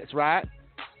called Let's Ride.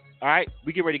 All right.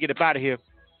 We get ready to get up out of here.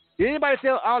 Did anybody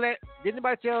tell All that? Did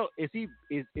anybody tell, is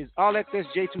All Access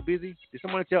J too busy? Did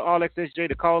someone tell All Access J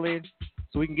to call in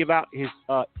so we can give out his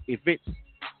events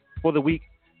for the week?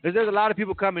 There's a lot of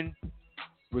people coming,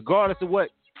 regardless of what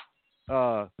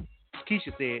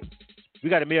Keisha said. We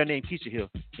got a mayor named Keisha here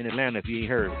in Atlanta, if you ain't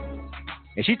heard.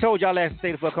 And she told y'all last to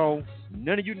stay the fuck home.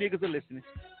 None of you niggas are listening.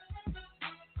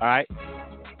 All right?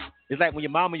 It's like when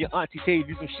your mom and your auntie tell you to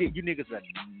do some shit, you niggas are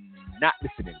not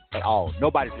listening at all.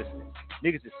 Nobody's listening.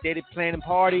 Niggas are steady planning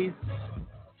parties.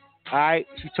 All right?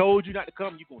 She told you not to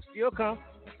come. You going to still come.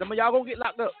 Some of y'all going to get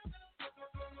locked up.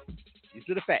 These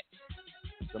are the facts.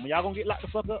 Some of y'all going to get locked the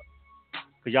fuck up.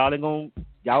 Because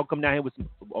y'all come down here with some,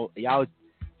 y'all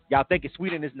think it's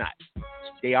sweet and it's not.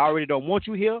 They already don't want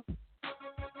you here.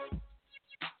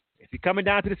 If you're coming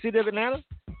down to the city of Atlanta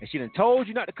and she done told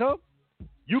you not to come,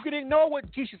 you can ignore what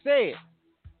Keisha said.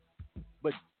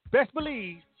 But best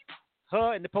believe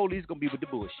her and the police going to be with the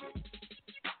bullshit.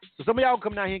 So some of y'all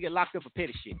come down here and get locked up for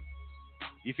petty shit.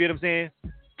 You feel what I'm saying?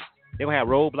 They're going to have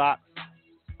roadblocks,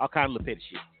 all kind of little petty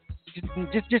shit.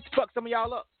 Just to fuck some of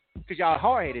y'all up. Because y'all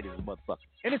hard-headed as a motherfucker.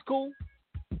 And it's cool.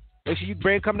 Make sure you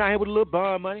come down here with a little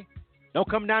bond money. Don't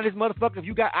come down this motherfucker if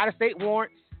you got out-of-state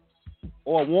warrants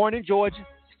or a warrant in Georgia.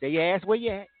 Stay your ass where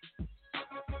you at.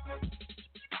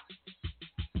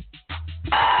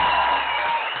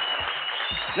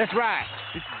 Let's ride.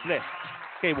 This is Blessed.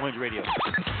 K100 Radio.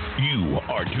 You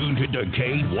are tuned to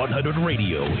K100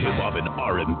 Radio, hip hop and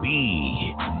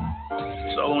R&B.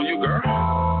 So on you, girl.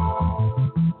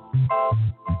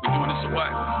 We doing this or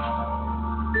what?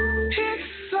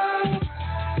 It's up.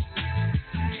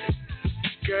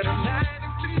 Girl, tonight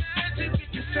we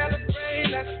can celebrate.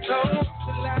 Let's go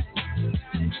to life.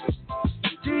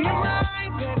 Do you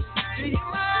mind, baby? Do you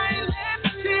mind?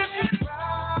 Let's dip it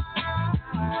right.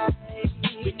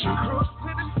 We can cruise to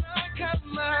the sun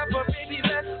come up, but baby,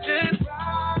 let's just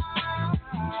ride.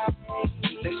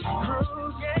 Let's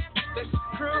cruise, yeah. Let's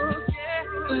cruise, yeah.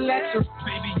 Let's.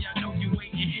 Baby, I know you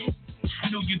waiting. I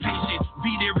know you patient.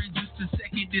 Be there in just a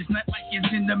second. It's not like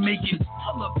it's in the making.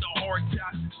 I love the hard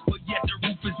times, but yet the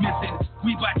roof is missing.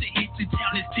 We about to hit the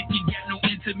town. It's ticking, got no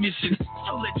intermission.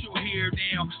 So let your hair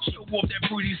down. Show off that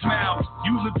pretty smile.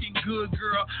 You looking good,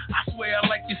 girl. I swear I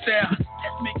like your style.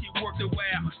 Let's make it worth the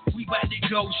while. We about to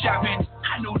go shopping.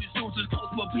 I know the stores are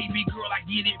close, but baby girl, I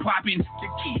get it popping. The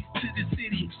keys to the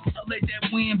city. So let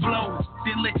that wind blow.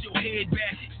 Then let your head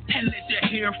back and let your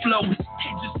hair flow.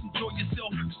 And just enjoy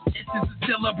yourself. This is a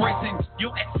celebration.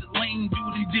 Your ex is lame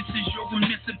duty. This is your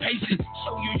emancipation.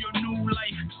 Show you your new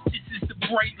life. This is the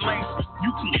bright light.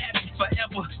 You can have it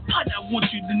forever, but I want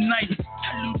you tonight.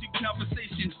 I lose the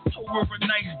conversation over a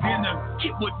nice dinner.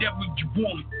 Get whatever you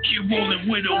want. Get rolling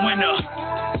with a winner.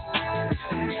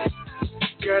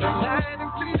 Girl,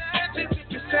 tonight we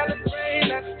can celebrate.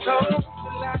 Let's go to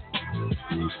life.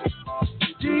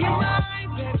 Do you mind,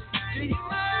 baby? Do you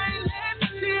mind?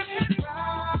 Let's dip it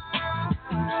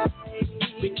right.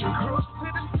 We can cruise to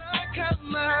the sun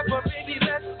come up, but baby,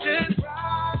 let's just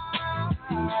ride.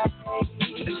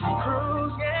 Let's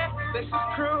cruise, yeah. Let's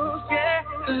cruise, yeah.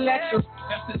 Let's.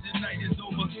 After the night is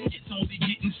over, it's only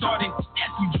getting started.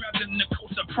 As we drive in the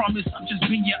coast, I promise I'm just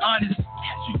being honest.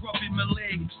 As you rubbing my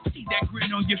leg, see that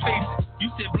grin on your face. You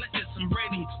said, bless us, I'm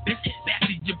ready. Let's head back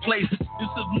to your place.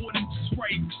 This is more than just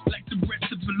right, like the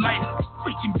rest of your life.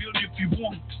 We can build if you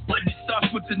want, but it starts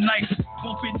with the night.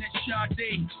 Bumping that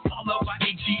Sade, all up by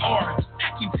HER. I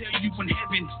can tell you in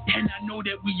heaven, and I know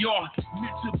that we are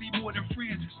meant to be more than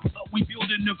friends, but we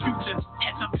building the future.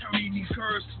 As I'm turning these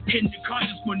curves, in the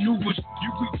conscious maneuvers, you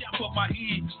reach out for my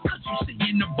hand, cause you see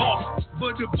in the boss.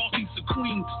 But the boss is the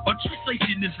queen, or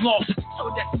translation is lost. So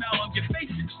that smile on your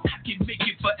faces, I can make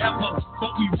it forever.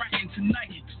 But we riding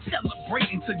tonight,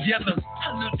 celebrating together.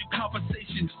 I love the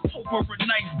conversation over a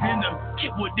nice dinner.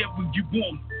 Get whatever you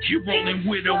want, you're rolling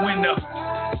with a winner.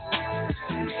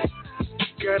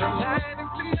 Girl, tonight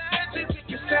we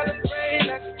can celebrate.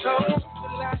 Let's told the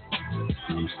lie.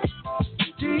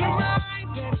 Do you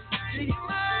mind, baby? Do you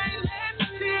mind?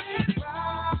 Let's tip it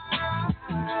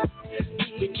right.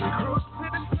 We can cruise to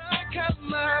the sun,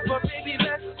 come up, but baby,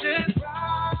 let's just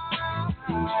ride.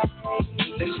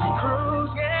 Let's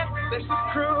cruise, yeah. Let's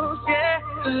cruise, yeah.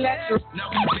 Let's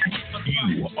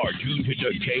You are tuned to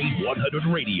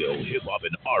K100 Radio, Hip Hop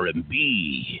and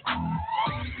R&B.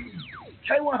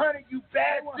 K100, you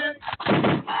bastard.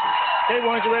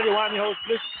 K100 Radio, I'm your host.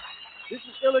 Listen, this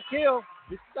is Illa Kill.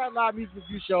 This is our live music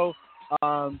review show.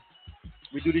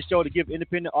 We do this show to give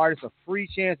independent artists a free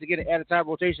chance to get an at-a-time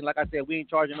rotation. Like I said, we ain't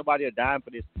charging nobody a dime for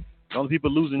this. The only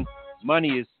people losing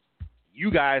money is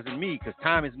you guys and me, because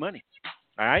time is money.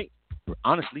 All right?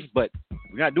 Honestly, but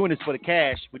we're not doing this for the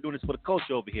cash. We're doing this for the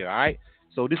culture over here. All right?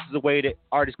 So this is a way that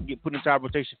artists can get put into our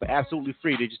rotation for absolutely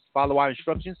free. They just follow our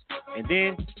instructions, and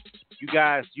then you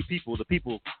guys, you people, the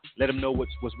people, let them know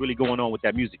what's really going on with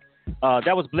that music.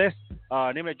 That was Blessed.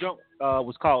 Name of that joint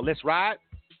was called Let's Ride.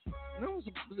 No,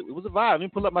 it was a vibe. Let me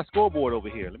pull up my scoreboard over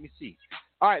here. Let me see.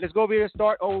 All right, let's go over here and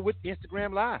start over with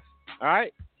Instagram Live. All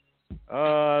right.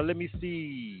 Let me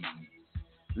see.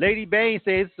 Lady Bain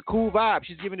says it's a cool vibe.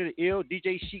 She's giving it an ill.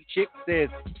 DJ Chic Chick says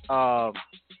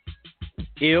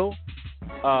ill.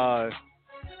 Let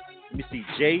me see.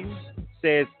 James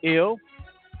says ill.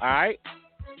 All right.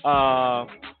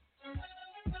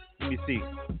 Let me see.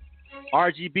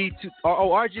 RGB.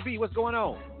 RGB. What's going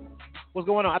on? What's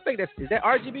going on? I think is that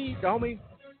RGB, the homie?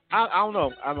 I don't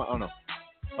know. I don't know.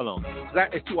 Hold on.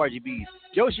 It's two RGBs.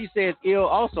 Yoshi says ill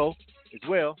also as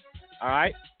well. All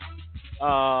right.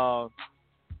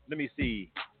 Let me see.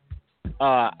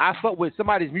 I fuck with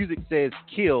somebody's music says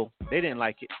kill. They didn't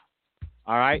like it.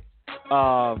 All right.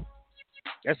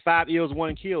 That's 5 ills,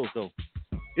 1 kills though.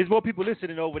 There's more people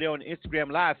listening over there on the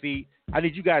Instagram live feed. I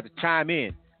need you guys to chime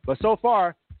in. But so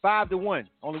far, 5-1.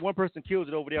 Only one person kills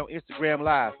it over there on Instagram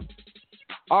live.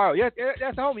 All right, yes,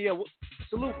 that's the homie. Yeah,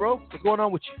 salute, bro. What's going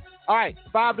on with you? All right,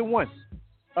 5-1.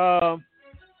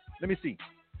 Let me see.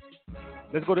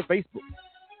 Let's go to Facebook.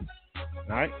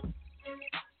 All right.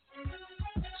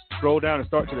 Scroll down and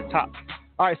start to the top.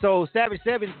 All right, so Savage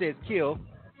 7 says kill.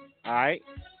 All right.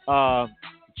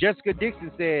 Jessica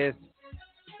Dixon says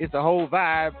it's a whole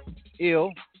vibe.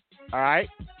 Ill. All right.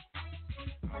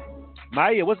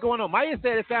 Maya, what's going on? Maya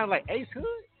said it sounds like Ace Hood.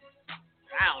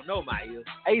 I don't know, Maya.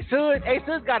 Ace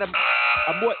Hood's got a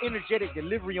more energetic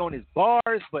delivery on his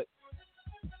bars, but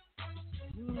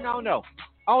no.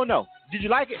 Oh, no. Did you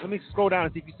like it? Let me scroll down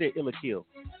and see if you said ill or kill.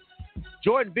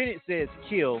 Jordan Bennett says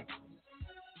kill.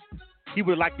 He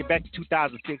would have liked it back to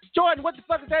 2006. Jordan, what the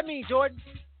fuck does that mean, Jordan?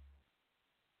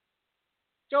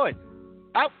 Jordan,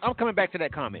 I'm coming back to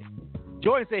that comment.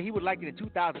 Jordan said he would like it in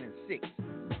 2006.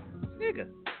 Nigga.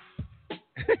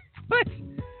 What?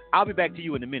 I'll be back to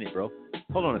you in a minute, bro.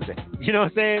 Hold on a second. You know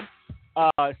what I'm saying?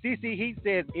 CC Heat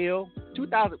says ill.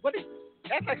 2000. What is?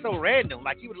 That's like so random.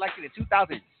 Like he would like it in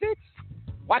 2006.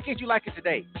 Why can't you like it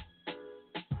today?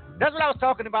 That's what I was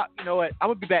talking about. You know what? I'm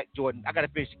gonna be back, Jordan. I gotta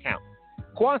finish the count.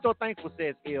 Quan So Thankful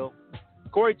says ill.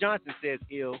 Corey Johnson says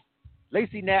ill.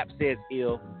 Lacey Knapp says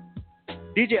ill.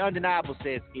 DJ Undeniable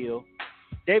says ill.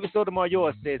 David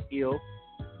Sotomayor says ill.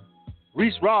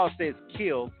 Reese Raw says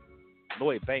kill.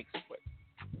 Lloyd Banks.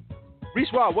 Reese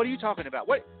Raw, what are you talking about?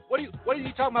 What are you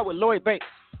talking about with Lloyd Banks?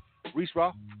 Reese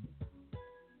Raw.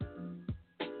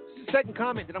 This is the second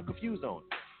comment that I'm confused on.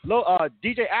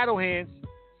 DJ Idlehands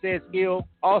says ill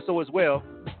also as well.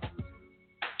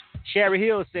 Sherry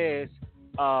Hill says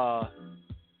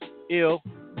ill.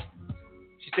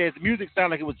 She says the music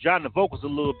sounded like it was John the vocals a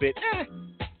little bit.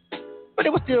 But it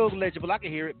was still legible. I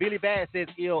can hear it. Billy Bad says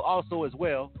ill also as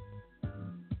well.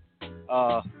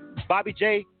 Bobby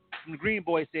J from the Green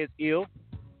Boy says ill.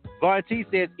 Vaughn T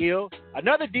says ill.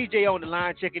 Another DJ on the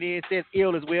line checking in says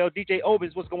ill as well. DJ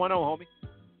Obens, what's going on, homie?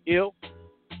 Ill.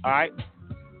 All right.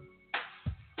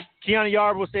 Kiana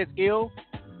Yarborough says ill.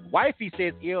 Wifey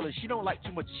says ill, and she don't like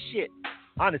too much shit,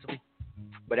 honestly.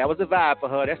 But that was a vibe for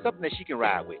her. That's something that she can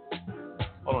ride with.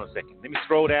 Hold on a second. Let me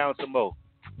scroll down some more.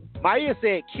 Maya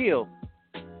said kill.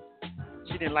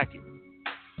 She didn't like it.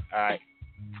 All right.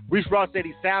 Reese Ross said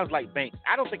he sounds like Banks.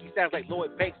 I don't think he sounds like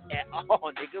Lloyd Banks at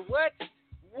all, nigga. What?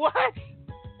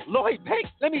 Lloyd Banks?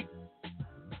 Let me,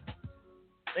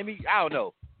 I don't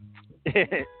know.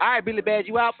 All right, Billy Bad,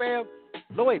 you out, fam?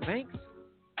 Lloyd Banks?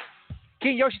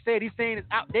 King Yoshi said he's saying it's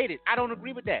outdated. I don't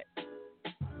agree with that.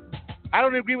 I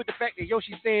don't agree with the fact that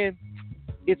Yoshi's saying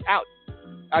it's out.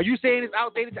 Are you saying it's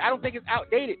outdated? I don't think it's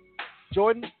outdated,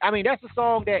 Jordan. I mean, that's a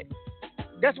song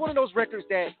that's one of those records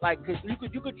that, like,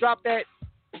 you could drop that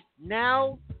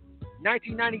now,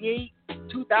 1998,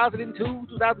 2002,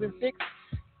 2006.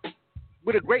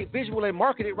 with a great visual and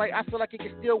market it right, I feel like it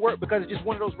can still work because it's just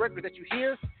one of those records that you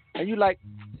hear and you like,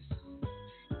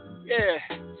 yeah,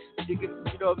 you can,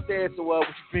 you know what I'm saying? So what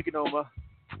you drinking on, ma?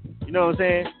 You know what I'm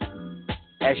saying?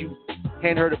 As you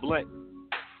hand her the blunt,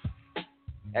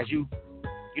 as you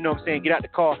know what I'm saying, get out the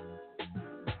car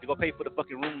to go pay for the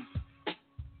fucking room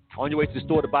on your way to the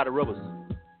store to buy the rubbers.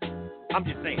 I'm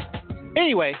just saying.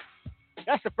 Anyway,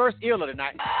 that's the first ill of the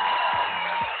night.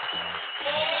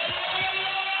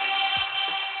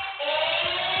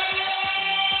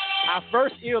 Our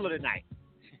first ill of the night.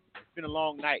 It's been a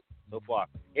long night so far.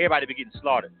 Everybody been getting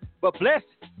slaughtered. But Bless,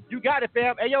 you got it,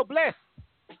 fam. Hey, yo, Bless.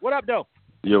 What up, though?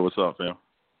 Yo, what's up, fam?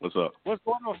 What's up? What's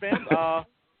going on, fam?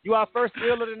 You our first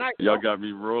ill of the night. Y'all got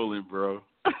me rolling, bro.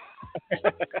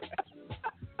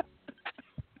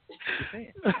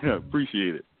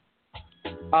 Appreciate it.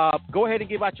 Go ahead and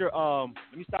give out your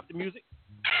let me stop the music.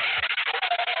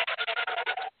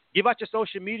 Give out your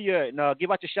social media and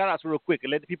give out your shout outs real quick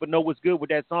and let the people know what's good with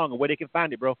that song and where they can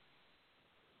find it, bro.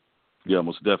 Yeah,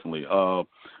 most definitely. On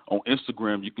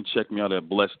Instagram, you can check me out at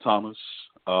Bless Thomas.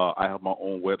 I have my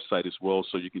own website as well,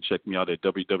 so you can check me out at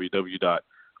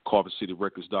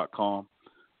www.carvercityrecords.com.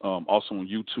 Also on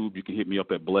YouTube, you can hit me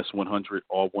up at Bless100,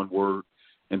 all one word.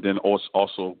 And then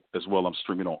also as well, I'm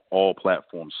streaming on all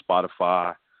platforms,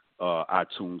 Spotify,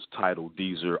 iTunes, Tidal,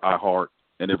 Deezer, iHeart,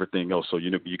 and everything else. So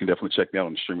you can definitely check me out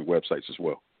on the streaming websites as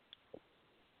well.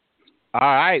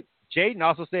 All right. Jaden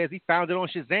also says he found it on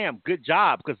Shazam. Good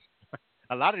job, because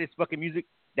a lot of this fucking music,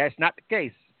 that's not the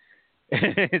case.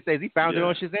 It says he found it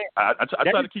on Shazam. I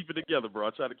try to keep it together, bro. I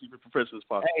try to keep it professional as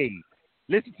possible. Hey,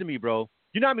 listen to me, bro.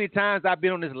 You know how many times I've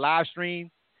been on this live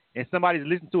stream and somebody's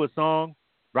listening to a song,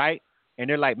 right? And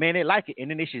they're like, man, they like it,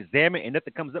 and then they Shazam it, and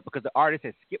nothing comes up because the artist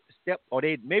has skipped a step, or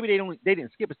they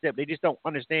didn't skip a step. They just don't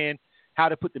understand how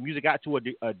to put the music out to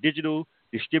a digital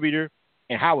distributor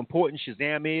and how important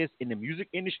Shazam is in the music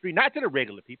industry, not to the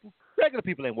regular people. Regular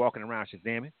people ain't walking around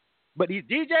Shazamming, but these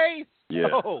DJs,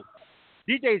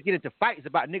 DJs get into fights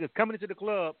about niggas coming into the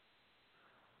club,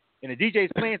 and the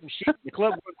DJ's playing some shit, the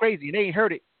club going crazy, and they ain't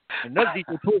heard it. And another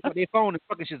DJ pulls out their phone and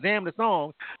fucking Shazam the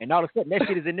song, and all of a sudden that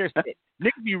shit is in their set.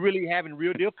 Niggas be really having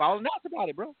real deal falling out about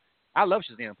it, bro. I love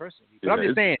Shazam personally, but I'm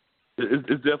just saying. It's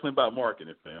definitely about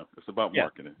marketing, fam. It's about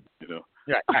marketing, you know.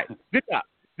 Right, all right.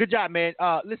 Good job, man.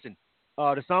 Listen,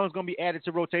 the song's gonna be added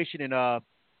to rotation, and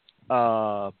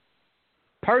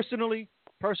personally,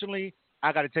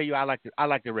 I got to tell you, I like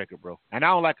the record, bro. And I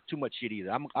don't like too much shit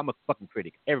either. I'm a fucking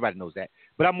critic. Everybody knows that.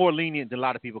 But I'm more lenient than a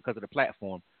lot of people because of the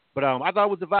platform. But I thought it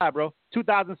was the vibe, bro.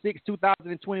 2006,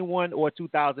 2021, or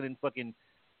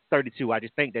 2032. I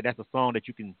just think that's a song that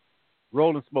you can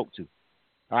roll and smoke to.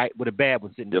 All right, with a bad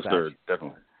one sitting beside you. Yes, sir.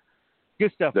 Definitely.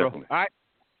 Good stuff, definitely. Bro. All right.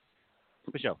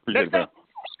 For sure. Appreciate it,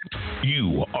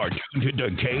 You are tuned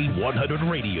to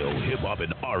K100 Radio, Hip Hop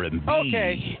and R&B.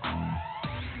 Okay.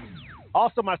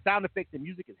 Also, my sound effects and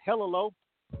music is hella low.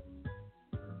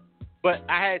 But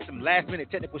I had some last-minute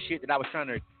technical shit that I was trying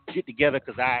to get together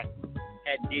because I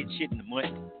hadn't did shit in a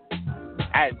month.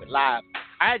 I hadn't been live.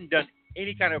 I hadn't done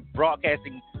any kind of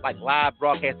broadcasting, like live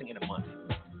broadcasting, in a month.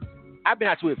 I've been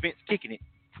out to events kicking it,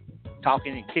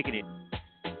 talking and kicking it.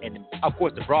 And, of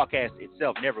course, the broadcast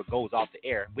itself never goes off the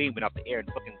air. We ain't been off the air in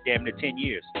fucking damn near 10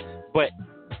 years. But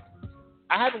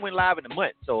I haven't went live in a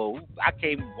month. So I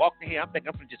walked in here. I'm thinking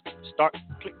I'm going to just start,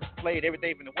 click, play, and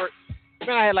everything from the work.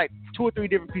 Man, I had like 2 or 3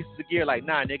 different pieces of gear. Like,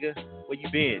 nah, nigga, where you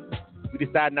been? We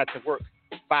decided not to work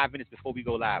 5 minutes before we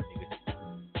go live, nigga.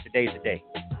 Today's the day.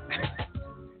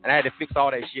 And I had to fix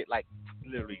all that shit, like,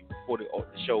 literally before the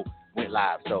show went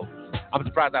live. So I'm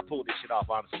surprised I pulled this shit off,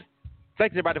 honestly.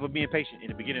 Thanks, everybody, for being patient in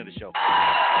the beginning of the show. All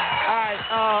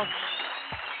right.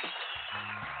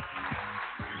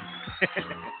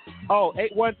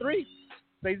 813?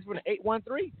 Say this for the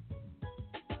 813?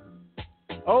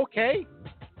 Okay.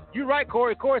 You're right,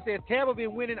 Corey. Corey says Tampa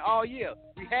been winning all year.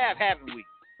 We have, haven't we?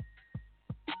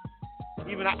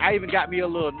 I even got me a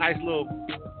nice little.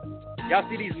 Y'all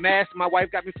see these masks my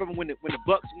wife got me from when the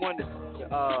Bucks went to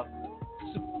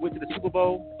the Super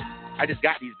Bowl? I just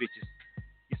got these bitches.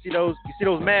 You see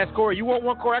those masks, Corey? You want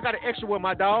one, Corey? I got an extra one,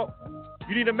 my dog.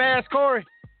 You need a mask, Corey?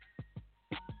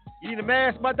 You need a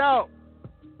mask, my dog?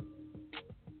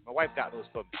 My wife got those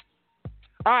for me.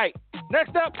 All right,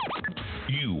 next up.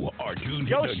 You are tuned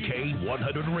to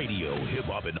K100 Radio, Hip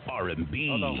Hop and R&B.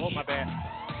 Oh, my bad.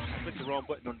 I clicked the wrong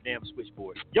button on the damn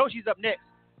switchboard. Yoshi's up next.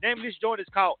 Name of this joint is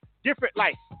called Different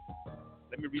Life.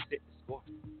 Let me reset the score.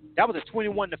 That was a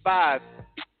 21-5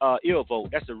 ill vote.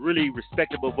 That's a really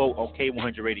respectable vote on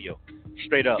K100 Radio.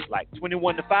 Straight up, like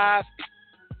 21-5.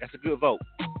 That's a good vote.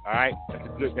 All right,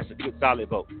 that's a good solid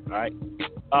vote. All right.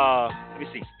 Let me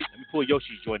see. Let me pull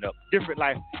Yoshi's joint up. Different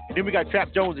Life. And then we got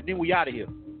Trap Jones, and then we out of here.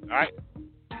 All right?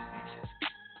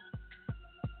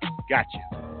 Gotcha.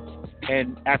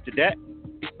 And after that,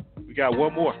 we got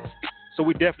one more. So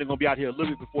we definitely going to be out here a little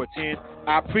bit before 10.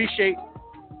 I appreciate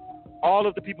all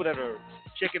of the people that are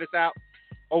checking us out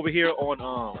over here on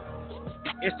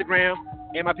Instagram,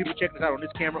 and my people checking us out on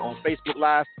this camera on Facebook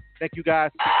Live. Thank you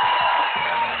guys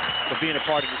for being a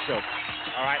part of the show.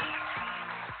 All right.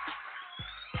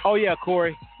 Oh, yeah,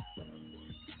 Corey.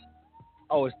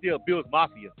 Oh, it's still Bill's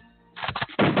Mafia.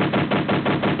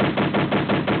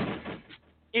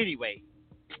 Anyway.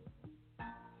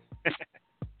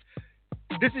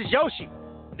 This is Yoshi.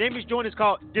 The name of his joint is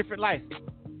called Different Life.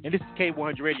 And this is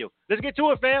K100 Radio. Let's get to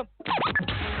it, fam.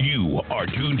 You are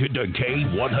tuned to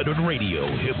K100 Radio,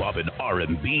 hip hop and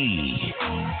R&B.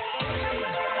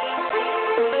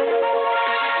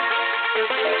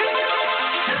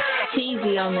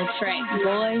 Teasy on the track,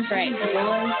 boy.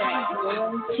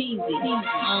 Teasy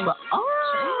on the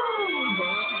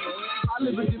I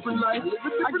live a different life.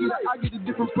 I get a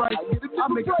different price. I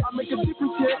make a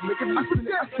different check. I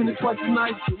spend it twice a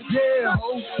night. Yeah,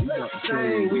 ho. We not the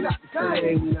same. We not the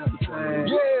same. We not the same.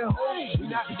 Yeah, ho. We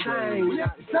not the same. We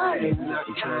not the same. We not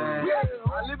the same. Yeah,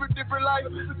 I live a different life.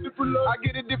 I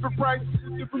get a different price.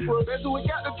 That's who we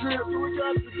got the drip.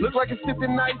 Look like it's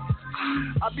sipping nice.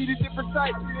 I be the different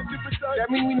type.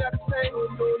 That mean we not the same.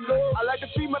 I like to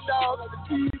feed my dogs.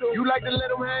 You like to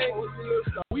let them hang.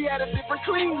 We had a different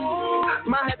clean.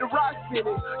 Mine had the rocks in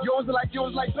it. Yours like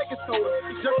baking soda.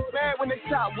 Just as bad when they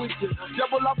stop with you.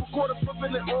 Double off a quarter,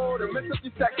 fulfill an order. Mess up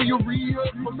your stack of your real.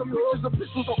 Post some pictures of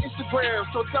pistols on Instagram.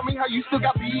 So tell me how you still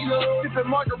got beat up. Sipping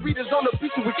margaritas on the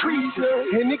beach with creature.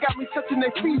 And it got me touching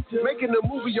their feature. Making a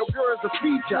movie, your girl is a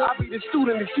feature. I be the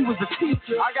student and she was the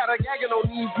teacher. I got her gagging on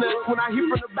these nuts. When I hear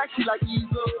from the back, she like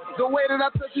Eva. The way that I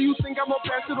touch you, you think I'm gonna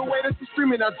pass it the way that she's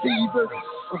screaming out Jesus.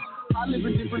 I live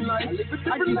a different life.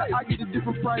 I get a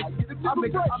different price. I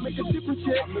make a different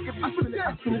check. I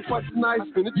spend it twice a night.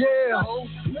 Yeah, ho.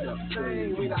 We not the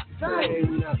same. We not the same.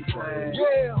 We not the same.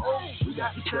 Yeah, ho. We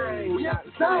not the same. We not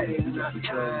the same. We not the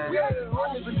same. Yeah,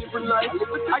 I live a different life.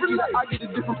 I get a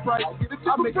different price.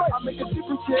 I make a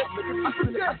different check. I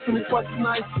spend it twice a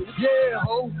night. Yeah,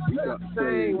 ho. We not the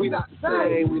same. We not the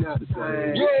same. We not the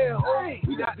same. Yeah, ho.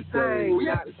 We not the same. We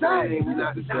not the same. We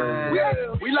not the same.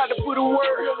 Yeah, we like to put a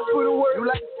word. You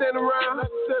like to stand around.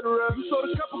 You sold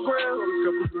a couple grams.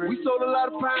 We sold a lot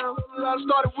of pounds.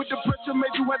 Started with the pressure, made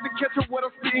you have to catch up. What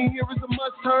I'm seeing here is a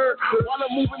must-heard. While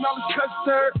I'm moving all this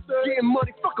custard, getting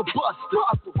money, fuck a buster.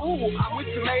 Ooh, I'm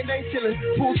with your main ain't chillin'.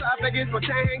 Poolside Vegas, my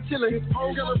chain ain't chillin'.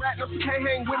 Homegirl a rat, no, she can't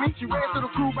hang with me. She ran through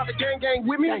the crew by the gang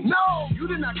with me. No, you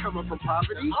did not come up from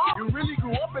poverty. You really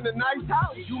grew up in a nice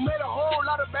house. You made a whole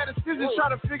lot of bad decisions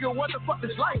trying to figure what the fuck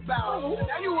this life about.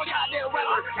 Now you a goddamn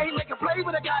rapper, ain't making play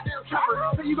with a goddamn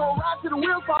chopper. So you gon' ride till the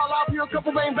wheels fall off. You a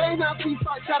couple bang bang, now feet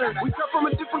start chattering. We come from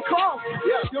a different cloth.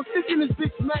 Yeah, your stitching is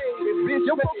bitch made. Bitch,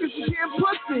 your focus is getting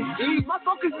pussy. My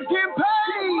focus is getting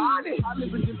paid. I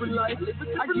live a different life.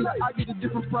 I get a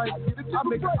different price. I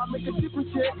make a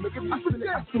different check. I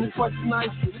spend it twice a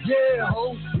night. Yeah,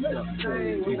 ho. We not the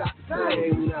same. We not the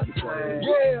same. We not the same.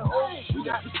 Yeah, ho. We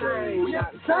not the same. We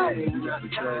not the same. We not the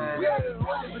same. Yeah,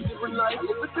 I live a different life.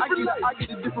 I get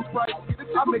a different price.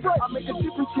 I make a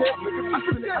different check. I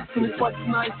spend it twice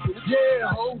a night. Yeah,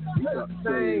 ho. We not the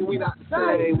same. We not the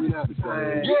same. We not the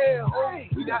same. Yeah, ho.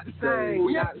 We not the same.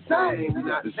 We not the same. We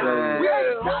not the same.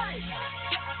 Yeah, ho.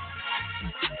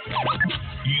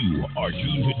 You are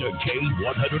tuned to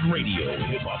K100 Radio,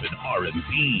 hip hop and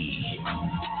R&B.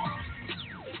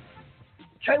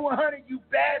 K100, you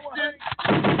bastard!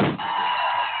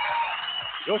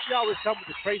 Yoshi always comes with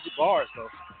the crazy bars, so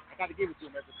I got to give it to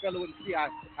him. As a fellow with the sea, I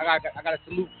got to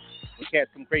salute when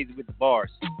cats come crazy with the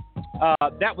bars.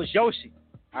 That was Yoshi.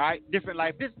 All right, Different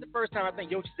Life. This is the first time I think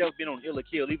Yoshi's ever been on Ill or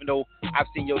Kill, even though I've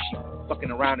seen Yoshi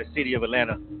fucking around the city of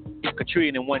Atlanta a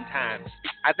quadrillion and one times.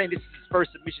 I think this is his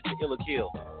first submission to Ill or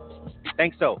Kill.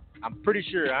 Think so. I'm pretty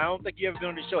sure. I don't think you ever been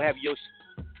on the show, have you, Yoshi?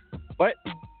 But,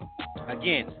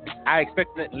 again, I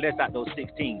expect nothing less out those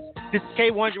 16s. This is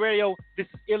K100 Radio. This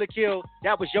is Ill or Kill.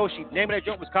 That was Yoshi. The name of that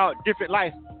joint was called Different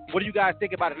Life. What do you guys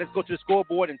think about it? Let's go to the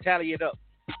scoreboard and tally it up.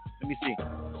 Let me see.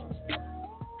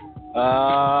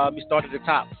 Let me start at the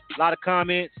top. A lot of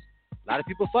comments. A lot of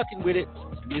people fucking with it.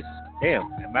 Damn,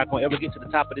 am I going to ever get to the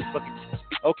top of this fucking...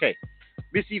 Okay.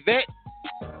 Miss Yvette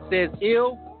says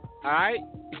ill. All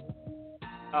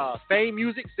right. Fame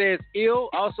Music says ill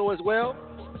also as well.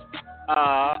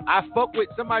 I fuck with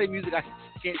somebody's music. I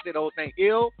can't say the whole thing.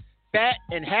 Ill, fat,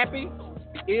 and happy.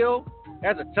 Ill.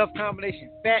 That's a tough combination.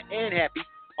 Fat and happy.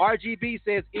 RGB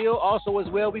says ill also as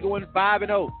well. We going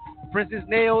 5-0. Princess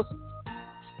Nails,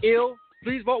 ill.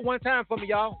 Please vote one time for me,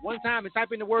 y'all. One time and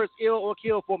type in the words ill or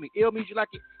kill for me. Ill means you like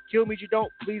it. Kill means you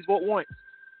don't. Please vote once.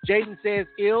 Jaden says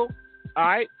ill. All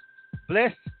right.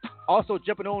 Bless. Also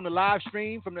jumping on the live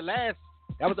stream from the last.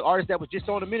 That was the artist that was just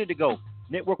on a minute ago.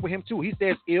 Network with him too. He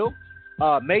says ill.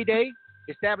 Mayday.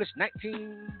 Established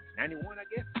 1991, I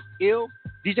guess. Ill.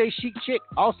 DJ Chic Chick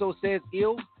also says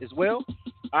ill as well.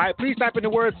 All right. Please type in the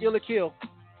words ill or kill.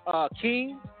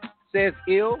 King says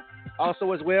ill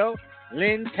also as well.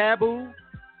 Lynn Taboo,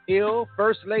 ill.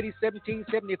 First Lady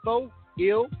 1774,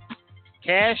 ill.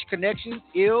 Cash Connections,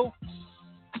 ill.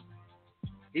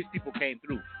 These people came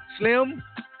through. Slim,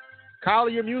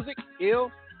 Collier Music, ill.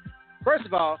 First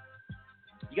of all,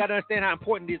 you got to understand how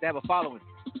important it is to have a following.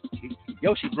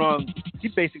 Yoshi brung, he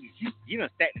done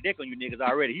stacked the deck on you niggas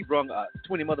already. He brung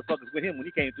 20 motherfuckers with him when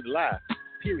he came through the live,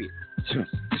 period. This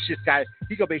shit guy,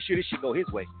 he gonna make sure this shit go his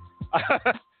way.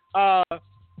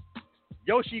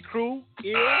 Yoshi Crew,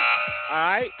 ill. All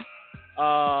right.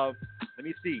 Let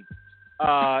me see.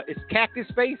 It's Cactus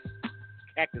Face.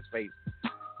 Cactus Face.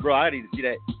 Bro, I need to see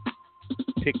that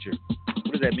picture.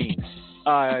 What does that mean?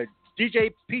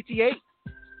 DJ PT8.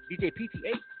 DJ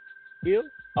PT8. Ill.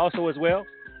 Also as well.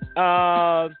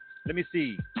 Let me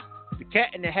see. The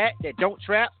Cat in the Hat that don't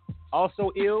trap.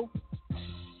 Also ill.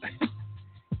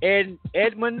 And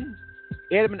Edmund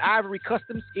Ivory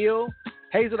Customs, ill.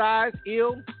 Hazel Eyes,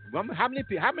 ill. How many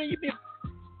you been?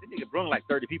 This nigga brung like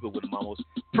 30 people with him almost.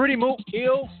 Pretty Mook,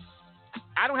 ill.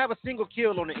 I don't have a single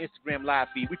kill on the Instagram live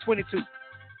feed. We 22.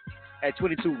 At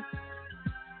 22.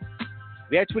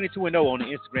 We had 22 and 0 on the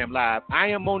Instagram live. I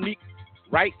am Monique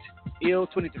Wright, ill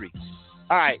 23.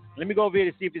 All right, let me go over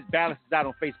here to see if this balances out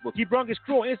on Facebook. He brung his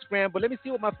crew on Instagram, but let me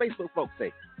see what my Facebook folks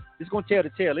say. This is going to tell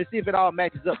the tale. Let's see if it all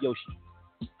matches up, Yoshi.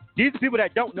 These are people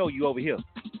that don't know you over here.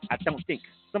 I don't think.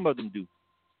 Some of them do.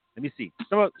 Let me see.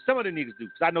 Some of the niggas do,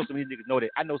 because I know some of these niggas know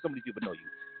that. I know some of these people know you.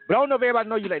 But I don't know if everybody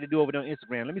know you like to do over there on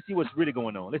Instagram. Let me see what's really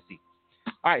going on. Let's see.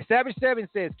 All right, Savage 7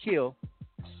 says kill.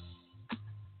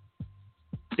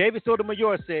 David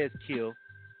Sotomayor says kill.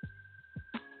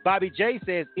 Bobby J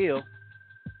says ill.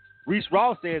 Reese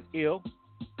Ross says ill.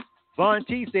 Von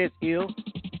T says ill.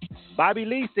 Bobby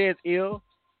Lee says ill.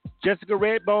 Jessica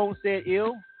Redbone said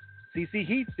ill. CC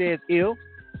Heath says ill.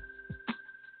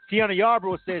 Tiana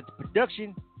Yarbrough says the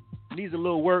production needs a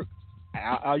little work.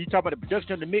 You talking about the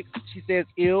production of the mix? She says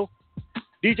ill.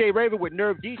 DJ Raven with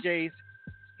Nerve DJs,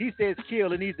 he says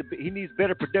kill. He needs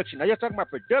better production. Are y'all talking about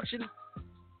production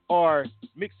or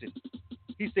mixing?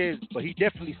 He says, but he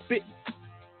definitely spitting.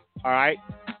 All right.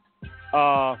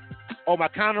 Oh, my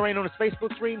counter ain't on his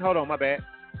Facebook screen. Hold on, my bad.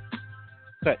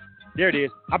 Cut. There it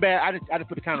is. My bad. I didn't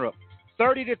put the counter up.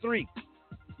 30-3.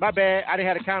 My bad. I didn't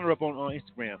have the counter up on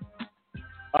Instagram.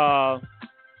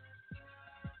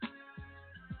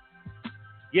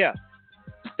 Yeah.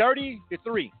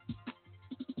 30-3.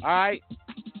 All right.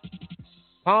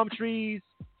 Palm trees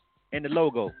and the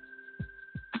logo.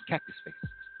 Cactus Face.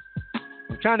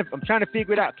 I'm trying to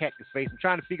figure it out, Cactus Face. I'm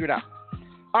trying to figure it out.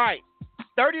 All right.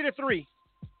 30-3.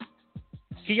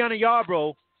 Kiana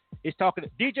Yarbrough is talking to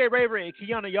DJ Raver and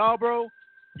Kiana Yarbrough.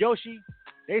 Yoshi,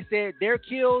 they said their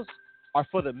kills are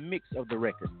for the mix of the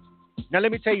record. Now,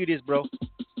 let me tell you this, bro.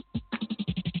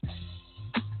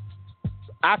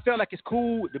 I felt like it's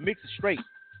cool. The mix is straight.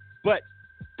 But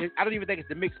I don't even think it's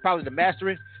the mix, probably the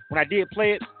mastering. When I did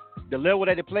play it, the level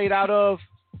that it played out of,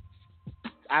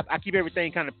 I keep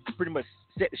everything kind of pretty much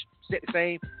set the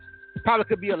same. Probably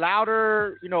could be a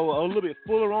louder, a little bit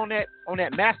fuller on that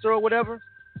master or whatever.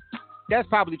 That's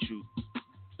probably true.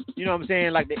 You know what I'm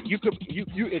saying? Like that, it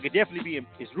could definitely be.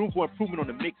 It's room for improvement on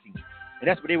the mixing, and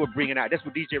that's what they were bringing out. That's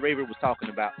what DJ Raver was talking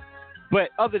about. But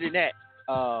other than that,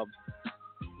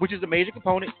 which is a major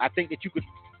component, I think that you could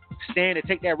stand and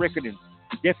take that record and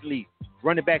definitely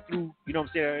run it back through. You know what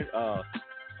I'm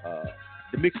saying?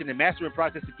 The mixing and mastering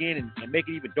process again, and make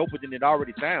it even doper than it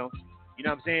already sounds. You know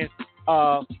what I'm saying?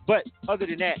 But other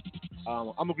than that,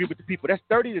 I'm agree with the people. That's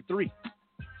 30-3.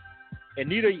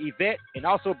 Anita Yvette and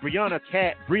also Bria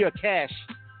Cash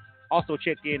also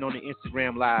checked in on the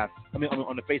Instagram live. On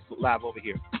the Facebook live over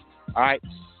here. All right.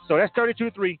 So that's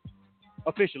 32-3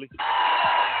 officially.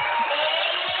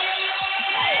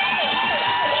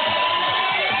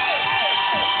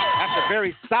 That's a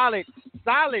very solid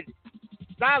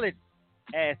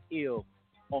ass ill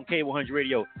on K100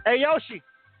 Radio. Hey Yoshi.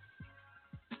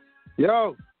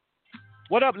 Yo.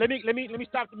 What up? Let me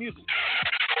stop the music.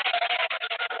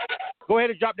 Go ahead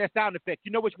and drop that sound effect.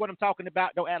 You know which one I'm talking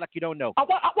about. Don't act like you don't know.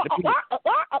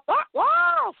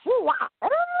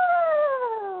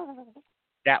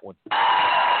 That one.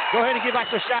 Go ahead and give out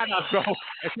your shout outs, bro.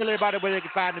 And tell everybody where they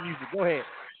can find the music. Go ahead.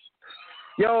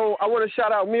 Yo, I want to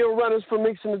shout out Meal Runners for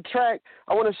mixing the track.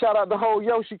 I want to shout out the whole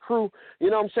Yoshi crew. You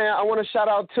know what I'm saying? I want to shout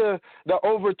out to the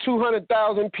over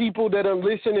 200,000 people that have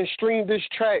listened and streamed this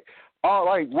track all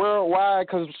like worldwide,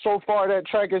 because so far that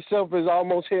track itself is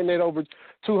almost hitting at over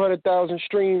 200,000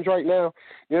 streams right now.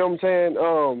 You know what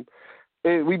I'm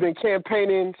saying? We've been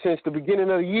campaigning since the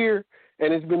beginning of the year,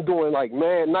 and it's been doing like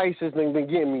mad nice. It's been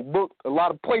getting me booked a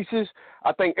lot of places.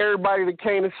 I thank everybody that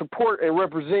came to support and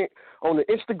represent on the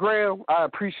Instagram. I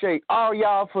appreciate all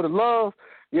y'all for the love.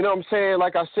 You know what I'm saying?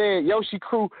 Like I said, Yoshi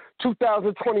Crew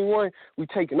 2021, we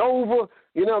taking over.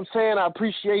 You know what I'm saying? I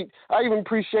even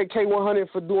appreciate K100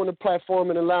 for doing the platform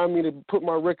and allowing me to put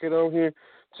my record on here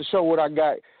to show what I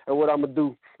got and what I'm going to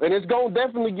do. And it's going to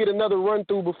definitely get another run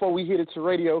through before we hit it to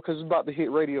radio, because it's about to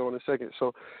hit radio in a second.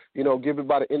 So, you know, give it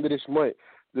by the end of this month.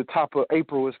 The top of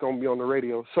April, it's going to be on the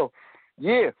radio. So,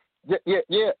 yeah.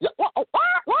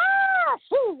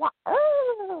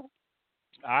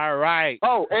 All right.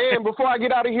 Oh, and before I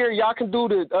get out of here, y'all can do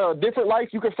the Different Life.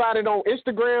 You can find it on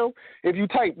Instagram. If you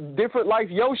type Different Life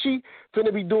Yoshi,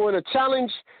 finna be doing a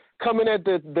challenge coming at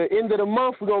the end of the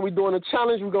month. We're going to be doing a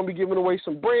challenge. We're going to be giving away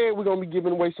some bread. We're going to be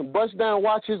giving away some bust down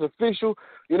watches, official.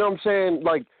 You know what I'm saying?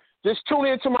 Like, just tune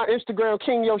in to my Instagram,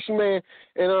 King Yoshi, man.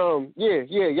 And, yeah,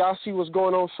 y'all see what's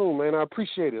going on soon, man. I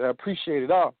appreciate it.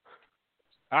 All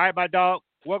right, my dog.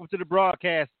 Welcome to the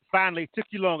broadcast. Finally, took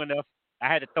you long enough.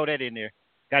 I had to throw that in there.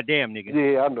 Goddamn, nigga.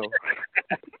 Yeah, I know.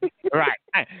 Right.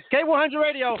 K100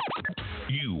 Radio.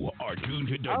 You are tuned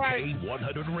to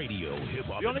K100 Radio.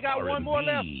 You only got one more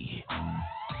left.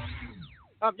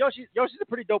 Yoshi's a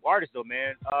pretty dope artist, though,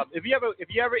 man. If you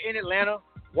ever in Atlanta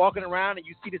walking around and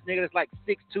you see this nigga that's like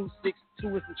 6'2", 6'2"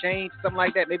 and some change, something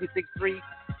like that, maybe 6'3",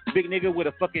 big nigga with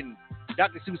a fucking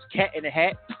Dr. Seuss cat in the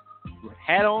hat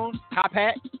on, top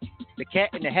hat, the cat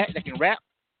in the hat that can rap,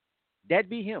 that'd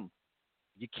be him.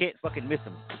 You can't fucking miss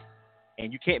him.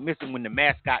 And you can't miss him when the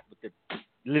mascot with the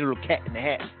literal cat in the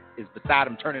hat is beside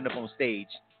him turning up on stage.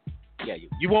 Yeah,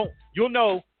 you'll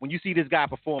know when you see this guy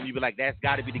perform, you'll be like, that's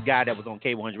got to be the guy that was on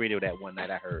K100 Radio that one night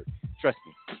I heard. Trust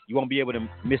me. You won't be able to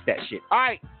miss that shit. All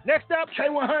right, next up.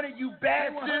 K100, you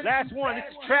bastard. Last one. This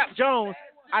is Trap Jones.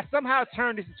 I somehow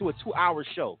turned this into a 2-hour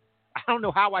show. I don't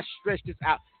know how I stretched this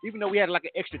out. Even though we had like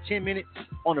an extra 10 minutes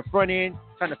on the front end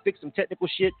trying to fix some technical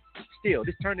shit, still,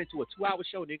 this turned into a 2-hour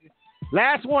show, nigga.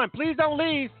 Last one. Please don't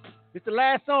leave. It's the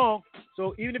last song.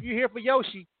 So even if you're here for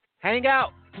Yoshi, hang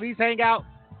out. Please hang out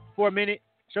for a minute.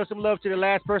 Show some love to the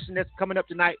last person that's coming up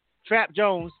tonight, Trap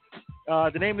Jones.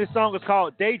 The name of this song is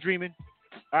called Daydreaming.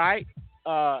 All right?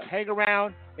 Hang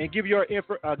around and give your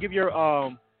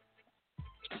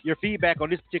feedback on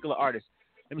this particular artist.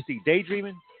 Let me see.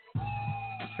 Daydreaming.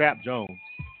 Trap Jones.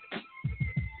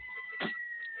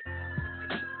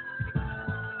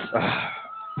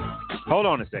 Hold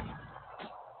on a second.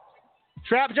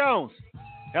 Trap Jones.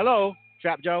 Hello,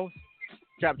 Trap Jones.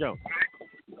 Trap Jones.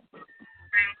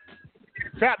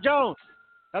 Trap Jones.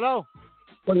 Hello.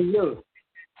 What is good?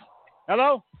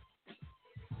 Hello.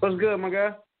 What's good, my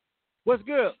guy? What's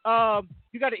good?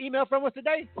 You got an email from us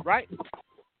today, right?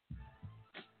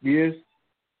 Yes.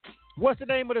 What's the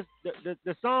name of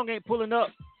the song? Ain't pulling up.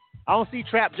 I don't see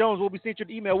Trap Jones. Will we send you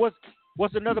the email?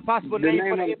 What's another possible name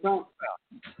for the song?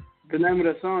 The name of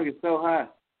the song is So High.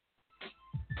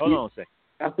 Hold on a second.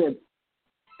 I said,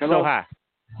 hello? So High.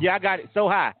 Yeah, I got it. So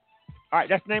High. All right,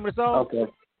 that's the name of the song? Okay.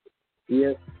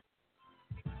 Yes.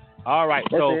 All right,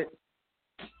 that's it.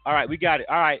 All right, we got it.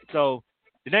 All right, so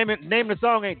the name of the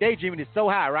song ain't Daydreaming. It's So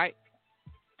High, right?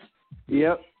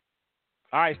 Yep.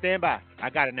 All right, stand by. I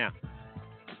got it now.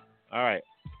 All right.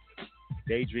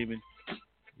 Daydreaming.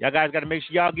 Y'all guys got to make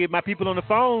sure y'all give my people on the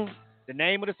phone the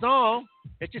name of the song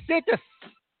that you sent us.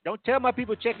 Don't tell my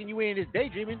people checking you in. It's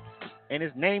Daydreaming, and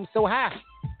his name's So High.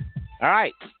 All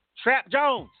right. Trap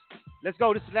Jones. Let's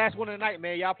go. This is the last one of the night,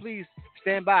 man. Y'all please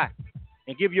stand by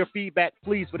and give your feedback,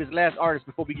 please, for this last artist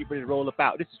before we get ready to roll up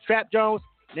out. This is Trap Jones.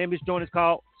 The name of this joint is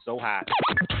called So High.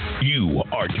 You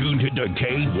are tuned to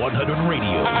K100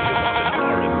 Radio.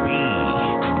 R&B.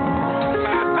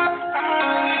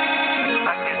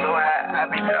 I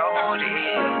be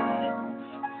loaded.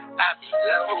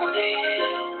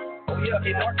 Oh yeah,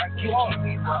 it don't like you on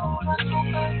me, bro.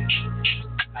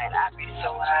 Man, I be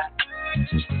so high.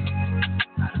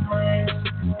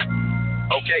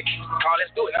 Okay,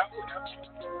 let's do it now.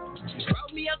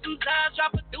 Wrote me up some times, try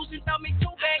producing, told me too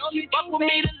bad. She fuck with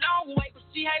me the long way, but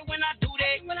she hate when I do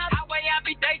that. Highway, I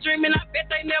be daydreaming, I bet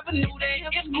they never knew that.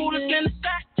 It's cool to send a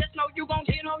shot, just know you gon'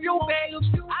 get on your bed.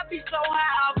 I be so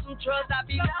high off some drugs, I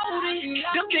be loaded.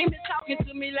 Them demons talking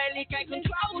to me lately, can't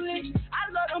control it. I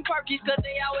love them perkies cause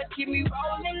they always keep me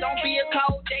rolling. Don't be a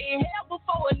cold day in hell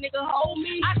before a nigga hold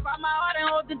me. I cry my heart and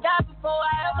hope to die before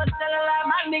I ever tell a lie.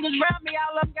 My niggas round me,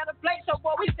 all of them got a plate, so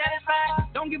boy, we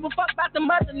satisfied. Don't give a fuck about them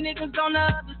other niggas on the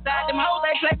other side. Them hoes,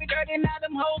 they play me dirty, now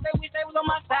them hoes, they wish they was on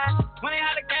my side. Funny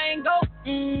how the game go.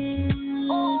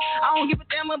 I don't give a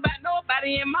damn about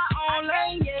nobody in my own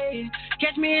lane, yeah.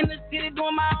 Catch me in the city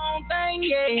doing my own thing,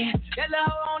 yeah. That little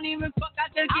hoe don't even fuck,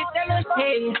 I just get that little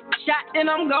head. Shot, then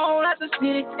I'm gone out the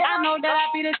city. I know that I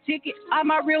be the ticket. All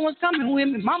my real ones coming with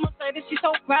me. Mama say that she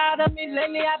so proud of me.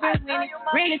 Lately I've been winning.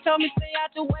 Randy told me stay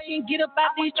out the way and get up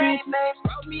out these streets.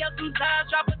 Roll me up some signs,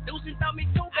 drop a deuce and throw me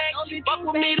two bags. She fuck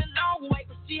with me the long way,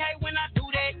 but she hate when I do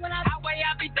that. Highway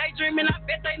I be daydreaming, I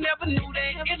bet they never knew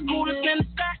that. It's cool to send a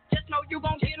shot, just know you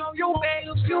gon' get on your bag.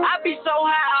 I be so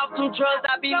high off some drugs,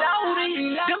 I be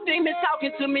loaded. Them demons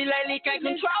talking to me lately, can't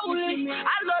control it.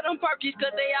 I love them perkies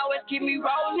cause they always keep me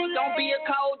rolling. Don't be a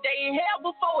cold day in hell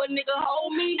before a nigga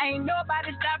hold me. Ain't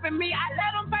nobody stopping me. I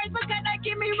let them face because they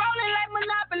keep me rolling like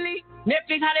Monopoly.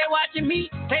 Netflix, how they watching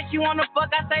me? Say you wanna fuck,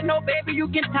 I say no, baby, you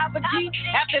can top a G.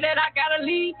 After that, I gotta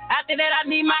leave. After that, I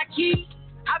need my key.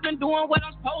 I've been doing what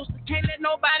I'm supposed to. Can't let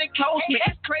nobody close me.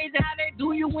 That's crazy how they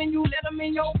do you when you let them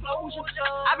in your closure.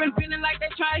 I've been feeling like they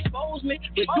try to expose me.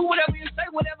 But do whatever you say,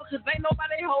 whatever, cause ain't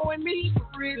nobody holding me for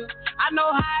real. I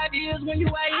know how it is when you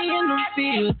ain't in the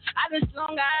field. I just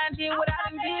slung I did what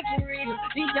I done did for real.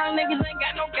 These young niggas ain't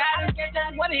got no guidance, that's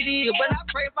just what it is. But I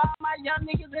pray for all my young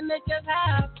niggas and that's just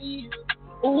how I feel.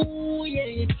 Ooh,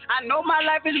 yeah. I know my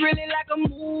life is really like a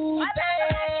movie.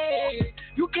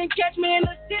 You can catch me in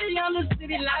the city on the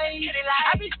city light.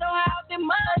 I be so high out in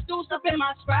mud, juice up in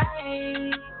my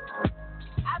Sprite.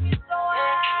 I be so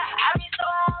high out in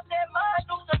mud,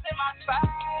 juice up in my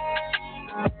Sprite.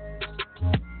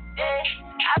 Yeah,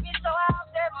 I be so high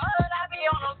out in mud, I be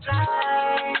on the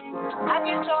flight. I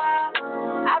be so high,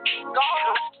 I be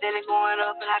gone. Steady going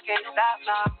up and I can't stop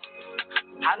now.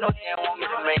 I know they don't want me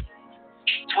to make it.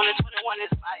 2021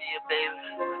 is my year, baby.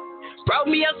 Roll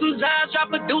me up some Zans, drop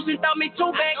a deuce and throw me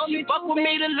two bags. She fuck with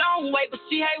me the long way, but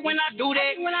she hate when I do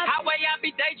that. Highway I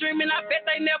be daydreaming, I bet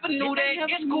they never knew that.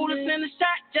 It's cool to send a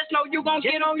shot, just know you gon'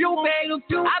 get on your bag.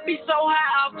 I be so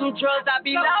high off some drugs, I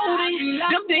be loaded.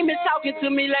 Them demons talking to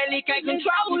me lately, can't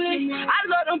control it. I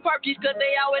love them perkies cause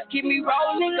they always keep me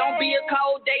rolling. Don't be a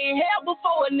cold day in hell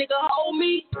before a nigga hold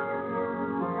me.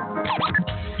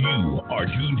 You are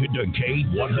tuned to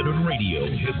K100 Radio,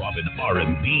 Hip Hop and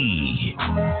R&B.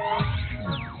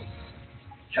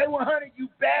 K100, you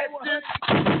bastard.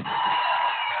 All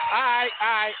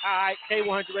right.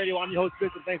 K100 Radio. I'm your host,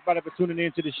 Chris, and thanks for tuning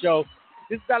in to the show.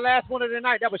 This is our last one of the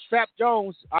night. That was Trap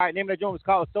Jones. All right, name of that joint was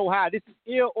called So High. This is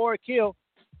Ill or Kill.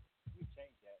 Let me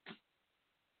change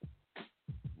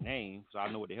that name so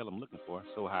I know what the hell I'm looking for.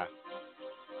 So High.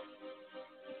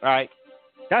 All right.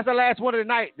 That's the last one of the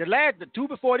night. The two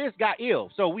before this got ill.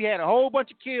 So we had a whole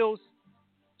bunch of kills,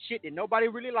 shit that nobody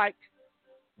really liked.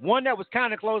 One that was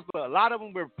kind of close, but a lot of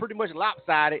them were pretty much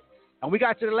lopsided. And we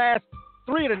got to the last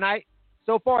three of the night.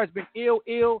 So far, it's been ill.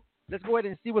 Let's go ahead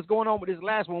and see what's going on with this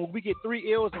last one. We get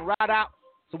 3 ills and ride out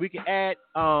so we can add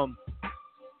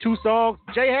 2 songs.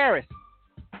 Jay Harris,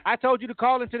 I told you to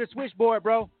call into the switchboard,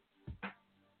 bro.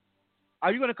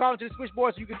 Are you going to call into the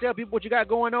switchboard so you can tell people what you got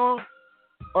going on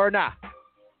or not?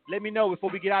 Let me know before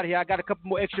we get out of here. I got a couple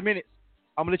more extra minutes.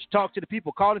 I'm going to let you talk to the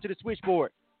people. Call into the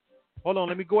switchboard. Hold on.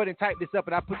 Let me go ahead and type this up,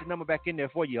 and I'll put the number back in there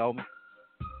for you,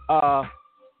 homie.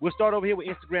 We'll start over here with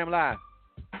Instagram Live.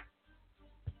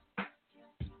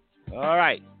 All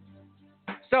right.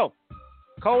 So,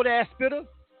 Cold Ass Spitter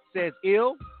says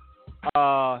ill.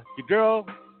 Your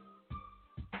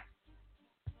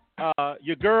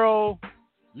girl,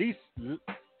 Lisa.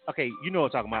 Okay, you know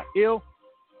what I'm talking about. Ill.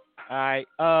 All right.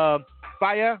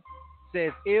 Fire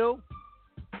says ill.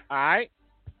 All right.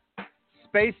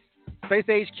 Space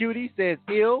Age Cutie says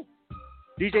ill.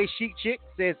 DJ Chic Chick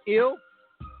says ill.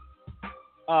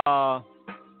 Our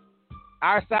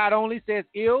Side Only says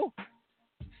ill.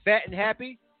 Fat and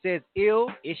Happy says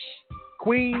ill-ish.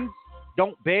 Queens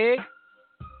Don't Beg.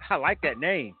 I like that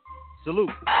name.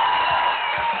 Salute.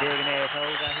 Begging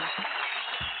assholes out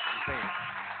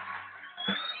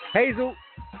here.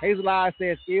 Hazel Eyes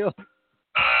says ill.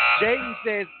 Jaden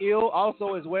says ill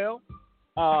also as well.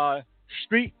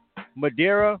 Street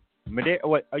Madeira.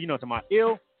 What? You know what I'm talking about?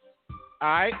 Ill. All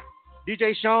right.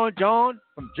 DJ Sean John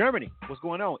from Germany. What's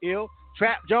going on? Ill.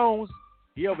 Trap Jones.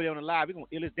 He over there on the live. We're going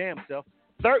to ill his damn self.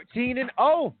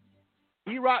 13-0.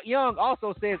 E-Rock Young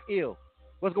also says ill.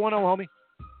 What's going on, homie?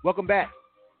 Welcome back.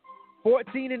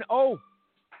 14-0.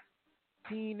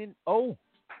 14-0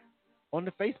 on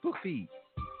the Facebook feed.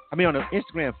 I mean, on the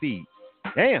Instagram feed.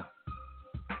 Damn.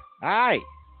 All right.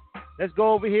 Let's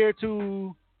go over here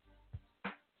to...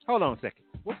 Hold on a second.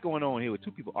 What's going on here with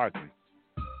two people arguing?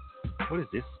 What is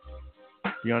this?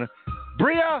 Brianna.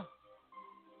 Bria.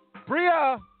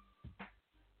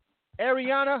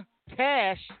 Ariana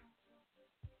Cash.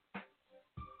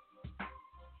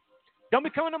 Don't be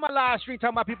coming on my live stream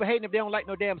talking about people hating if they don't like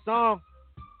no damn song.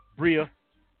 Bria.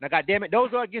 Now, goddamn it,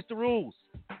 those are against the rules.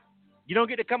 You don't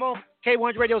get to come on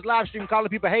K100 Radio's live stream calling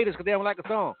people haters because they don't like a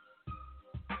song.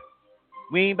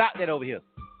 We ain't about that over here.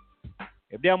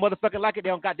 If they don't motherfucking like it, they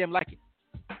don't goddamn like it.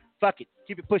 Fuck it.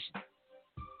 Keep it pushing.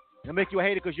 I'll make you a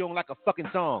hater because you don't like a fucking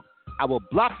song. I will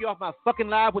block you off my fucking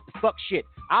live with the fuck shit.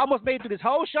 I almost made it through this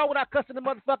whole show without cussing the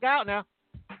motherfucker out now.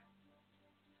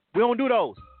 We don't do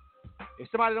those. If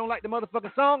somebody don't like the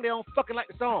motherfucking song, they don't fucking like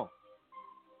the song.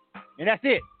 And that's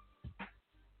it.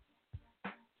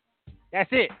 That's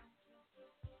it.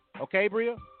 Okay,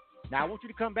 Bria? Now I want you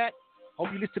to come back. Hope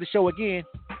you listen to the show again.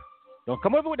 Don't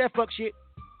come over with that fuck shit.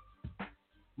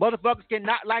 Motherfuckers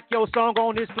cannot like your song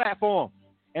on this platform.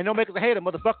 And don't make us a hater,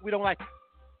 motherfucker. We don't like it.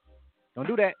 Don't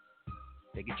do that.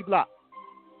 They get you blocked.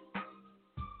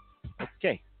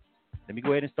 Okay. Let me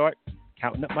go ahead and start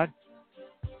counting up my...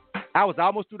 I was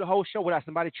almost through the whole show without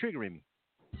somebody triggering me.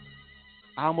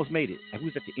 I almost made it. And we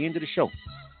was at the end of the show.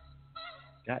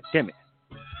 God damn it.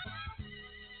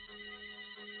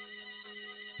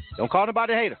 Don't call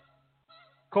nobody a hater.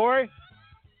 Corey,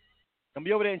 don't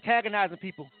be over there antagonizing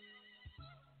people.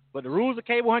 But the rules of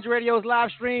K100 Radio's live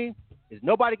stream is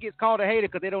nobody gets called a hater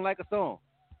because they don't like a song.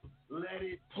 Let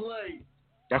it play.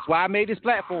 That's why I made this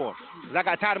platform. Because I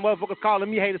got tired of motherfuckers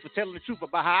calling me haters for telling the truth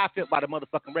about how I feel about the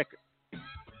motherfucking record.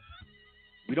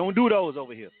 We don't do those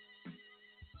over here.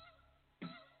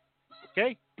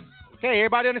 Okay? Okay,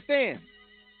 everybody understands.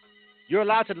 You're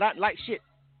allowed to not like shit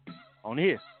on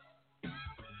here.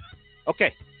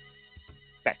 Okay.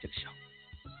 Back to the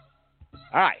show.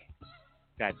 All right.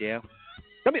 Goddamn.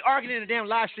 Don't be arguing in the damn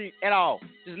live stream at all.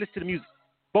 Just listen to the music.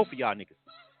 Both of y'all niggas.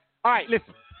 All right,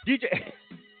 listen. DJ.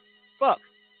 Fuck.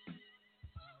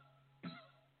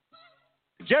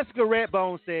 Jessica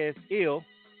Redbone says ill.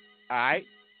 All right.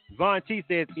 Von T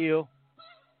says ill.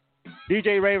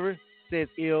 DJ Raver says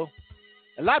ill.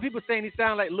 A lot of people saying he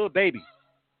sounds like Lil Baby.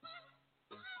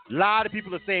 A lot of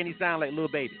people are saying he sounds like Lil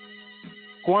Baby.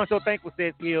 Quan So Thankful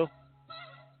says ill.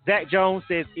 Zach Jones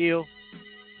says ill.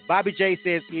 Bobby J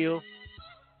says ill.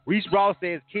 Reese Ross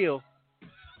says kill.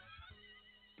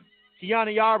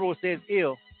 Tiana Yarborough says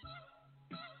ill.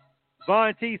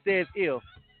 Von T says ill.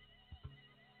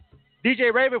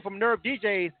 DJ Raven from Nerve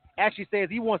DJs actually says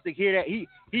he wants to hear that. He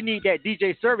need that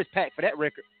DJ service pack for that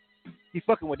record. He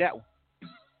fucking with that one.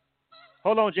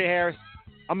 Hold on, Jay Harris.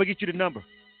 I'm going to get you the number.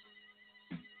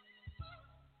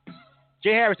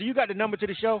 Jay Harris, do you got the number to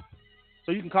the show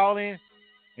so you can call in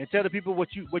and tell the people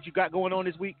what you got going on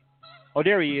this week? Oh,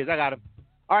 there he is. I got him.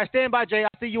 All right, stand by, Jay. I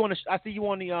see you on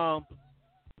the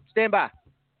stand by.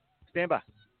 Stand by.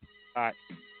 All right.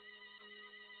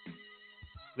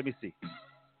 Let me see.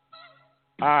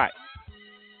 All right.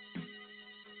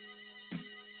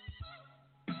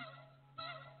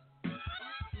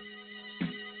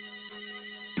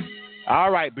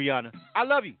 All right, Brianna. I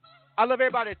love you. I love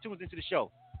everybody that tunes into the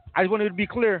show. I just wanted to be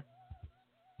clear.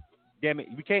 Damn it,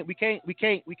 we can't.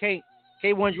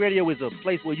 K100 Radio is a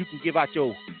place where you can give out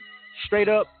your straight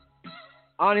up,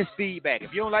 honest feedback.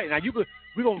 If you don't like it, now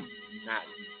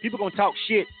people gonna talk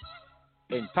shit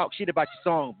and talk shit about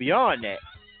your song beyond that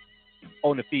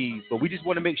on the feed. But we just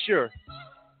want to make sure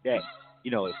that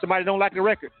if somebody don't like a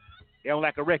record, they don't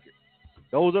like a record.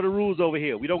 Those are the rules over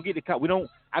here. We don't get to call.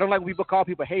 I don't like when people call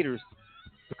people haters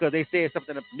because they said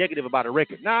something negative about a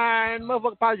record. Nah,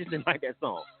 motherfucker probably just didn't like that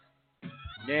song.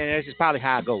 Man, that's just probably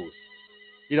how it goes.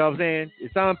 You know what I'm saying?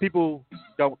 Some people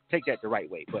don't take that the right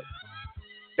way, but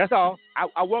that's all.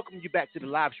 I welcome you back to the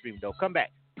live stream, though. Come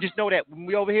back. Just know that when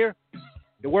we over here,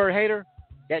 the word hater,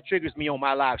 that triggers me on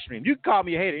my live stream. You can call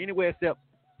me a hater anywhere except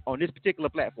on this particular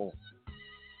platform.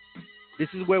 This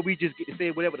is where we just get to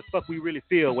say whatever the fuck we really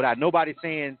feel without nobody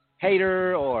saying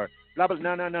hater or blah, blah.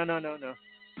 No.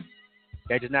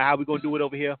 That's just not how we're going to do it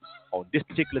over here on this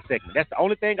particular segment. That's the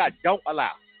only thing I don't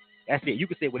allow. That's it. You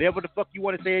can say whatever the fuck you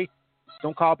want to say.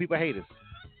 Don't call people haters.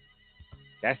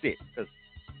 That's it. Because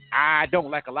I don't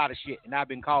like a lot of shit, and I've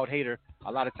been called hater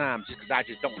a lot of times just because I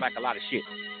just don't like a lot of shit.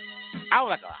 I don't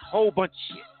like a whole bunch of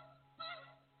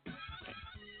shit.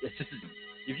 It's just,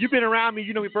 if you've been around me,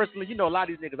 you know me personally, you know a lot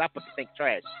of these niggas I fucking think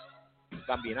trash. If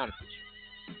I'm being honest with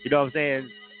you. You know what I'm saying?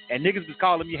 And niggas was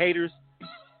calling me haters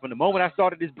from the moment I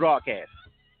started this broadcast.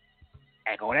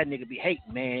 That nigga be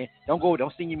hating, man. Don't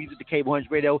sing your music to K100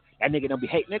 Radio. That nigga don't be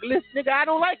hating. Nigga, listen, nigga, I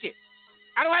don't like it.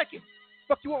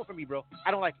 fuck you want from me, bro?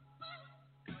 I don't like it.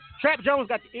 Trap Jones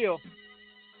got the ill.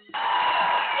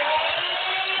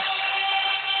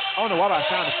 I don't know why my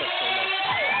sound effects so low.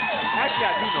 Actually,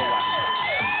 I do know why.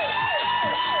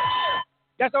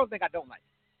 That's the only thing I don't like.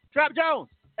 Trap Jones.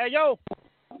 Hey, yo.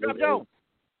 Trap Jones.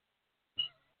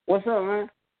 What's up, man?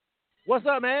 What's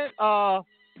up, man?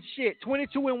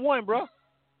 22-1, bro.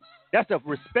 That's a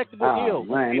respectable deal.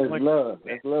 Man, that's love.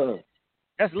 That's love.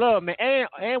 That's love, man.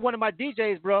 And one of my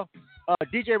DJs, bro,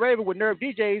 DJ Raven with Nerve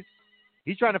DJs,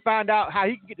 he's trying to find out how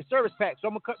he can get the service pack. So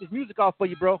I'm going to cut this music off for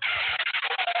you, bro.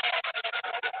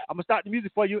 I'm going to start the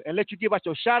music for you and let you give out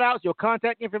your shout-outs, your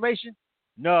contact information.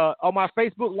 On my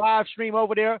Facebook live stream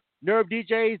over there, Nerve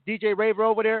DJs, DJ Raver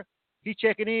over there, he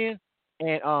checking in,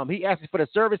 and he asking for the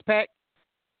service pack.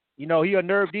 You know, he a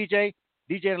Nerve DJ.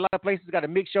 DJ in a lot of places, got a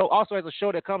mix show. Also has a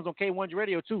show that comes on K100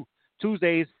 Radio, too,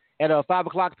 Tuesdays at 5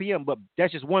 o'clock p.m. But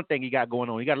that's just one thing he got going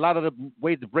on. He got a lot of the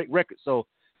ways to break records, so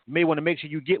you may want to make sure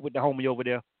you get with the homie over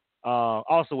there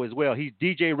also as well. He's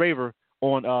DJ Raver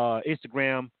on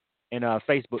Instagram and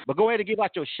Facebook. But go ahead and give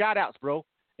out your shout-outs, bro,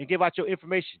 and give out your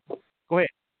information. Go ahead.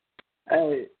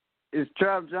 Hey, it's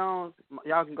Trap Jones.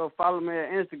 Y'all can go follow me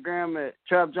at Instagram at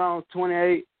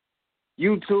TrapJones28.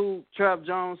 YouTube, Trap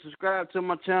Jones. Subscribe to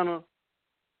my channel.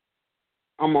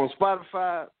 I'm on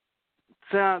Spotify,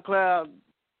 SoundCloud,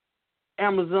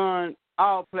 Amazon,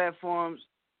 all platforms.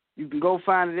 You can go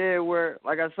find it everywhere.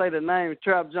 Like I say, the name is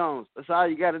Trap Jones. That's all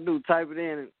you got to do. Type it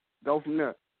in and go from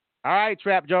there. All right,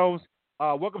 Trap Jones.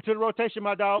 Welcome to the rotation,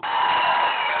 my dog.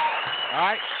 All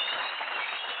right.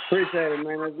 Appreciate it,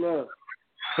 man. That's love.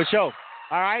 For sure.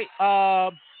 All right.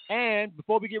 And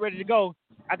before we get ready to go,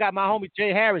 I got my homie Jay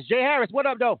Harris. Jay Harris, what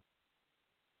up, though?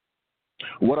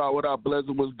 What up,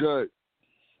 Blizzard? What's good?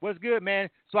 What's good, man?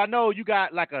 So I know you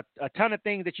got like a ton of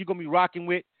things that you're going to be rocking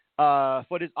with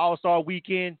for this All-Star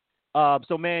weekend.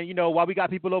 So, man, you know, while we got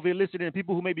people over here listening and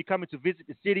people who may be coming to visit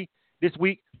the city this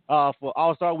week for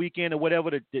All-Star weekend or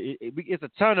whatever, it's a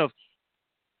ton of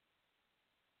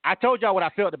 – I told y'all what I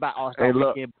felt about All-Star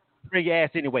weekend. Bring your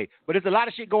ass anyway. But there's a lot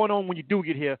of shit going on when you do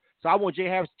get here. So I want Jay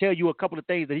Harris to tell you a couple of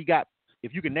things that he got,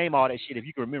 if you can name all that shit, if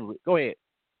you can remember it. Go ahead.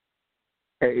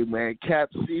 Hey, man, cap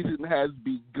season has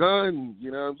begun.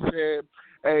 You know what I'm saying?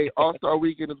 Hey, All-Star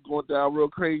Weekend is going down real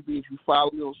crazy. If you follow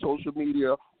me on social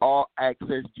media, All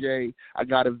Access J, I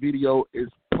got a video.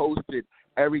 It's posted.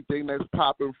 Everything that's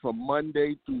popping from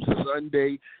Monday through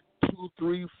Sunday, 2,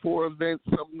 3, 4 events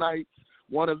some nights,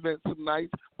 1 event some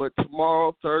nights. But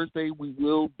tomorrow, Thursday, we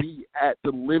will be at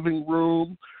the Living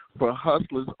Room for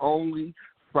Hustlers Only.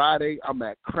 Friday, I'm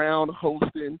at Crown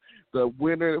hosting. The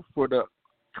winner for the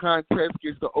contest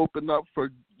gets to open up for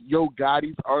Yo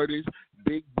Gotti's artist,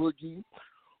 Big Boogie.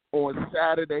 On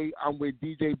Saturday, I'm with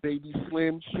DJ Baby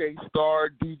Slim, Shay Star,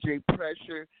 DJ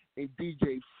Pressure, and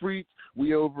DJ Freak.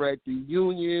 We over at the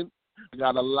Union. We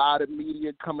got a lot of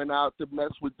media coming out to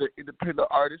mess with the independent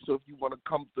artists. So if you want to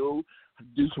come through,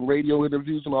 do some radio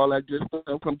interviews and all that good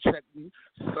stuff, come check me.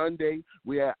 Sunday,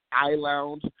 we at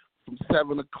iLounge from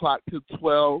 7 o'clock to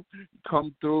 12.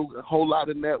 Come through, a whole lot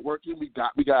of networking. We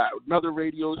got another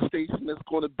radio station that's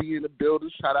going to be in the building.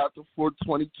 Shout out to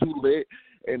 422 Lit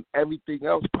and everything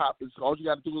else popping. So all you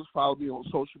got to do is follow me on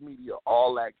social media,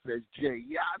 All Access J.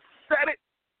 Yeah, I said it.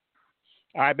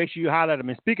 All right, make sure you highlight them.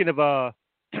 And speaking of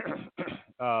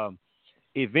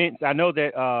events, I know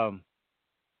that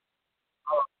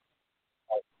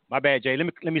my bad, Jay. Let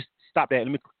me stop that. Let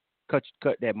me cut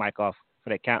that mic off for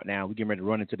that countdown. We're getting ready to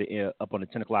run into the up on the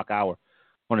 10 o'clock hour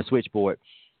on the switchboard.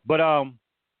 But I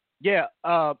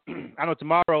know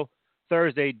tomorrow,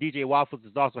 Thursday, DJ Waffles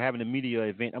is also having a media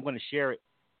event. I'm going to share it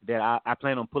that I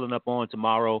plan on pulling up on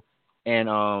tomorrow, and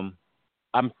I'm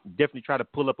definitely trying to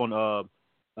pull up on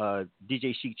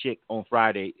DJ Chic Chick on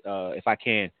Friday if I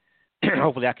can.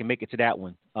 Hopefully I can make it to that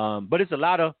one. But it's a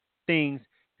lot of things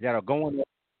that are going on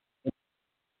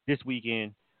this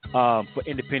weekend for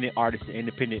independent artists and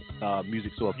independent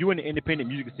music. So if you're in the independent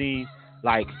music scene,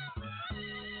 like,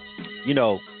 you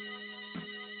know,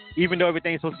 even though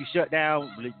everything's supposed to be shut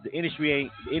down, the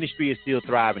industry is still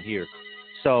thriving here.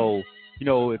 So, you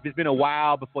know, if it's been a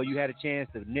while before you had a chance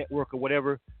to network or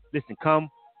whatever, listen, come,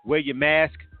 wear your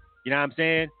mask, you know what I'm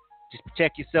saying? Just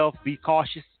protect yourself, be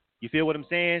cautious, you feel what I'm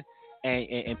saying?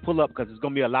 And pull up, because there's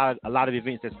going to be a lot of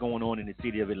events that's going on in the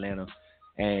city of Atlanta.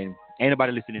 And ain't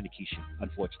nobody listening to Keisha,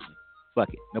 unfortunately. Fuck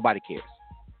it. Nobody cares.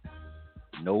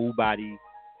 Nobody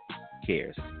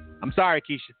cares. I'm sorry,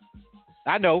 Keisha.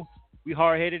 I know. We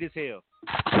hard-headed as hell.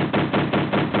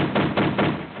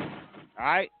 All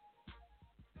right?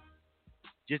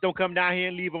 Just don't come down here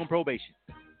and leave on probation.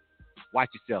 Watch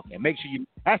yourself and make sure you...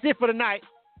 That's it for the night.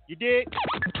 You dig?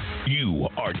 You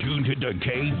are tuned to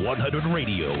K100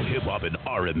 Radio, Hip Hop and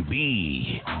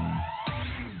R&B.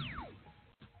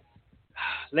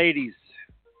 Ladies,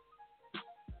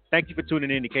 thank you for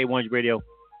tuning in to K100 Radio.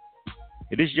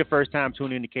 If this is your first time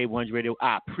tuning in to K100 Radio,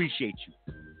 I appreciate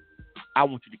you. I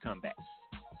want you to come back.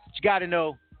 But you got to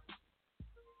know,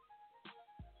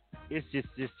 it's just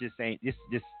ain't.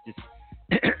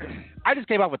 I just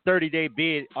came off a 30-day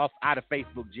bid out of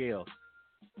Facebook jail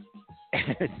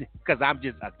because I'm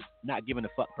just not giving a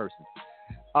fuck person.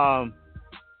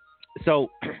 So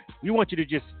we want you to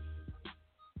just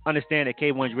understand that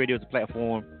K100 Radio is a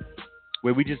platform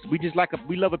where we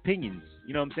love opinions.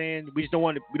 You know what I'm saying? We don't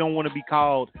want to be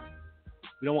called.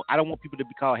 I don't want people to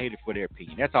be called haters for their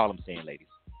opinion. That's all I'm saying, ladies.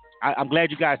 I'm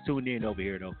glad you guys tuned in over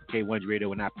here though for K100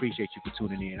 Radio, and I appreciate you for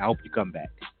tuning in. I hope you come back.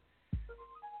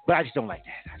 But I just don't like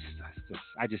that.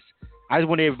 I just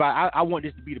want everybody. I want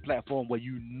this to be the platform where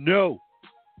you know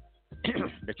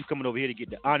that you're coming over here to get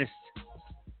the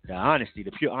honesty,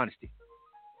 the pure honesty,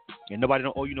 and nobody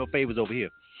don't owe you no favors over here.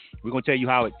 We're gonna tell you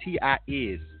how it T.I.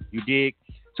 is. You dig?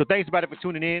 So thanks everybody for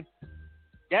tuning in.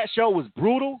 That show was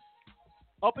brutal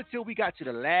up until we got to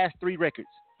the last 3 records.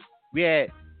 We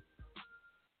had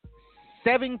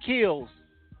 7 kills.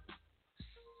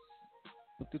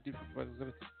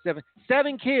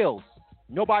 7 kills.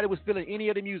 Nobody was feeling any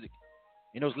of the music.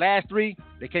 In those last 3,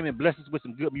 they came and blessed us with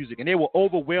some good music, and they were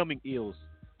overwhelming ills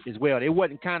as well. They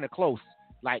wasn't kind of close,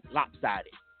 like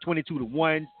lopsided.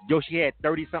 22-1. Yoshi had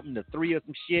 30-something to 3 or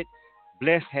some shit.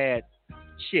 Bless had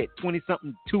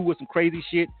 20-something 2 with some crazy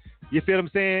shit. You feel what I'm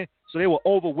saying? So they were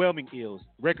overwhelming ills.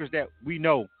 Records that we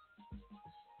know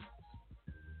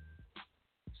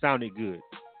sounded good.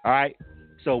 All right?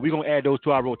 So we're going to add those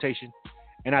to our rotation.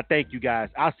 And I thank you guys.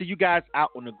 I'll see you guys out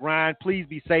on the grind. Please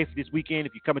be safe this weekend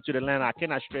if you're coming to Atlanta. I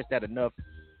cannot stress that enough.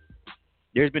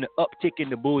 There's been an uptick in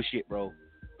the bullshit, bro.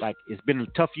 Like, it's been a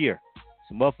tough year.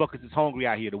 Some motherfuckers is hungry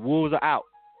out here. The wolves are out.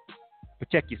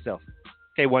 Protect yourself.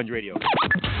 K100 Radio.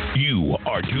 You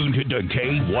are tuned to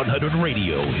K100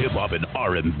 Radio, Hip Hop and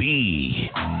R&B.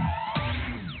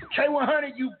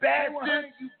 K100, you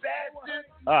bastard.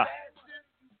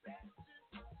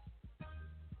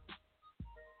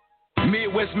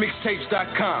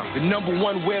 MidwestMixtapes.com, the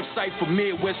 #1 website for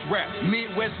Midwest rap.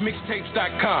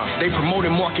 MidwestMixtapes.com. They promote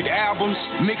and market albums,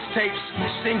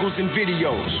 mixtapes, singles, and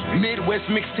videos.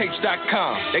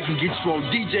 MidwestMixtapes.com. They can get you on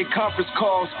DJ conference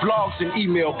calls, blogs, and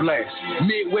email blasts.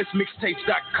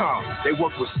 MidwestMixtapes.com. They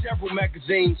work with several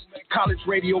magazines, college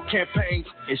radio campaigns,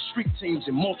 and street teams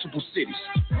in multiple cities.